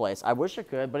hundredths place. I wish I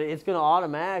could, but it's going to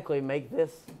automatically make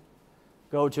this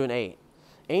go to an 8.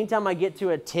 Anytime I get to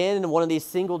a 10 in one of these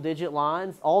single-digit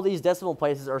lines, all these decimal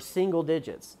places are single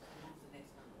digits.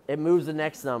 It moves the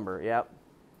next number, yep.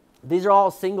 These are all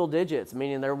single digits,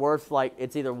 meaning they're worth like,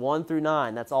 it's either 1 through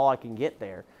 9. That's all I can get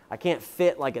there. I can't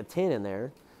fit like a 10 in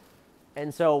there.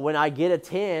 And so when I get a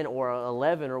 10 or an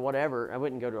 11 or whatever, I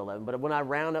wouldn't go to 11, but when I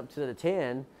round up to the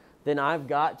 10, then I've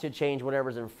got to change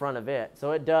whatever's in front of it.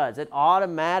 So it does. It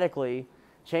automatically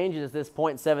changes this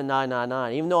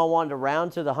 0.7999. Even though I wanted to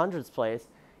round to the hundredths place,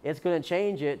 it's going to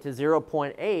change it to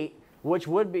 0.8, which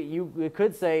would be, you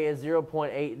could say is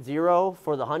 0.80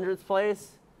 for the hundredths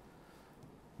place.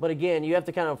 But again, you have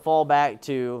to kind of fall back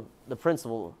to the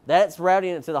principle. That's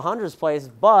routing it to the hundredths place,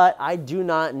 but I do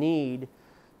not need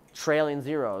trailing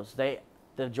zeros. The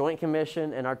Joint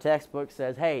Commission and our textbook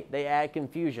says, hey, they add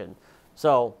confusion.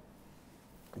 So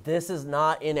this is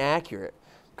not inaccurate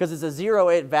because it's a 0,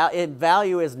 its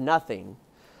value is nothing.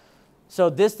 So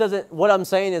this doesn't, what I'm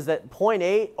saying is that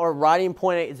 0.8 or writing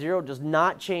 0.80 does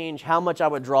not change how much I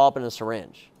would draw up in a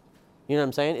syringe. You know what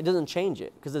I'm saying? It doesn't change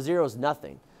it because the 0 is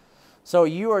nothing. So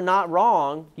you are not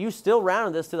wrong. You still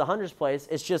rounded this to the hundredths place.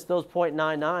 It's just those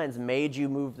 0.99s made you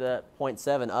move the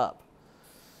 0.7 up.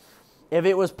 If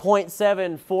it was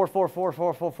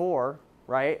 0.744444,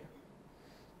 right,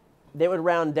 they would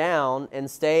round down and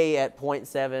stay at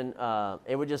 0.7.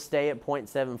 It would just stay at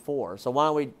 0.74. So why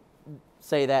don't we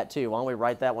say that too? Why don't we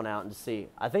write that one out and just see?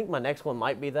 I think my next one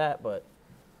might be that, but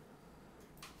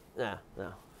no.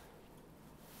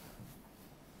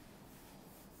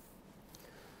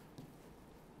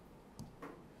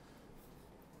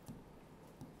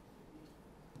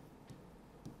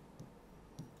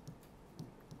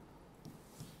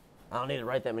 I don't need to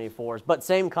write that many 4s, but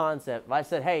same concept. If I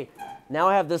said, hey, now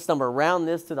I have this number, round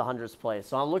this to the hundredths place.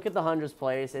 So I look at the hundredths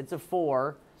place, it's a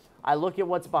 4. I look at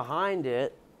what's behind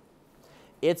it,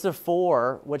 it's a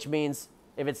 4, which means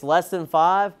if it's less than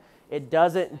 5, it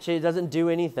doesn't do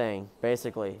anything,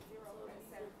 basically.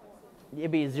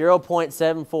 It'd be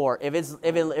 0.74. If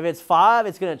it's 5,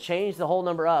 it's going to change the whole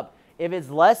number up. If it's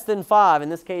less than 5, in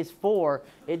this case 4,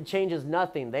 it changes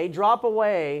nothing. They drop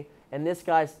away, and this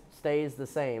guy stays the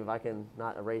same. If I can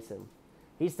not erase him,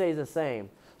 he stays the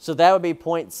same. So that would be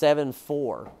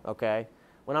 0.74. Okay.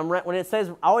 When it says,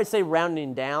 I always say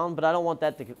rounding down, but I don't want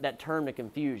that term to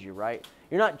confuse you, right?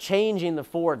 You're not changing the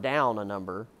 4 down a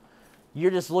number.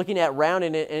 You're just looking at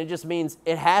rounding it, and it just means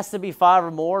it has to be 5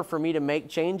 or more for me to make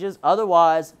changes.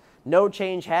 Otherwise, no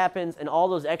change happens, and all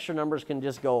those extra numbers can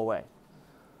just go away.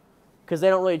 Because they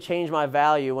don't really change my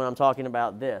value when I'm talking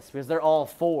about this, because they're all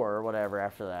 4 or whatever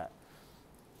after that.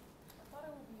 I thought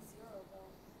it would be 0 though.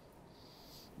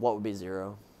 What would be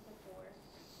 0? The 4.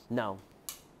 No.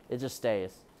 It just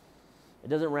stays. It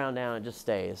doesn't round down, it just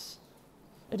stays.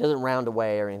 It doesn't round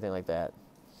away or anything like that.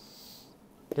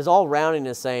 Because all rounding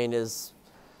is saying is,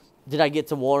 did I get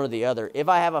to one or the other? If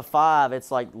I have a 5,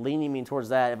 it's like leaning me towards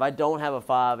that. If I don't have a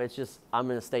 5, it's just, I'm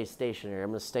going to stay stationary. I'm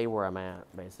going to stay where I'm at,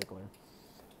 basically.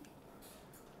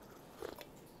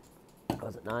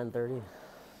 Was it 9:30? How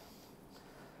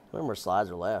many more slides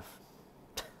are left?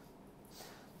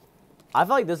 I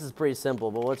feel like this is pretty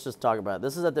simple, but let's just talk about it.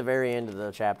 This is at the very end of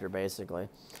the chapter, basically.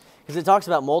 Because it talks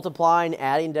about multiplying,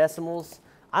 adding decimals.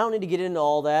 I don't need to get into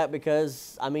all that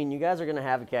because, I mean, you guys are going to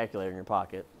have a calculator in your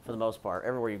pocket for the most part,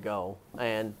 everywhere you go.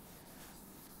 And,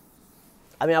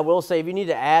 I mean, I will say if you need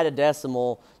to add a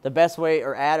decimal, the best way,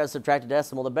 or add or subtract a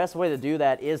decimal, the best way to do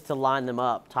that is to line them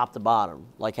up top to bottom,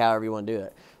 like however you want to do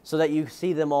it, so that you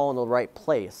see them all in the right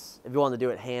place if you want to do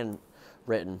it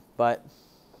handwritten. But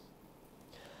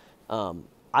I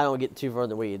don't get too far in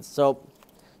the weeds. So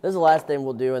this is the last thing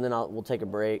we'll do, and then we'll take a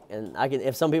break. And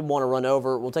if some people want to run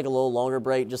over, we'll take a little longer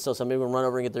break just so some people can run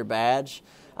over and get their badge.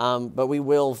 But we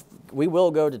will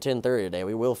go to 10:30 today.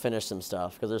 We will finish some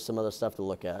stuff because there's some other stuff to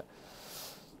look at.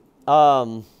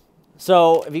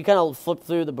 So if you kind of flip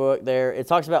through the book there, it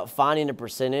talks about finding a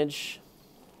percentage.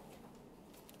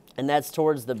 And that's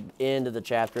towards the end of the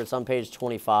chapter. It's on page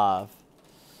 25.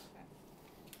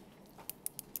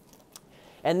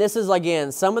 And this is,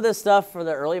 again, some of this stuff for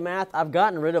the early math, I've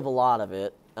gotten rid of a lot of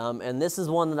it. And this is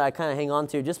one that I kind of hang on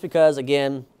to just because,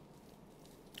 again,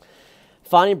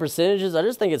 finding percentages, I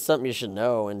just think it's something you should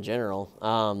know in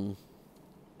general.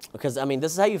 Because, I mean,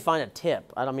 this is how you find a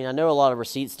tip. I mean, I know a lot of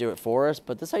receipts do it for us,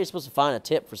 but this is how you're supposed to find a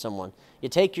tip for someone. You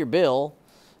take your bill,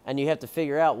 and you have to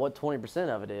figure out what 20%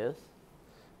 of it is,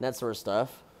 and that sort of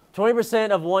stuff.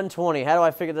 20% of 120, how do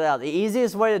I figure that out? The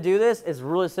easiest way to do this is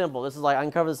really simple. This is like, I can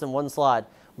cover this in one slide.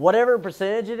 Whatever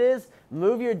percentage it is,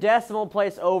 move your decimal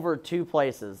place over 2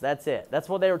 places. That's it. That's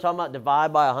what they were talking about,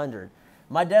 divide by 100.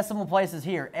 My decimal place is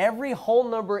here. Every whole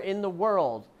number in the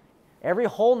world, every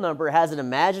whole number has an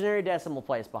imaginary decimal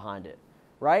place behind it,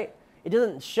 right? It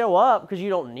doesn't show up because you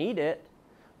don't need it,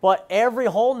 but every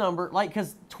whole number, like,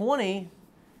 because 20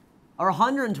 or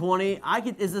 120,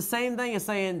 is the same thing as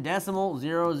saying decimal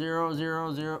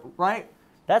 0.0000, right?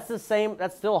 That's the same,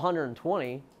 that's still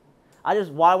 120.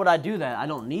 Why would I do that? I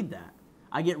don't need that.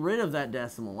 I get rid of that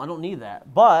decimal. I don't need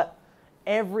that. But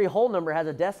every whole number has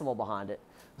a decimal behind it.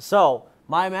 So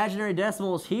my imaginary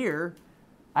decimal is here.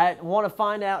 I want to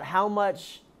find out how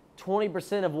much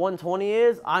 20% of 120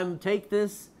 is. Take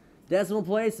this decimal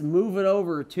place and move it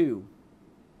over 2.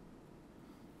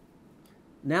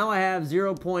 Now I have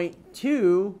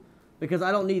 0.2 because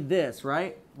I don't need this,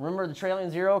 right? Remember the trailing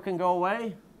 0 can go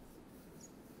away?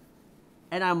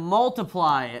 And I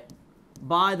multiply it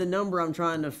by the number I'm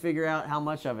trying to figure out how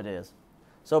much of it is.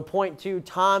 So 0.2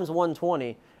 times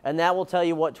 120, and that will tell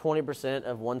you what 20%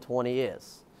 of 120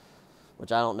 is,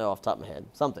 which I don't know off the top of my head.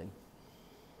 Something.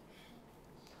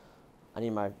 I need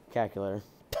my calculator.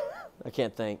 I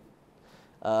can't think.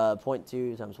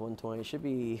 0.2 times 120 should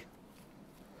be...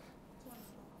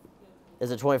 Is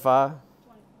it 25?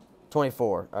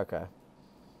 24, okay.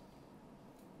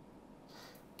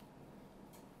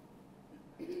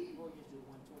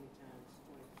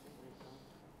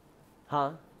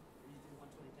 Huh?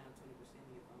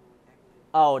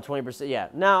 Oh, 20%, yeah.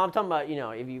 No, I'm talking about,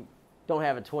 if you don't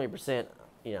have a 20%,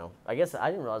 I guess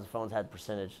I didn't realize the phones had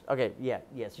percentage. Okay, yeah,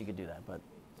 yes, you could do that, but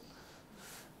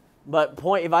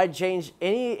if I change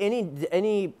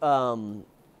any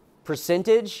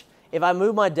percentage, if I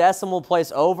move my decimal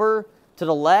place over to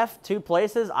the left 2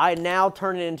 places, I now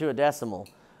turn it into a decimal.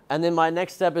 And then my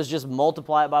next step is just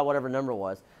multiply it by whatever number it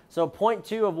was. So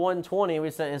 0.2 of 120,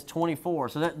 we said, is 24.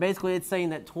 So that basically it's saying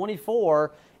that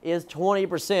 24 is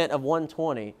 20% of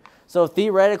 120. So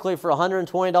theoretically, for a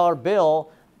 $120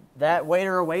 bill, that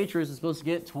waiter or waitress is supposed to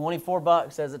get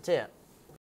 $24 as a tip.